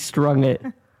and restrung it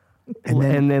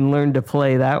and then learned to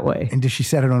play that way. And does she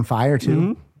set it on fire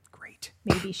too? Great.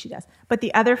 Maybe she does. But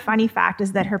the other funny fact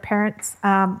is that her parents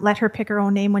let her pick her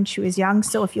own name when she was young.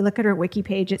 So if you look at her wiki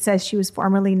page, it says she was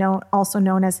formerly also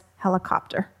known as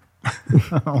Helicopter.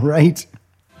 All right.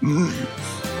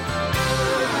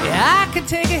 I could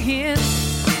take a hint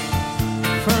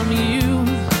from you.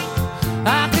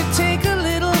 I could take a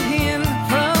little hint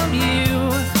from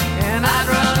you, and I'd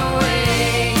run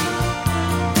away.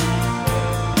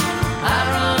 I'd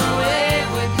run away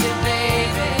with you,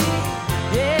 baby.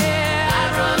 Yeah,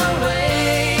 I'd run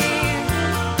away.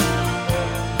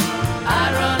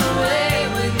 I'd run away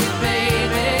with you,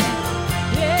 baby.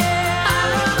 Yeah, I'd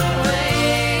run away.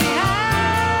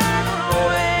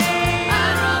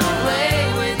 I'd run away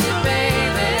with you,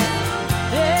 baby.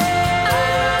 Yeah,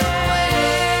 I'd run away.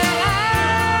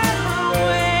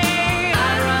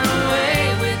 I'd run away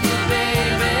with you,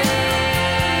 baby.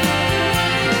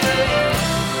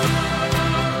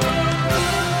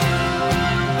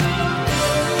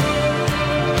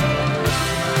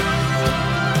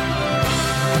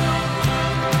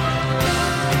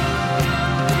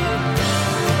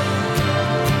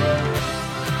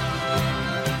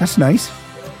 That's nice.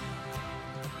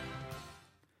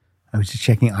 I was just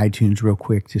checking iTunes real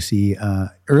quick to see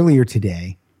earlier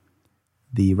today,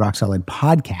 the Rock Solid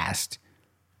podcast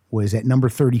was at number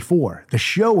 34. The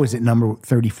show was at number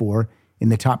 34 in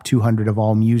the top 200 of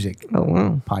all music Oh,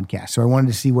 wow. podcasts. So I wanted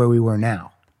to see where we were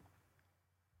now.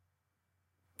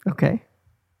 Okay.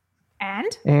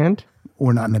 And And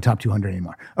We're not in the top 200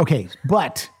 anymore. Okay,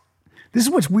 but this is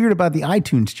what's weird about the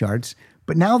iTunes charts.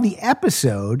 But now the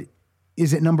episode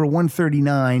is at number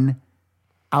 139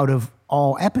 out of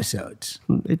all episodes.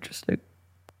 interesting.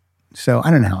 So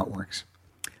I don't know how it works.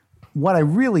 What I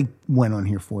really went on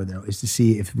here for, though, is to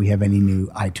see if we have any new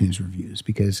iTunes reviews,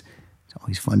 because it's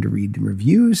always fun to read the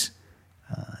reviews.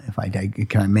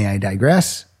 May I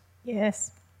digress?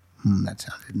 yes. That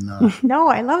sounded not. No,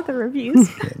 I love the reviews.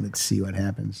 Okay, let's see what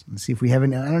happens. Let's see if we have I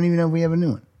don't even know if we have a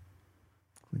new one.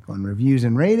 Click on reviews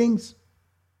and ratings.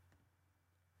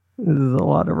 This is a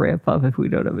lot of ramp up if we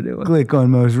don't have a new one. Click on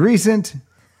most recent.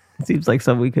 It seems like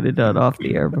something we could have done off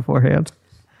the air beforehand.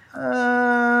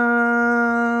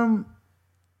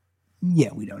 Yeah,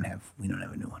 we don't have a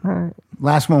new one. All right.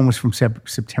 Last one was from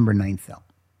September 9th,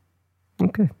 though.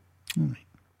 Okay. All right.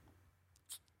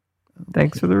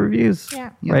 Thanks for the reviews. Yeah.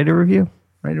 Write a review.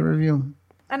 Write a review.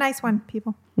 A nice one,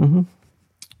 people. All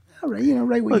right,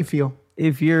 write what you feel.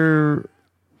 If you're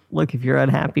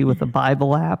unhappy with the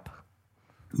Bible app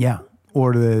Yeah.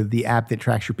 Or the app that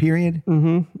tracks your period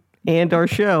and our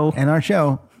show, and our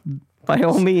show, by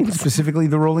all means. specifically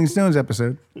the Rolling Stones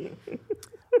episode.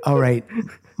 All right.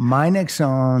 My next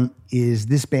song is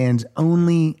this band's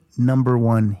only number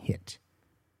one hit.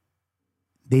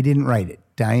 They didn't write it.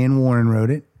 Diane Warren wrote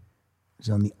it. It was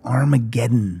on the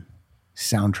Armageddon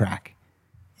soundtrack,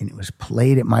 and it was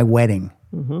played at my wedding.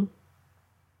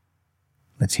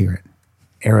 Let's hear it.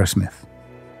 Aerosmith.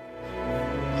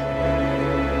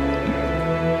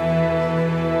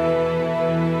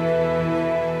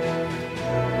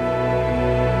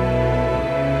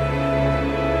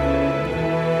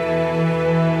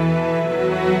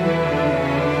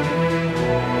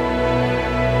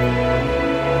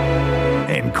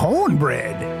 And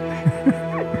cornbread.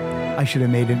 I should have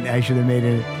made a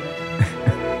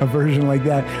version like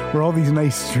that where all these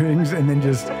nice strings and then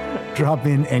just drop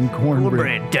in and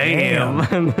cornbread. Damn.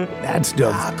 That's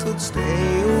dope. I could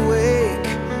stay awake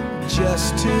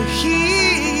just to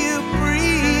hear you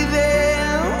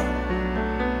breathing.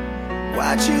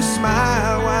 Watch you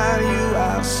smile while you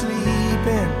are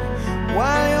sleeping,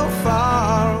 while you're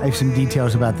far. I have some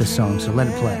details about this song, so let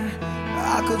it play.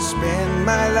 I could spend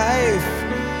my life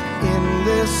in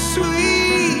this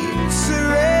sweet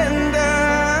surrender.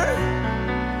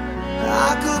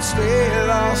 I could stay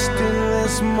lost in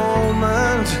this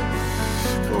moment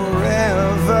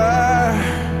forever.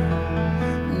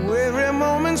 Every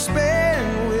moment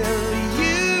spent with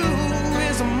you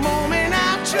is a moment I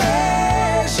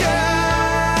treasure.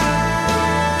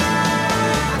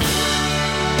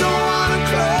 Don't wanna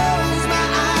close my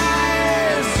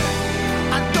eyes.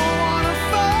 I don't wanna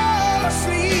fall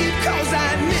asleep 'cause I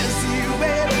miss you,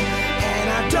 baby, and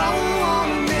I don't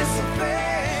wanna miss a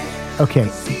thing. Okay,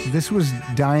 this was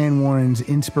Diane Warren's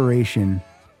inspiration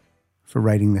for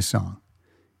writing this song.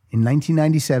 In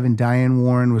 1997, Diane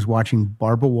Warren was watching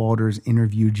Barbara Walters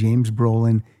interview James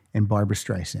Brolin and Barbra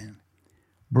Streisand.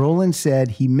 Brolin said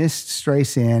he missed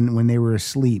Streisand when they were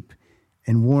asleep,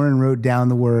 and Warren wrote down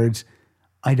the words,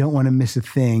 "I don't want to miss a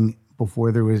thing,"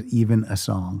 before there was even a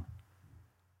song.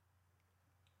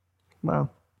 Wow.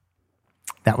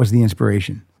 That was the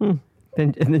inspiration. And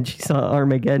then she saw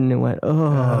Armageddon and went,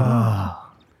 oh.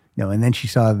 No, and then she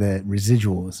saw the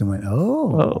residuals and went,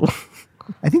 "Oh." Oh.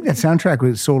 I think that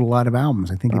soundtrack sold a lot of albums.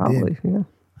 I think it Probably, did. yeah.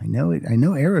 I know it. I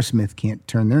know Aerosmith can't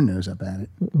turn their nose up at it.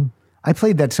 I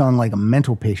played that song like a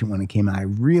mental patient when it came out. I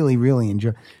really, really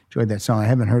enjoyed that song. I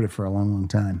haven't heard it for a long, long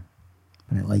time,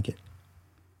 but I like it.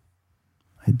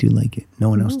 I do like it. No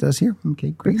one else does here?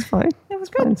 Okay, great. It's fine. It was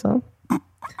Fine good. song.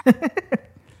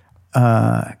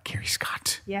 Carrie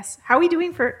Scott. Yes. How are we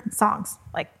doing for songs?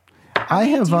 Like, I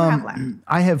many have do you have left?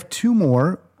 I have two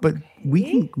more, but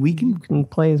we can And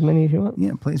play as many as you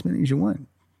want. play as many as you want.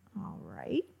 All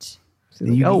right.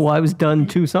 You- Oh, well, I was done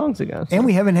 2 songs ago. So. And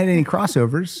we haven't had any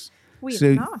crossovers. We have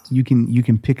so not. you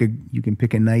can pick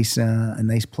a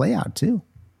nice play out too.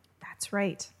 That's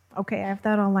right. Okay, I have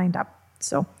that all lined up.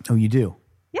 So, Oh, you do.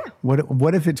 yeah,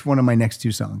 What if it's one of my next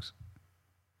 2 songs?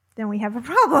 then we have a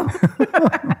problem.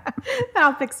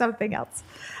 I'll pick something else.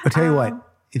 I'll tell you what.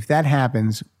 If that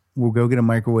happens, we'll go get a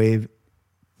microwave,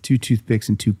 2 toothpicks,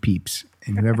 and 2 peeps,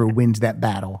 and whoever wins that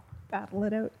battle Battle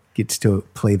it out. gets to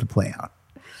play the play out.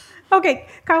 Okay,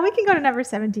 Carl, we can go to number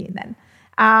 17 then.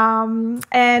 So I'm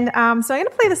going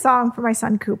to play the song for my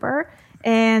son Cooper.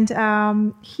 And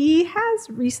he has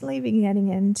recently been getting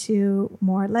into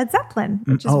more Led Zeppelin,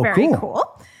 which is very cool.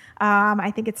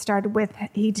 I think it started with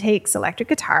he takes electric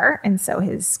guitar, and so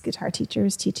his guitar teacher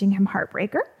is teaching him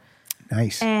Heartbreaker.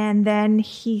 Nice. And then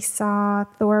he saw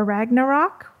Thor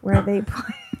Ragnarok, where they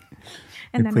play.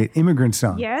 And They played Immigrant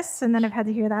Song. Yes, and then I've had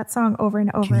to hear that song over and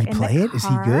over. Can he in play the it? Is he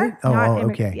car. good? Oh, Not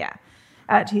okay. Yeah,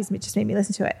 he's just made me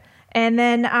listen to it, and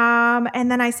then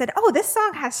I said, "Oh, this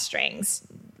song has strings.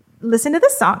 Listen to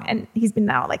this song," and he's been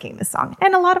now liking this song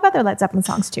and a lot of other Led Zeppelin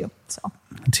songs too. So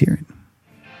Let's hear it.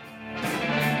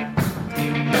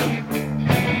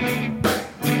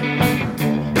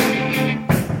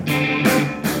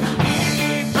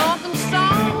 Talking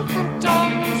song from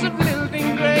tones of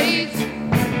living grace.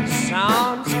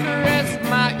 Sounds caress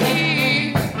my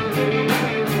ear.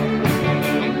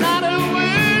 Not a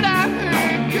word I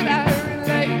heard could I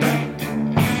relate.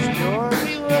 The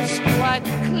story was quite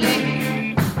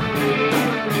clear.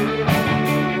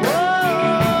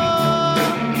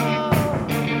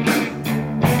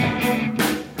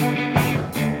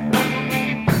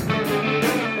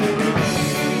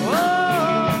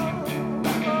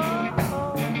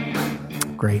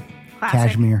 Great. Classic.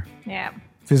 Cashmere. yeah,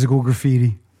 Physical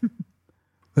Graffiti.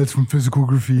 That's from Physical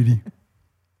Graffiti.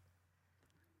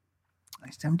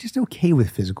 I'm just okay with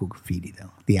Physical Graffiti,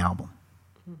 though, the album.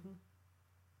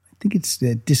 I think it's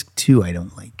disc 2 I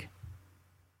don't like.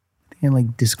 I think I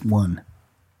like disc 1.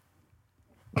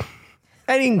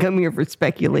 I didn't come here for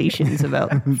speculations about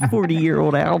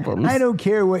 40-year-old albums. I don't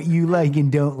care what you like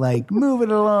and don't like. Move it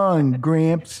along,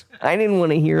 Gramps. I didn't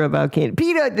want to hear about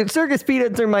candy. The circus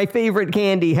peanuts are my favorite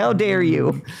candy. How dare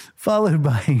you? Followed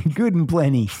by Good and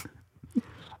Plenty.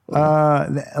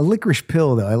 A licorice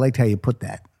pill, though. I liked how you put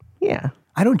that. Yeah.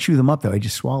 I don't chew them up, though. I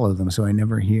just swallow them, so I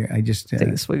never hear. I just Take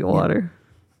a swig of water.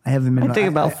 I have them in I my- take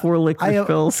about 4 licorice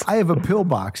pills. I have a pill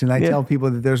box, and I tell people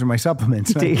that those are my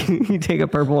supplements. You take a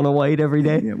purple and a white every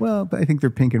day? Yeah, well, I think they're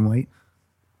pink and white.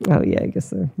 Oh, yeah, I guess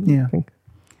they're Yeah. pink.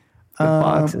 The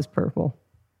box is purple.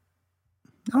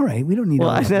 All right, we don't need.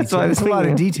 Well, all that that's what I was It's a lot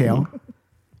of thinking. detail.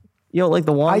 You don't like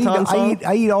the wonton song?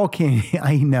 I eat all candy.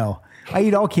 I know. I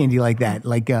eat all candy like that,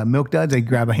 like Milk Duds. I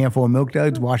grab a handful of Milk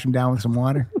Duds, wash them down with some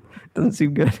water. Doesn't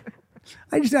seem good.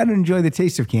 I don't enjoy the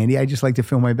taste of candy. I just like to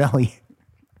fill my belly.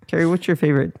 Carrie, what's your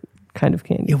favorite kind of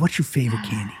candy? Yeah, what's your favorite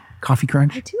candy? Coffee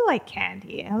Crunch? I do like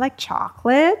candy. I like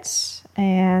chocolate,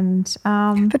 and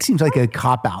That seems like a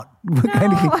cop out. What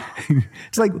kind of candy?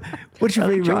 It's like, what's your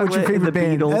favorite? What's your chocolate and favorite the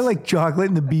band? Beatles. I like chocolate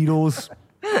and the Beatles.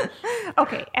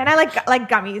 okay, and I like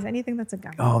gummies. Anything that's a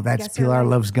gummy. Oh, that's Guess I Pilar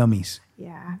like- loves gummies.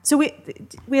 Yeah. So we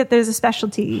there's a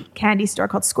specialty candy store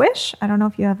called Squish. I don't know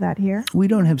if you have that here, We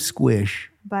don't have Squish.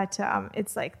 but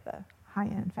it's like the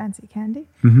high-end fancy candy,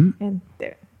 and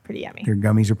they're pretty yummy. Their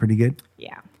gummies are pretty good.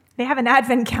 Yeah. They have an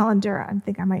advent calendar. I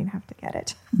think I might have to get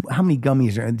it. How many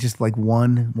gummies are just like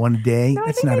one a day? No, I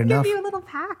That's think not they enough. give you a little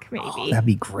pack, maybe. Oh, that'd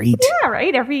be great. Yeah,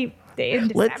 right. Every day in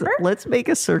December. Let's make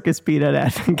a circus peanut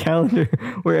advent calendar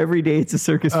where every day it's a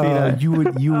circus peanut. You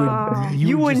would You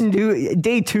would wouldn't do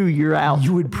day 2. You're out.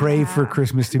 You would pray for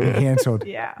Christmas to be canceled.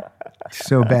 Yeah.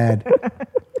 So bad.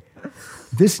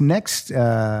 This next,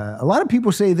 a lot of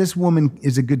people say this woman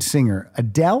is a good singer.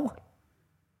 Adele.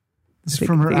 This is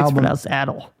from her I think it's album. pronounced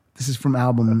Adel. This is from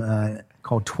album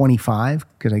called 25,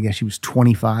 because I guess she was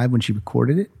 25 when she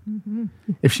recorded it.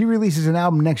 If she releases an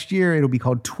album next year, it'll be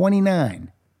called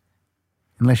 29,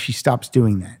 unless she stops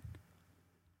doing that.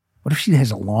 What if she has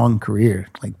a long career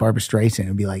like Barbra Streisand?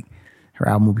 It'll be like her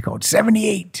album will be called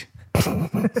 78.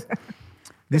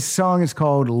 This song is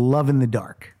called Love in the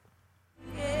Dark.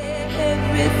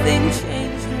 Everything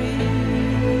changed me.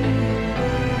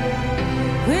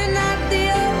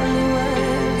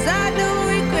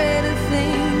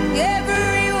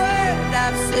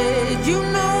 You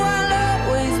know I'll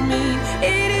always mean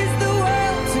it is the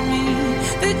world to me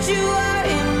that you are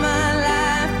in my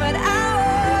life, but I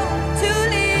want to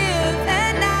live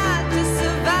and not just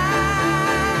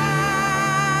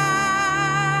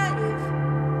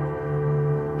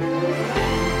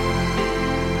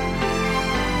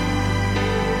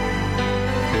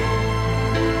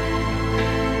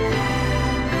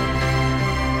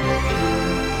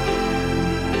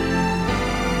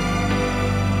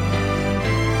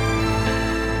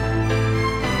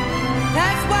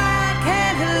That's why I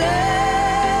can't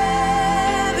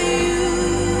love you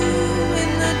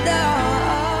in the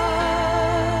dark.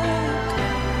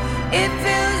 It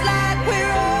feels like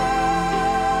we're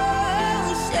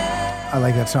oceans I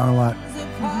like that song a lot.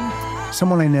 apart.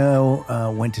 Someone I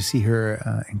know went to see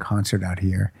her in concert out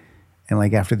here. And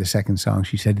like after the second song,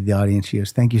 she said to the audience, she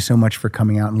goes, "Thank you so much for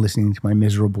coming out and listening to my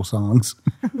miserable songs."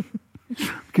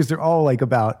 Because they're all like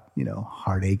about,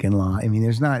 heartache and law. I mean,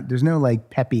 there's no like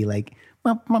peppy, like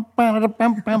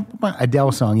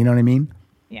Adele song. You know what I mean?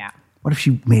 Yeah. What if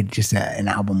she made just an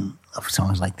album of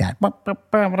songs like that?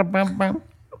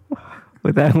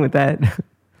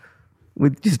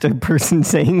 With just a person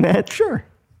saying that. Sure.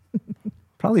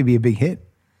 Probably be a big hit.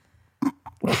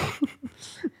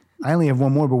 I only have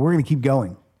one more, but we're going to keep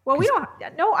going. Well, we don't.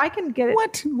 No, I can get it.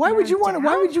 What? Why would you want to?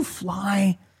 Why would you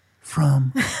fly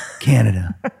from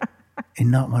Canada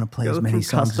and not want to play as many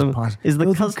songs as possible? Is the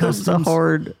Go through customs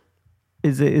hard?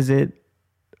 Is it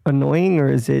annoying or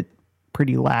is it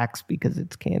pretty lax because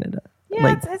it's Canada?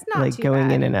 Yeah, it's not like too going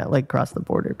bad. in and out, like cross the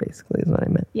border. Basically, is what I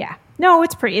meant. Yeah. No,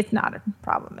 it's not a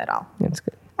problem at all. That's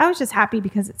good. I was just happy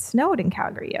because it snowed in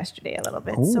Calgary yesterday a little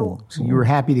bit. Oh, so you were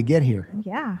happy to get here.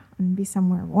 Yeah, and be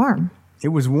somewhere warm. It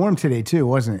was warm today too,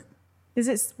 wasn't it? Is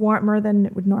it warmer than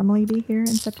it would normally be here in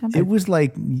September? It was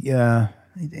like,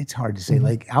 it's hard to say.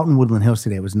 Like out in Woodland Hills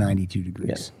today, it was 92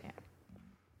 degrees.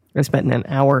 I spent an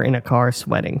hour in a car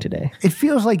sweating today. It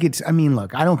feels like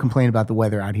look, I don't complain about the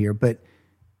weather out here, but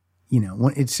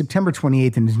when it's September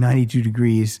 28th and it's 92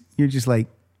 degrees, you're just like,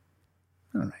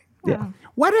 all right. Yeah.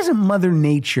 Why doesn't Mother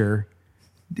Nature,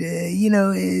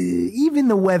 even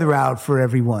the weather out for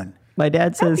everyone? My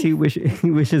dad says he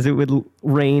wishes it would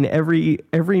rain every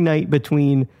night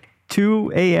between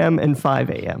 2 a.m. and 5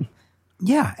 a.m.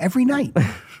 Yeah, every night.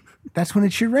 That's when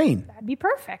it should rain. That'd be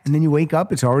perfect. And then you wake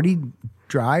up, it's already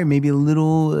dry, maybe a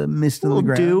little mist on the Little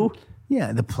ground. dew.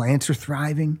 Yeah, the plants are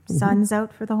thriving. Sun's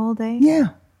out for the whole day. Yeah,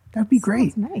 that'd be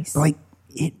great. Sounds nice. But,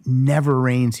 it never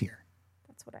rains here.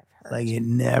 That's what I've heard. It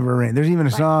never rains. There's even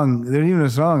a song. There's even a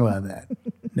song about that.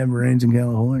 Never rains in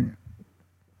California.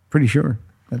 Pretty sure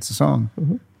that's the song.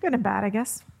 Good and bad, I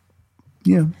guess.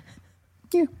 Yeah.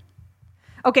 Yeah.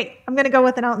 Okay, I'm going to go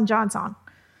with an Elton John song.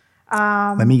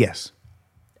 Let me guess.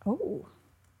 Oh.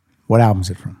 What album is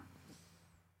it from?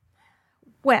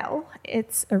 Well,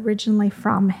 it's originally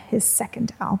from his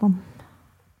second album.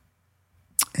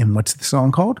 And what's the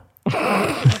song called?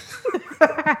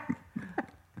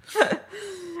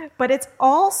 But it's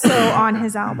also on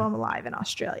his album Live in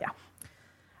Australia.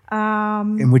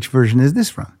 And which version is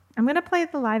this from? I'm going to play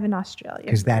the Live in Australia.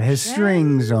 Because that has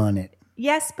strings on it.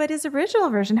 Yes, but his original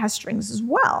version has strings as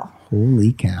well.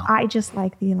 Holy cow. I just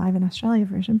like the Live in Australia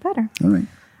version better. All right.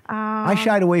 I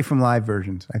shied away from live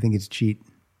versions. I think it's cheat.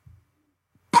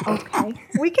 Okay.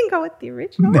 We can go with the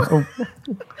original. No. And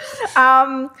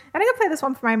I'm going to play this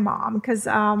one for my mom because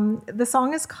the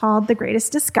song is called The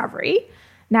Greatest Discovery.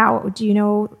 Now, do you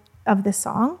know of this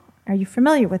song? Are you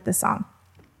familiar with this song?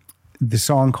 The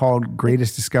song called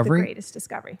Greatest Discovery? The Greatest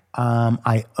Discovery.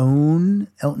 I own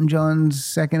Elton John's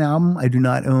second album. I do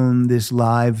not own this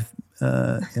live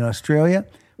in Australia.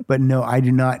 But no, I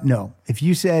do not know. If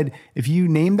you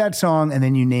named that song and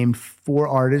then you named 4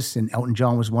 artists and Elton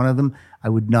John was one of them, I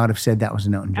would not have said that was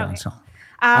an Elton John song.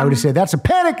 I would have said that's a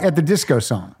Panic at the Disco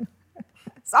song.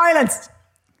 Silence.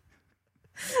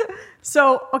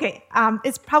 So, okay,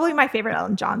 it's probably my favorite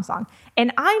Elton John song.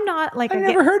 And I'm not like... I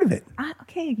never heard of it.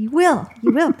 Okay, you will.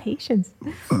 Patience.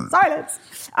 Silence.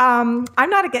 I'm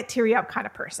not a get teary up kind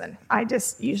of person. I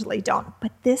just usually don't.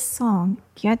 But this song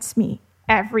gets me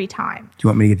every time. Do you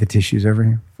want me to get the tissues over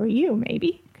here? For you,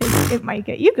 maybe. Because it might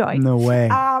get you going. No way.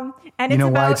 And You it's know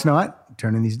why about, it's not?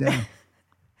 Turning these down.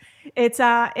 It's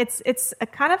a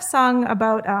kind of song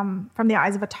about from the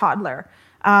eyes of a toddler,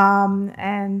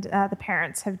 and the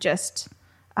parents have just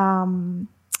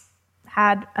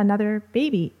had another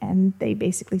baby, and they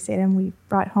basically say to him, "We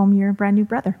brought home your brand new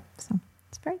brother." So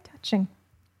it's very touching.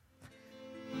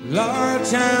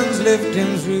 Large hands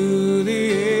lifting through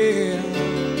the air,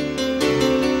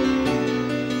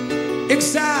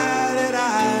 excited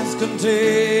eyes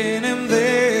contain him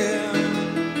there.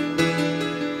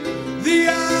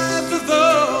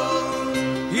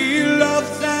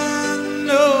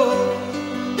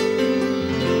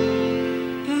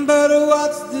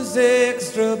 those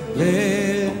extra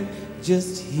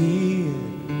pledges here.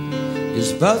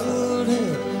 His puzzled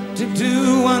head tipped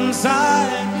to one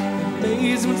side.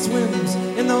 Amazement swims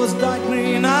in those dark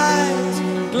green eyes,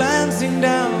 glancing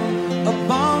down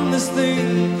upon this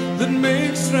thing that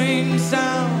makes strange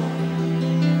sounds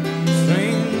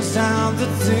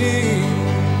that sing.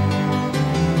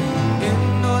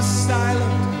 In those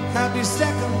silent, happy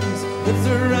seconds that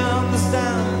surround the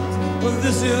sounds of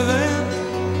this event,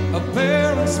 a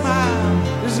parent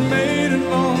smile is made in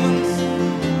moments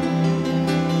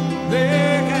they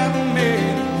haven't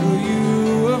made for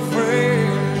you afraid.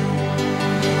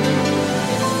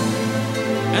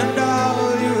 And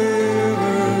all you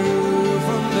ever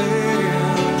from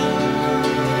there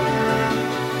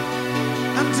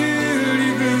until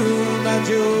you grew much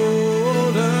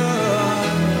older.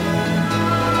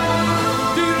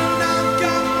 Do not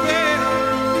compare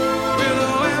with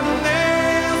when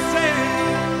they say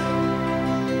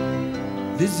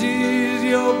this is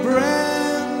your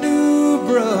brand new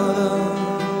brother.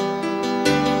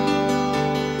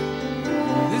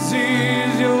 This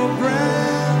is your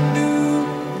brand new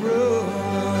brother.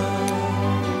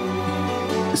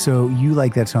 So you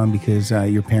like that song because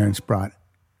your parents brought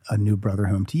a new brother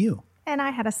home to you, And I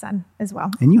had a son as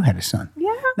well. and you had a son.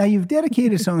 Yeah. Now you've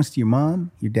dedicated songs to your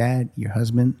mom, your dad, your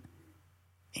husband,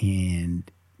 and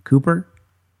Cooper,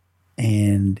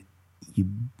 and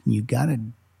you gotta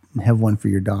have one for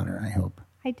your daughter, I hope.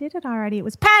 I did it already. It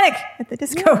was Panic at the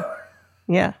Disco.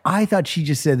 Yeah. I thought she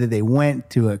just said that they went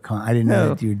to a con. I didn't know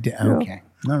No. that you did. Okay.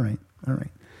 All right.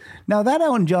 Now that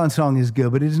Elton John song is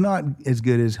good, but it is not as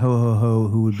good as Ho Ho Ho,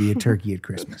 Who Would Be a Turkey at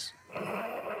Christmas.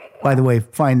 By the way,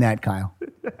 find that, Kyle.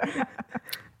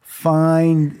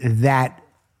 Find that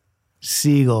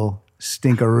seagull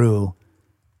stinkaroo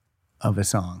of a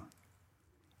song.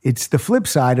 It's the flip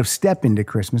side of Step Into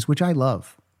Christmas, which I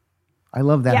love. I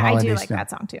love that Yeah, I holiday do like stuff. that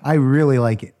song too. I really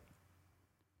like it.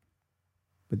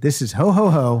 But this is Ho Ho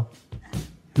Ho,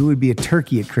 Who Would Be a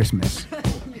Turkey at Christmas.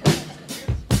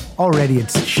 Already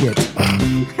it's shit.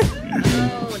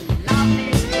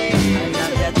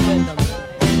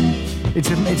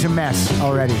 It's a mess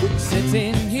already.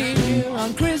 Sitting here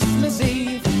on Christmas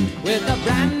Eve with a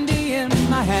brandy in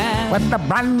my hand. What the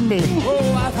brandy?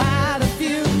 Oh, I've had a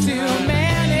few too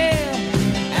many,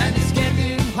 and it's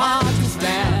getting hard to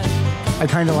stand. I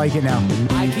kind of like it now.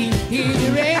 I keep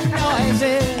hearing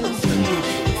noises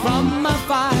from my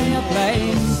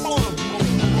fireplace.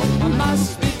 I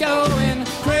must be going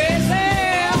crazy.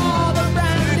 All the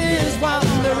brandy's won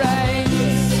the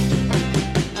race,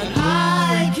 and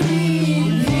I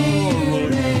keep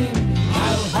hearing ho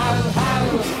ho ho.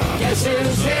 Guess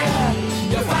who's here?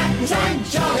 Your fat and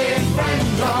jolly friend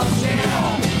draws near.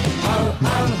 Ho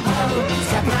ho ho!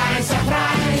 Surprise,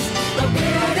 surprise! The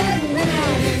bearded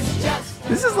man is just.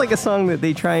 This is like a song that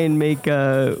they try and make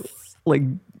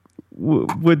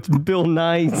with Bill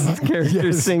Nye's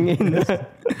character singing.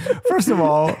 First of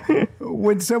all,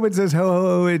 when someone says ho ho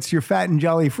ho, it's your fat and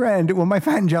jolly friend. Well, my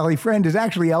fat and jolly friend is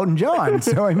actually Elton John.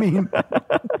 So I mean,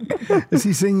 is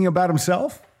he singing about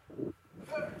himself?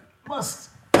 Must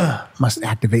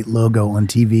activate logo on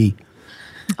TV.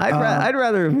 I'd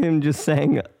rather have him just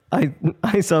saying,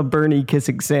 I saw Bernie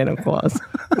kissing Santa Claus.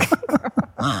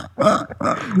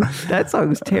 That song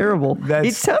was terrible.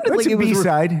 It sounded like a it was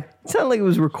B-side. It sounded like it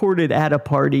was recorded at a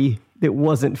party that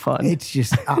wasn't fun. It's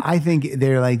just, I think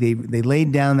they're like, they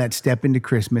laid down that Step Into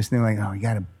Christmas and they're like, oh, we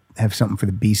got to have something for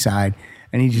the B-side.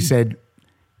 And he just said,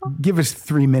 give us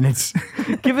 3 minutes.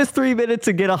 Give us 3 minutes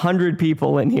to get 100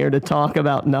 people in here to talk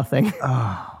about nothing.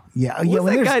 Yeah. What's when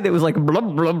that there's- guy that was like blah,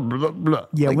 blah, blah, blah.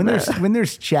 Yeah, like when that?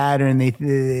 there's chatter and they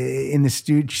in the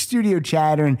studio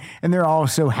chatter and they're all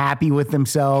so happy with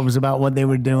themselves about what they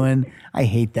were doing, I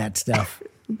hate that stuff.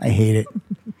 I hate it.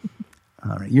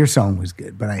 All right, your song was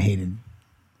good, but I hated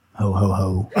Ho Ho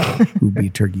Ho, Who'd Be a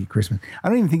Turkey at Christmas. I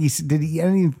don't even think did. I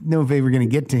don't even know if they were going to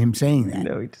get to him saying that.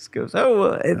 No, he just goes,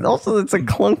 and also it's a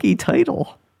clunky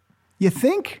title. You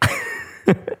think?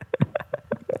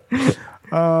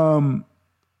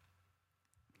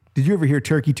 Did you ever hear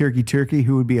Turkey, Turkey, Turkey?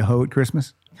 Who would be a hoe at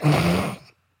Christmas?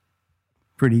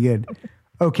 Pretty good.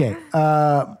 Okay.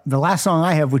 The last song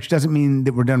I have, which doesn't mean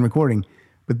that we're done recording,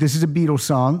 but this is a Beatles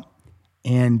song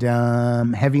and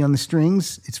heavy on the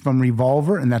strings. It's from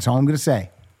Revolver, and that's all I'm going to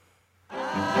say. Look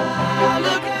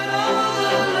at all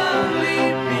the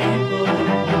lovely people.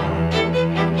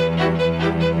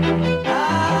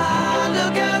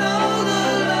 Look at all the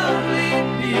lovely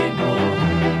people.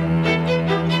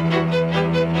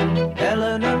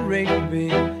 Eleanor Rigby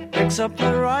picks up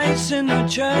the rice in the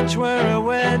church where a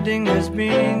wedding has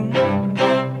been.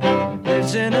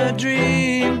 Lives in a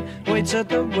dream where waits at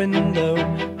the window,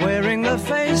 wearing the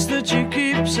face that she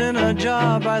keeps in a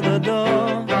jar by the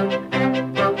door.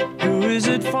 Who is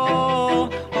it for?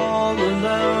 All the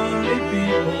lonely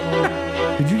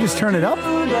people. Did you just turn it up?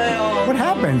 They all What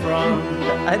happened? from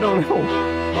I don't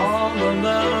know. all the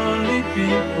lonely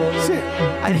people. Sit.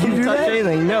 I Did you didn't do touch that?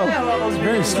 anything. No. It's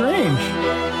very strange.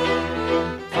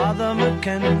 Father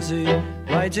Mackenzie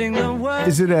writing the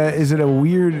words. Is it a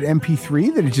weird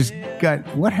MP3 that it just got?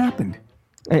 What happened?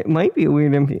 It might be a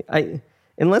weird MP.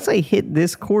 Unless I hit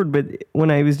this chord, but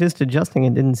when I was just adjusting,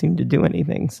 it didn't seem to do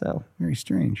anything. So Very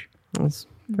strange. it's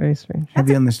very strange.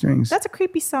 Heavy on the strings. That's a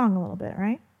creepy song, a little bit,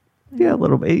 right? Yeah, a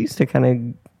little bit. It used to kind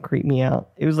of creep me out.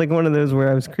 It was like one of those where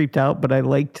I was creeped out, but I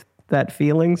liked that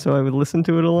feeling, so I would listen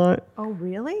to it a lot. Oh,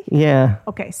 really? Yeah.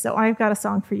 Okay, so I've got a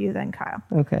song for you then, Kyle.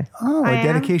 Okay. Oh, I a am-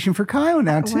 dedication for Kyle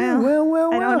now too.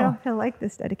 Well. I don't know if he'll like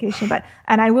this dedication,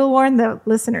 and I will warn the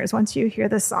listeners, once you hear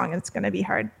this song, it's going to be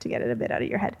hard to get it a bit out of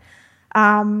your head.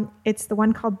 It's the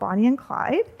one called Bonnie and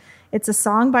Clyde. It's a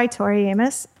song by Tori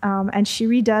Amos, and she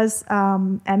redoes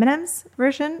Eminem's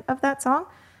version of that song.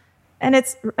 And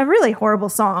it's a really horrible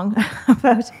song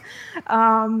about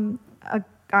a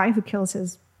guy who kills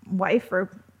his wife or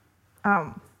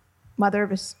mother of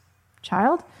his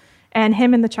child, and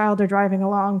him and the child are driving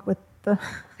along with the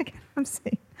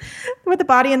with the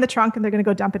body in the trunk, and they're going to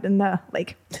go dump it in the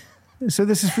lake. So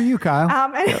this is for you, Kyle.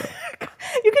 And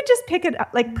you could just pick it up,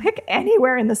 like pick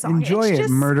anywhere in the song. Enjoy It's it,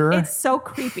 murderer. It's so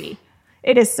creepy.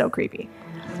 It is so creepy.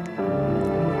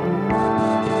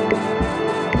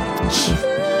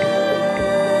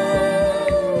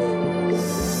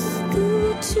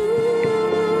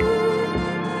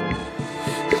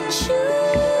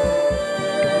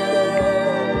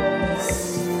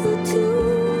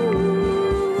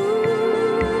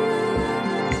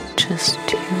 Just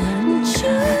you and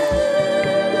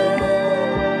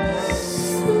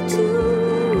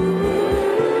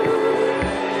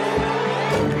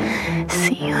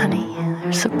See, honey,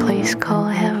 there's a place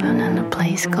called heaven and a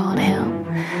place called hell.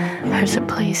 There's a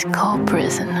place called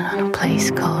prison and a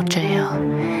place called jail.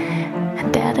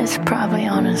 And Dad is probably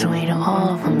on his way to all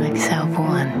of them except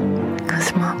one.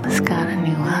 'Cause Mama's got a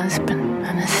new husband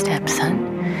and a stepson.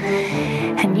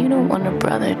 And you don't want a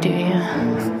brother, do you?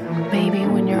 Maybe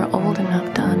when you're old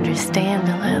enough to understand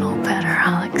a little better,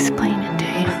 I'll explain it to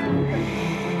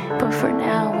you. But for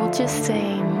now, we'll just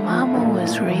say Mama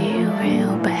was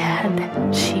real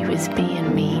bad. She was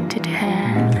being mean to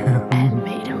Dad and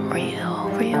made him real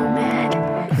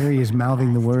mad. Here he is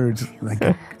mouthing the words like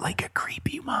a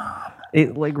creepy mom.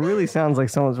 It like really sounds like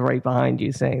someone's right behind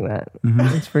you saying that.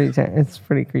 It's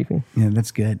pretty creepy. Yeah,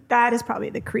 that's good. That is probably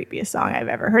the creepiest song I've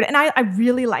ever heard. And I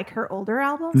really like her older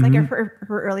albums, like her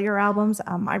earlier albums.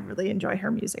 I really enjoy her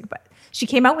music. But she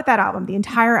came out with that album. The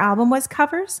entire album was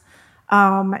covers.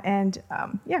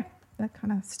 Yeah, that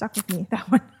kind of stuck with me, that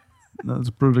one. That's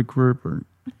pretty creepy.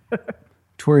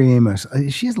 Tori Amos.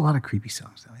 She has a lot of creepy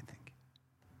songs, though, I think.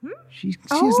 She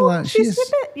has a lot. She's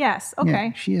a bit, yes. Okay.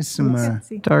 Yeah, she has some Let's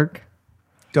see. Dark.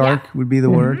 dark Yeah. would be the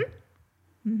word.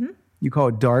 You call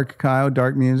it dark, Kyle?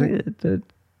 Dark music?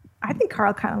 I think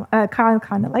Kyle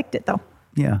kind of liked it, though.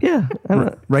 Yeah. Yeah.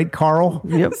 Right, Carl?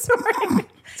 Yep. Sorry.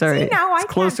 Sorry. See, now I it's can't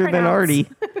closer than pronounce. Artie.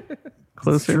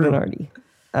 Closer than Artie.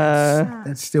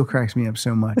 That still cracks me up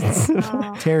so much.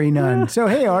 Terry Nunn. So,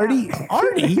 hey, Artie.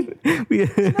 Artie?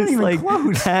 It's even like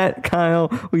close. Pat, Kyle.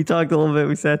 We talked a little bit.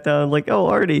 We sat down like, oh,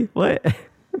 Artie, what?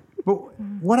 But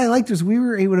what I liked was we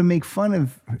were able to make fun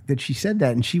of that she said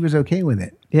that, and she was okay with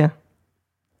it. Yeah,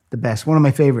 The best. One of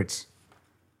my favorites.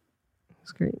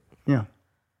 it's great. Yeah.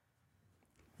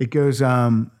 It goes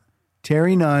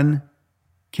Terry Nunn,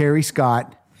 Carrie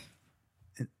Scott,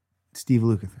 and Steve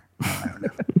Lukather. I don't know.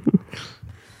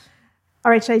 All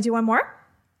right, should I do one more?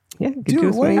 Yeah, good Do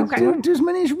as many as you want. do as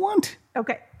many as you want.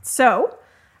 Okay. So,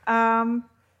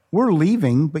 We're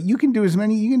leaving, but you can do as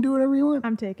many. You can do whatever you want.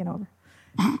 I'm taking over.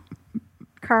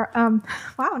 Wow,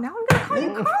 now I'm going to call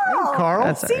you Carl. Carl.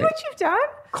 That's See all what right. you've done?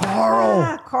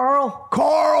 Carl. Carl.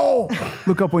 Carl.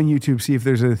 Look up on YouTube, see if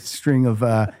there's a string of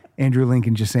Andrew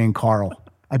Lincoln just saying Carl.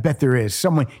 I bet there is.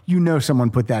 Someone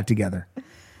put that together.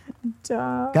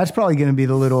 Duh. That's probably going to be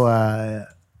the little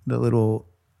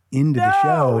end of the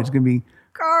show. It's going to be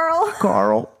Carl.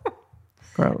 Carl.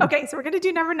 Carl. Okay, so we're going to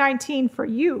do number 19 for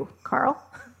you, Carl.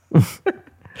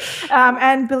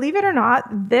 And believe it or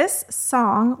not, this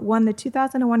song won the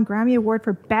 2001 Grammy Award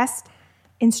for Best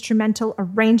Instrumental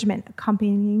Arrangement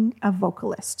accompanying a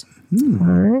vocalist. All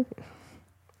right.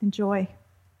 Enjoy.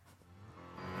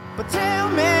 But tell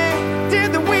me,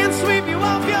 did the wind sweep you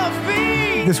off your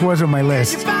feet? This was on my You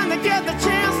list. finally get the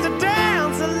chance to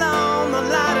dance along the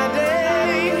light of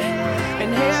day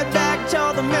and head back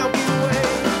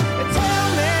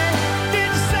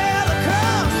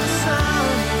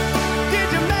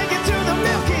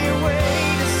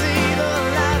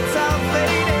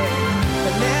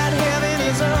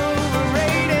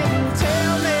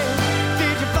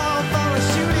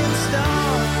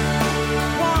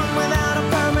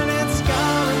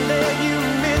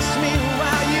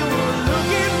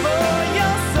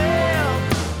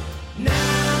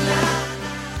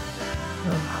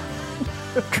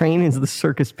Train is the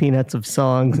Circus Peanuts of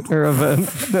songs or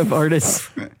of artists.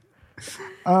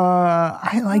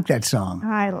 I like that song.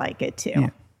 I like it too. Yeah.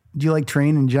 Do you like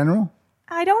Train in general?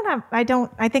 I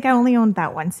think I only owned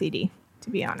that one CD,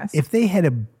 to be honest. If they had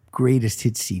a greatest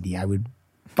hit CD, I would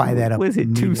buy that up. Was it 2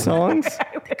 immediately. songs?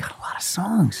 They got a lot of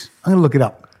songs. I'm gonna look it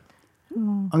up.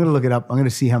 I'm gonna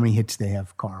see how many hits they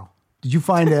have. Carl, did you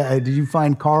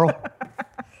find Carl?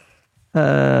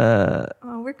 Oh,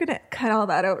 we're gonna cut all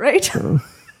that out, right?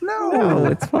 No,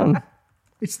 it's fun.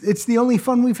 It's the only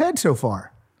fun we've had so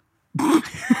far.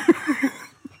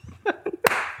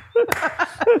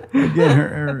 Again,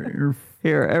 her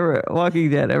Here,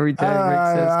 Walking Dead, every time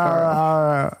Rick says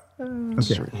Carl. okay.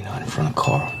 Certainly not in front of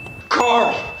Carl.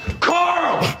 Carl!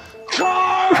 Carl!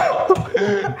 Carl!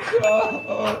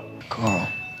 Carl.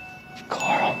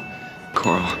 Carl.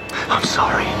 Carl, I'm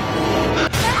sorry.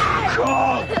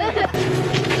 Carl!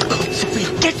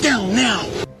 Get down now!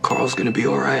 Carl's gonna be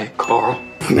all right. Carl?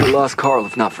 We lost Carl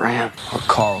if not for him. Or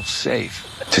Carl's safe.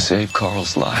 To save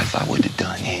Carl's life, I would have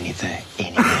done anything.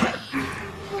 Anything.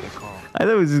 I thought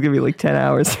it was just going to be like 10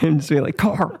 hours and just be like,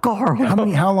 Carl.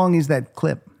 How long is that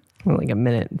clip? Like a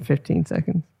minute and 15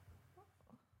 seconds.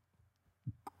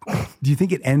 Do you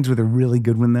think it ends with a really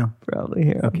good one though? Probably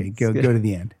here. Okay, go to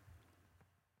the end.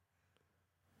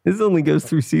 This only goes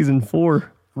through season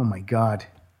 4. Oh my God.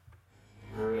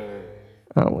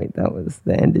 Oh, wait,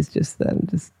 the end is just them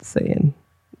just saying,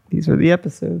 these are the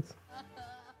episodes.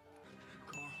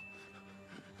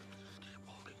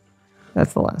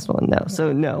 That's the last one. No.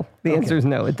 So no. The answer is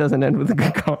no. It doesn't end with a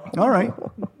good call. All right.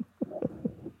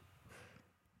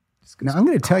 Now I'm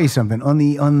going to tell you something on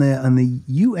the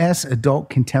U.S. adult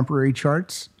contemporary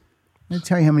charts. I'm going to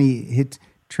tell you how many hit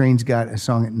Train's got a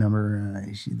song at number.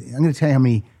 I'm going to tell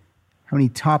you how many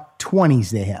top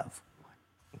 20s they have.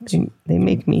 They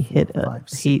make me hit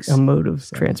a mode of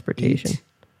 7, transportation. 8,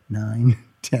 9,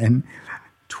 10,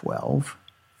 12,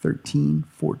 13,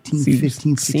 14, 15,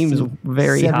 16, seems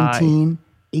very 17,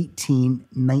 18,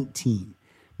 19.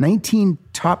 19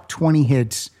 top 20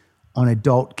 hits on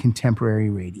adult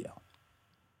contemporary radio.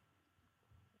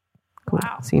 Cool.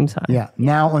 Wow. Seems high. Yeah.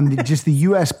 Now on just the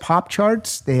U.S. pop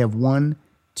charts, they have 1,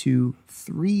 2,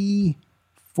 3,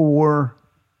 4,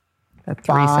 That 3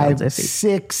 sounds 5, iffy.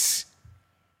 6.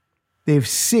 They have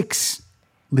 6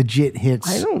 legit hits.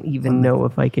 I don't even know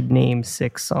if I could name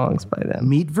 6 songs by them.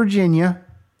 Meet Virginia,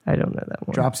 I don't know that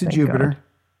one. Drops of Thank Jupiter,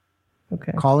 God.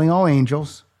 Okay. Calling All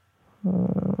Angels,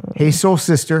 Hey Soul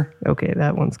Sister, Okay,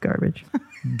 that one's garbage.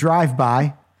 Drive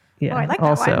By. Yeah. Oh, I like that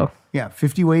also, one. Yeah,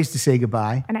 50 Ways to Say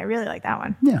Goodbye. And I really like that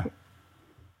one. Yeah.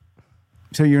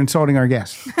 So you're insulting our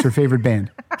guest. It's her favorite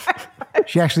band.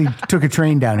 She actually took a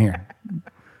train down here.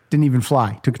 Didn't even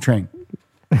fly. Took a train.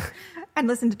 And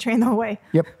listen to Train the whole way.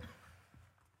 Yep.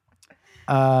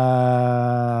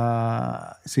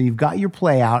 So you've got your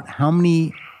play out. How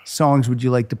many songs would you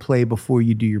like to play before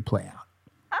you do your play out?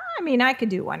 I mean, I could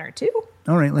do 1 or 2.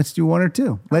 All right, let's do 1 or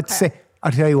 2. Let's say,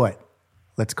 I'll tell you what.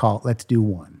 Let's do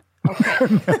 1.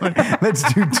 Okay.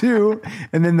 Let's do 2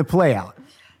 and then the play out.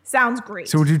 Sounds great.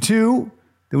 So we'll do 2,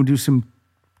 then we'll do some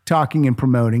talking and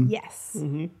promoting. yes.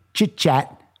 Chit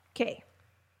chat, Okay.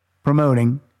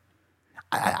 promoting.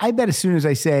 I bet as soon as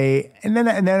I say, and then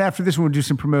after this one, we'll do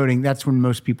some promoting. That's when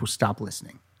most people stop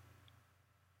listening.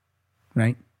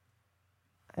 Right?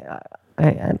 I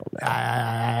don't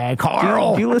know.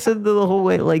 Carl. Do you listen to the whole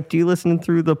way? Like, do you listen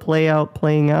through the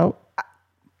playing out?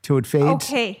 Till it fades.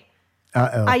 Okay.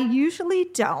 Uh-oh. I usually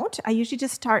don't. I usually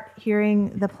just start hearing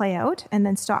the play out and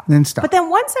then stop. Then stop. But then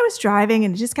once I was driving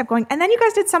and it just kept going, and then you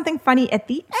guys did something funny at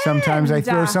the end. Sometimes I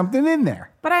throw something in there.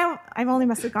 But I've only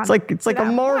must have gone. It's like a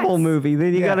Marvel movie.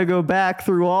 Then you Yeah. got to go back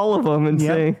through all of them and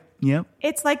say, Yep.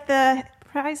 It's like the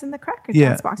prize in the Cracker Yeah.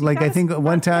 Dance box. You Like I guys think fucked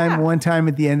one that time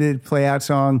up. at the end of the play out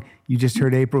song, you just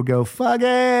heard April go, "Fuck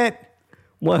it."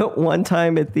 one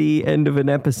time at the end of an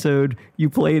episode, you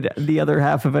played the other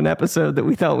half of an episode that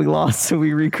we thought we lost, so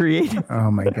we recreated. Oh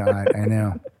my God, I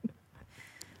know.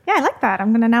 Yeah, I like that.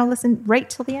 I'm going to now listen right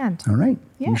till the end. All right.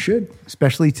 Yeah. You should,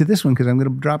 especially to this one, because I'm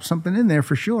going to drop something in there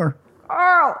for sure.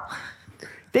 Oh,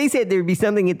 They said there'd be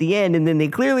something at the end, and then they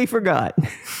clearly forgot.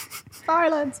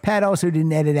 silence. Pat also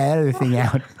didn't edit that other thing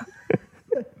out.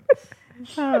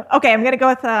 Okay, I'm going to go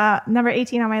with number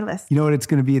 18 on my list. You know what it's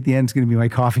going to be at the end? It's going to be my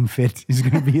coughing fit. It's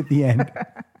going to be at the end.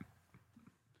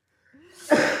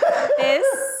 This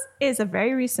is a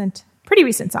pretty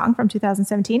recent song from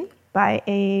 2017 by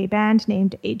a band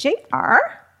named AJR,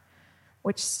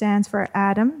 which stands for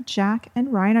Adam, Jack,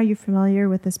 and Ryan. Are you familiar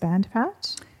with this band,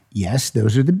 Pat? Yes,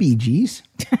 those are the Bee Gees.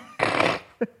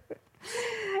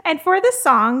 And for this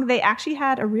song, they actually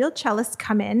had a real cellist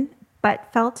come in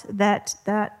but felt that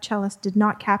the cellist did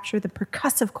not capture the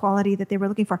percussive quality that they were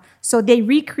looking for. So they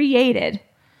recreated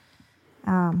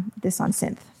this on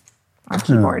synth, on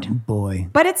keyboard. Oh, boy.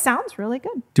 But it sounds really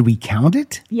good. Do we count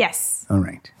it? Yes. All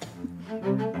right.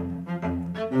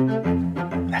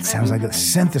 That sounds like a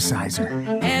synthesizer.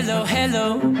 Hello,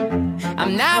 hello.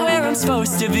 I'm not where I'm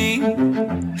supposed to be.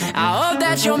 I hope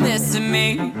that you're missing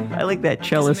me. I like that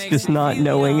cellist just not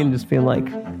knowing and just being like,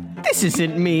 this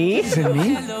isn't me. Is it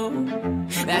me? Hello.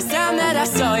 Last time that I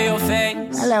saw your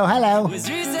face Hello, hello. was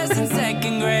recess in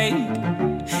second grade,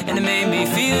 and it made me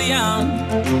feel young.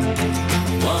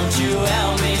 Won't you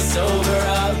help me sober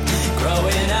up?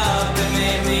 Growing up, it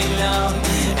made me numb,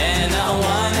 and I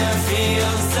wanna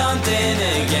feel something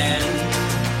again.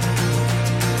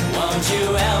 Won't you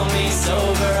help me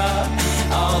sober up?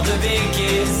 All the big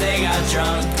kids, they got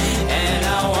drunk, and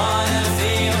I wanna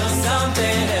feel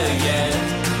something again.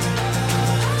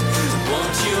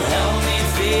 Won't you help me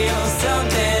feel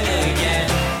something again?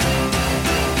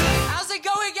 How's it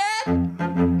go again?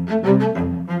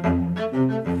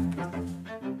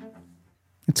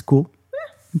 It's cool.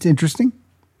 It's interesting.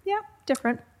 Yeah,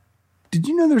 different. Did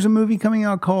you know there's a movie coming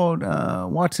out called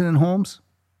Watson and Holmes?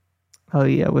 Oh,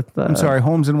 yeah, with I'm sorry,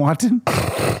 Holmes and Watson?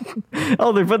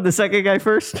 Oh, they're putting the second guy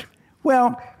first?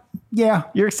 Well, yeah.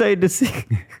 You're excited to see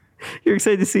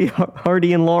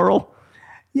Hardy and Laurel?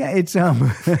 Yeah, it's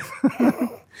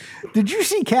Did you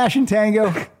see Cash and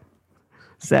Tango?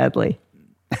 Sadly.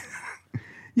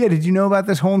 Yeah, did you know about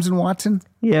this Holmes and Watson?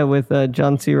 Yeah, with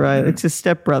John C. Reilly. It's his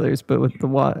stepbrothers, but with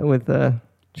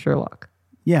Sherlock.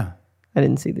 Yeah. I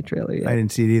didn't see the trailer yet. I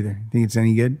didn't see it either. Think it's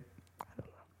any good?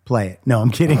 Play it. No, I'm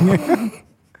kidding.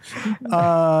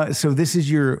 So this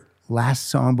is your last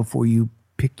song before you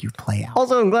pick your play out.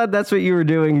 Also, I'm glad that's what you were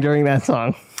doing during that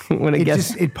song. When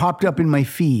It popped up in my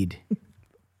feed.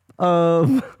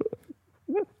 What?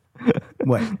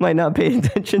 Might not pay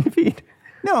attention feed.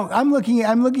 No, I'm looking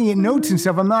at notes and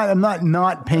stuff. I'm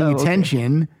not paying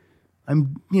attention.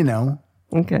 I'm,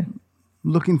 Okay.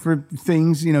 looking for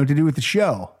things, to do with the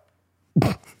show.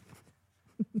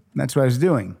 That's what I was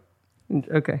doing.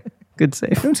 Okay. Good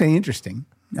save. Don't say interesting.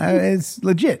 It's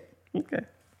legit. Okay.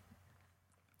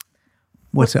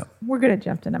 What's up? We're going to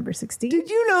jump to number 16. Did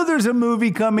you know there's a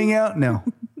movie coming out? No.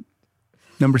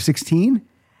 Number 16?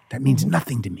 That means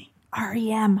nothing to me.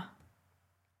 REM.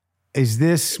 Is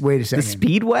this, wait a The second.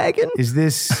 Speedwagon? Is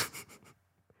this,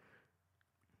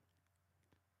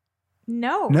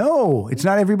 No. no, it's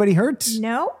not Everybody Hurts.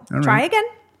 No. All Try right. again.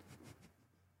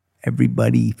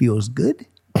 Everybody Feels Good.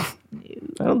 I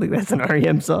don't think that's an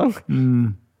REM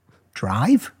song.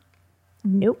 Drive?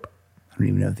 Nope. I don't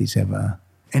even know if these have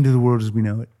End of the World as We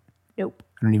Know It. Nope.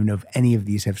 I don't even know if any of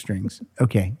these have strings.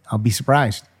 Okay, I'll be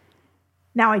surprised.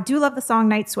 Now, I do love the song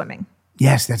Night Swimming,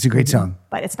 Yes, that's a great song.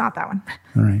 but it's not that one.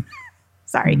 All right.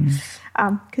 Sorry.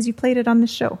 Because you played it on the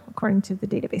show, according to the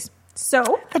database.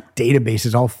 So, That database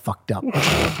is all fucked up.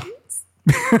 I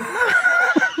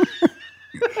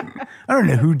don't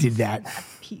know who did that.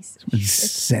 piece of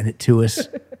Just sent it to us.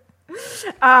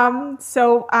 from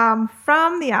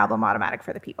the album Automatic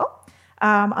for the People,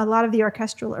 a lot of the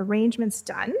orchestral arrangements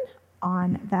done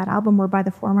on that album were by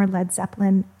the former Led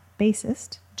Zeppelin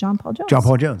bassist, John Paul Jones. John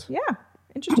Paul Jones. Yeah.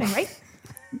 Interesting, right?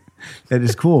 That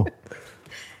is cool.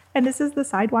 And this is The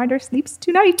Sidewinder Sleeps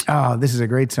Tonight. Oh, this is a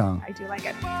great song. I do like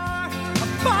it.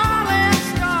 Falling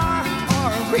star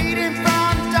or reading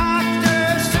from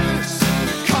Dr. Seuss.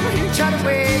 Come on, you try to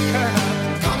wake her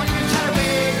up. Come on, you try to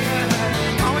wake her up.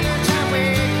 Come on, you try to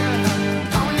wake her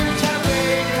up. Come on, you try to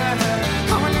wake her up.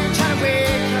 Come on, you try to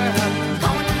wake her up.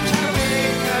 Come on, you try to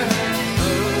wake her up.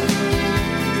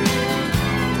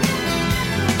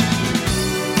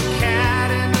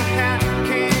 Cat in the Hat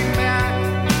came back,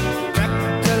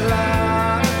 wrecked a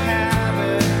lot of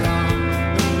havoc on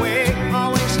the way.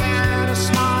 Always had a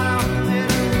smile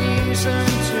and a reason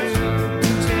to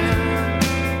pretend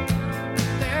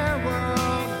their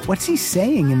world. What's he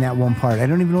saying in that one part? I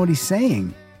don't even know what he's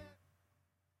saying.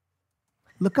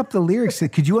 Look up the lyrics.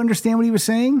 Could you understand what he was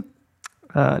saying?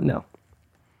 No.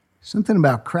 Something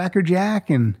about Cracker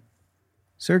Jack and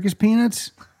circus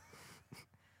peanuts?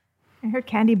 I heard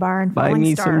Candy Bar and Buy Falling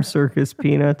me Star. some circus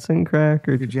peanuts and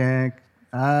crackers. Cracker Jack.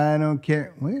 I don't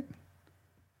care. What?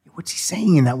 What's he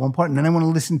saying in that one part? And then I want to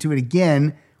listen to it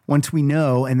again once we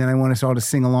know, and then I want us all to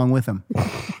sing along with him.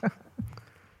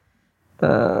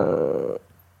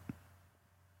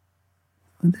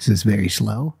 This is very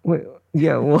slow. Wait,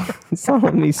 yeah, well, it's not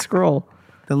letting me scroll.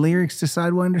 The lyrics to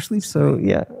Sidewinder Sleeps. So,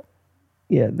 yeah.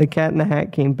 Yeah, the Cat in the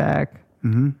Hat came back. Yeah,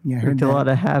 I heard Wreaked a that. lot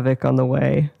of havoc on the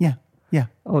way. Yeah. Yeah.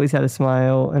 Always had a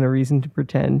smile and a reason to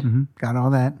pretend. Got all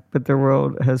that. But their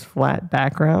world has flat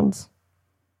backgrounds.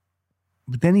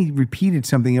 But then he repeated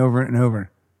something over and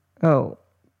over. Oh,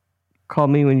 call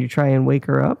me when you try and wake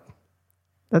her up.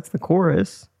 That's the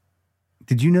chorus.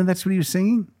 Did you know that's what he was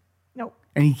singing? Nope.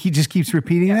 And he just keeps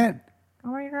repeating that?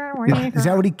 Is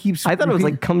that what he keeps I thought it was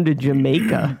repeating? like come to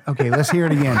Jamaica. Okay, let's hear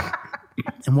it again.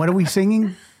 And what are we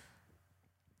singing?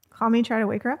 Call me, try to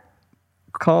wake her up.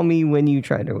 Call me when you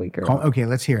try to wake her up. Okay,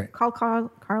 let's hear it. Call Carl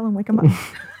and wake him up.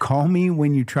 Call me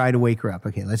when you try to wake her up.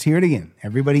 Okay, let's hear it again.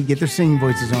 Everybody get their singing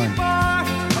voices on.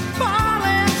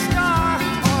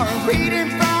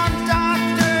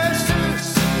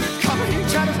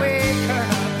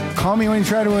 Call me when you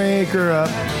try to wake her up.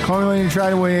 Call me when you try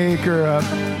to wake her up.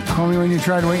 Call me when you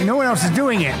try to wake. No one else is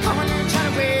doing it.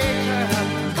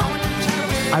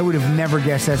 I would have never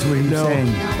guessed that's what he was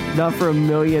saying. Not for $1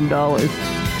 million.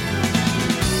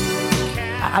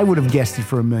 I would have guessed it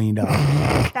for $1 million.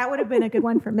 That would have been a good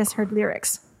one for misheard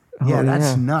lyrics. Yeah,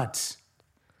 that's yeah. nuts.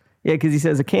 Yeah, because he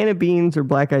says a can of beans or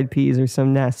black-eyed peas or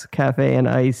some Nescafe and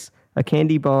ice, a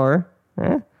candy bar,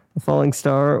 a falling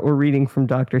star, or reading from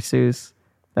Dr. Seuss.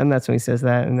 Then that's when he says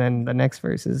that. And then the next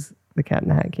verse is the Cat in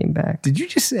the Hat came back. Did you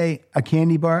just say a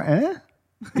candy bar?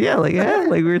 Yeah, like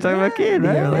we were talking about candy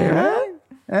earlier.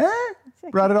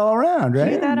 Brought it all around, Cue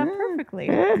right? that up perfectly.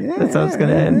 That's how it's going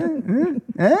to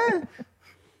end.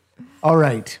 All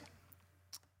right.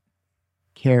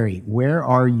 Carrie, where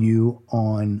are you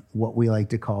on what we like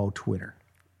to call Twitter?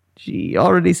 She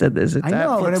already said this. It's I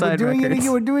know, at but Flipside we're doing Records.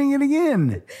 we're doing it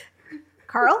again.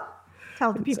 Carl,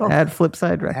 tell the people. At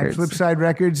Flipside At Records. Flipside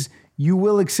Records, you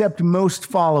will accept most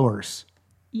followers.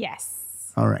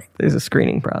 Yes. All right. There's a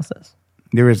screening process.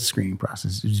 There is a screening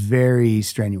process. It's very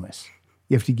strenuous.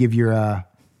 You have to give your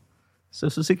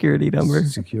Social security number.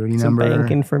 security Some number, bank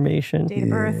information. Date of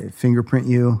birth. fingerprint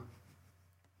you.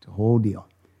 It's a whole deal.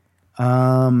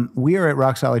 We are at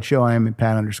Rock Solid Show. I am at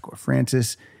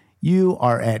Pat_Francis. You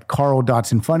are at Carl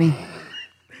Dotson Funny.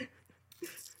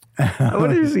 I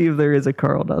want to see if there is a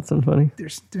Carl Dotson funny.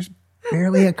 There's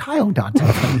barely a Kyle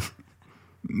Dotson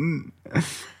Funny.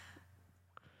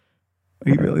 Are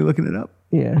you really looking it up?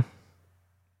 Yeah.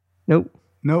 Nope.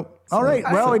 Nope. All right.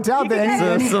 Well, it's out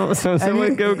there. So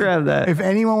someone go grab that. If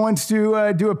anyone wants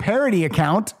to do a parody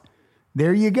account,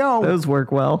 there you go. Those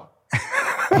work well.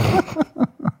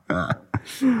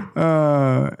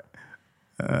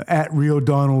 At Real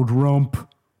Donald Rump.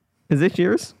 Is this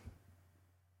yours?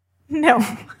 No.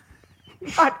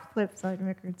 Not Flipside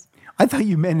Records. I thought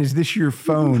you meant, is this your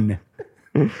phone?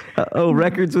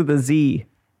 Records with a Z.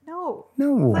 No.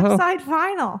 No. Flipside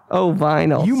Vinyl. Oh,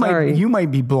 vinyl. Sorry. You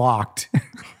might be blocked.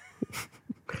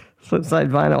 Flipside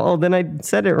vinyl. Oh, then I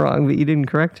said it wrong, but you didn't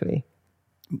correct me.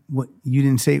 What you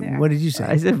didn't say? What did you say?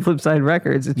 I said Flipside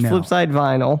Records. It's No. Flipside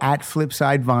vinyl. At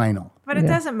Flipside Vinyl. But it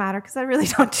doesn't matter because I really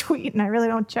don't tweet and I really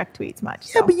don't check tweets much.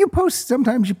 Yeah, So but you post.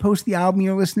 Sometimes you post the album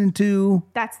you're listening to.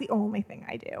 that's the only thing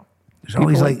I do. There's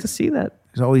always People like like to see that.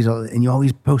 there's always and you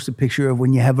always post a picture of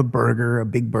when you have a burger, a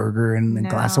big burger, and a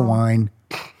glass of No. wine.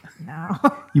 No,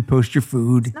 You post your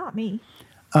food. not me.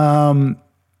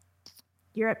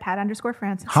 You're at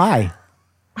Pat_Francis. Hi.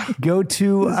 Go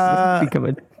to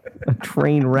Become a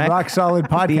train wreck.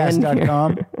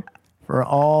 rocksolidpodcast.com for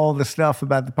all the stuff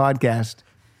about the podcast.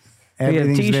 We have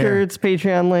Everything's t-shirts,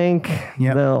 Patreon link,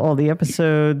 Yep. all the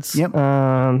episodes. Yep.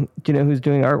 Do you know who's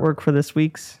doing artwork for this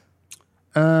week's?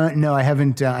 there. No, I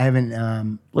haven't.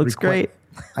 Looks great.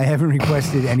 I haven't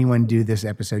requested anyone do this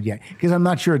episode yet because I'm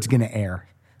not sure it's going to air.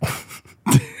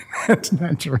 That's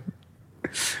not true.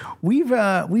 We've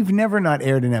never not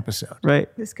aired an episode.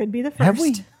 Right. This could be the first. Have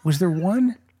we? Was there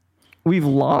one? We've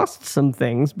lost some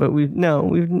things, but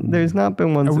there's not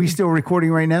been one. Are we still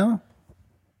recording right now?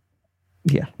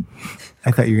 Yeah.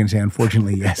 I thought you were going to say,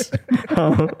 unfortunately, yes.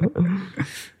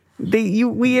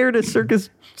 We aired a Circus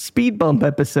Speed Bump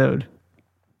episode.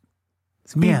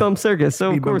 Speed Yeah. Bump Circus.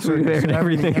 So Speed of course Bump we've Circus. aired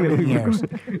everything that Everything we've airs.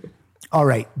 recorded. All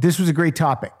right. This was a great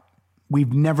topic.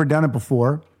 We've never done it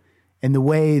before. And the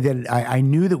way that I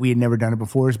knew that we had never done it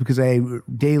before is because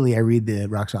daily I read the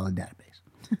Rock Solid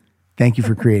database. Thank you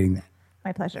for creating that.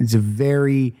 My pleasure. It's a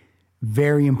very,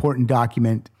 very important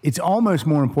document. It's almost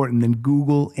more important than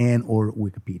Google and or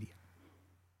Wikipedia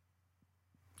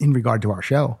in regard to our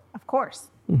show. Of course.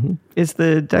 It's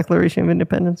the Declaration of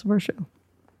Independence of our show.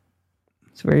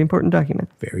 It's a very important document.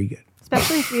 Very good.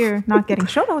 Especially if you're not getting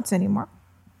show notes anymore.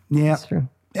 Yeah. That's true.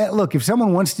 Look, if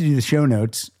someone wants to do the show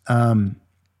notes,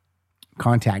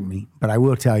 contact me. But I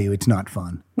will tell you, it's not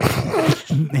fun.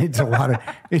 It's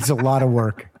a lot of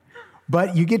work.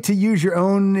 But you get to use your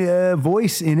own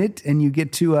voice in it, and you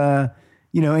get to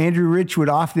Andrew Rich would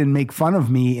often make fun of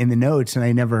me in the notes, and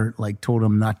I never told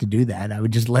him not to do that. I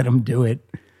would just let him do it.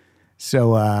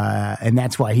 So, and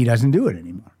that's why he doesn't do it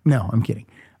anymore. No, I'm kidding.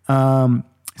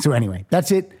 So anyway,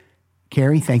 that's it.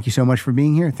 Carrie, thank you so much for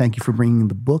being here. Thank you for bringing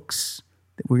the books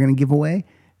that we're going to give away.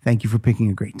 Thank you for picking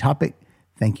a great topic.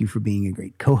 Thank you for being a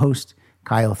great co-host.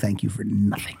 Kyle, thank you for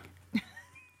nothing.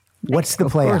 What's the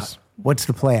play out? What's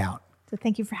the play out? So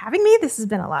thank you for having me. This has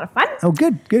been a lot of fun. Oh,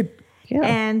 good. Yeah.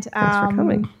 And thanks for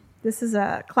coming. This is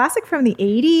a classic from the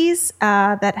 80s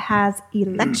that has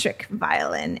electric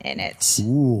violin in it.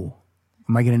 Ooh.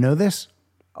 Am I going to know this?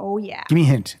 Oh, yeah. Give me a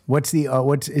hint.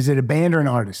 Is it a band or an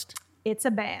artist? It's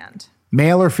a band.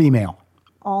 Male or female?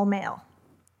 All male.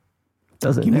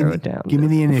 Doesn't narrow it down. Give me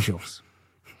the initials.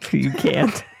 You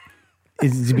can't.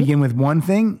 Does it begin with one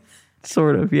thing?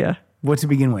 Sort of, yeah. What's it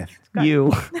begin with?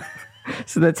 You.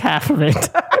 So that's half of it.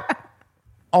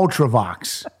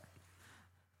 Ultravox.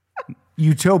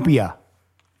 Utopia.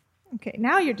 Okay,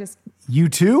 now you're just...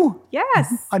 U2?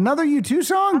 Yes. Another U2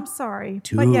 song? I'm sorry.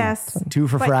 Two. But yes. 2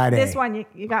 for But Friday. This one,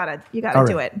 you gotta All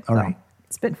do right, it. all So right.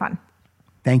 It's been fun.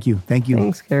 Thank you.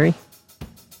 Thanks, Carrie.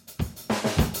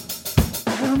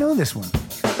 I don't know this one.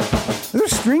 Are there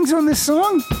strings on this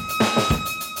song?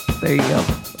 There you go.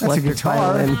 That's Electric a guitar.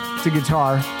 violin. It's a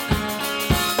guitar.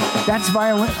 That's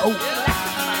violin. Oh.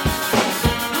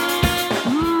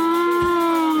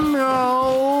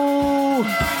 No.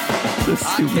 So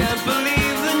stupid. Can't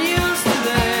believe the news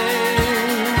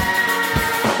today.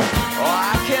 Oh,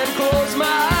 I can't close my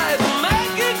eyes and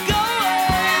make it go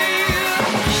away.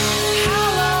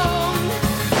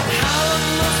 How long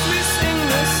must we sing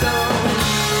this song?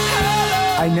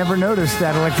 I never noticed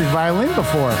that electric violin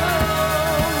before.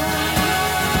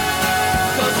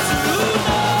 'Cause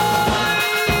tonight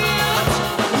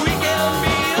we can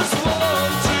be as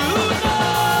one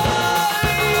tonight.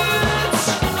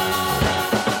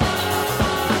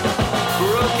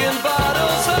 Broken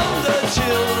bottles on the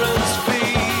children's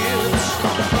feet,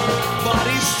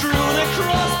 bodies strewn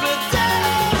across the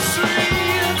dead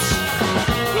streets.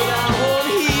 But I won't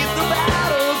heed the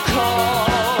battle call.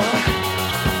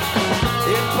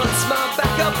 It puts my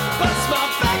back up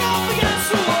against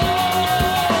the wall.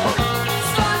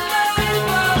 Sunday,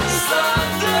 bloody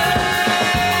Sunday.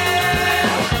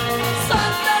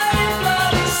 Sunday,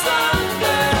 bloody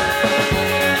Sunday.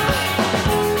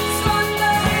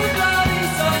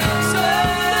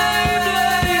 Sunday,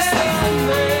 bloody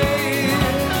Sunday.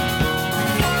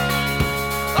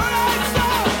 All right,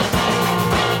 stop.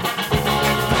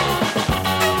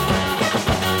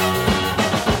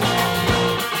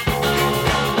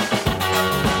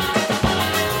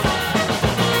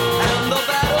 And the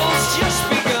battle's just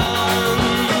begun.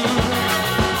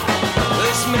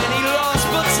 There's many lost,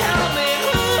 but tell me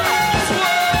who has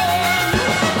won?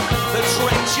 The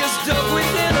trenches dug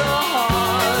within our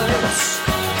hearts,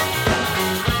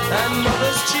 and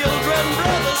mothers, children,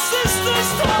 brothers, sisters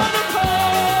torn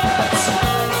apart.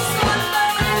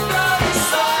 Sunday, bloody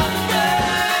Sunday.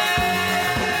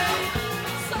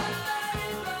 Sunday,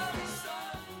 bloody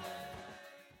Sunday.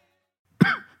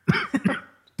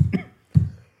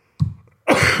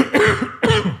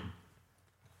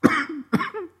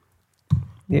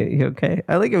 You okay?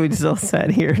 I like how we just all sat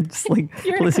here, just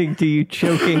listening to you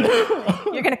choking.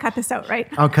 You're gonna cut this out, right?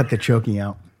 I'll cut the choking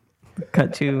out.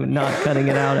 Cut to not cutting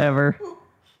it out ever.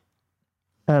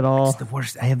 At all. It's the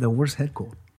worst. I have the worst head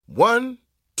cold. 1,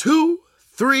 2,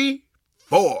 3,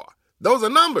 4. Those are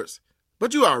numbers.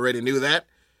 But you already knew that.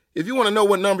 If you want to know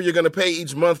what number you're going to pay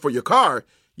each month for your car,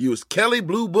 use Kelly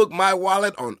Blue Book My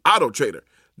Wallet on Auto Trader.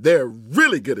 They're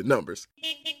really good at numbers.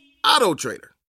 Auto Trader.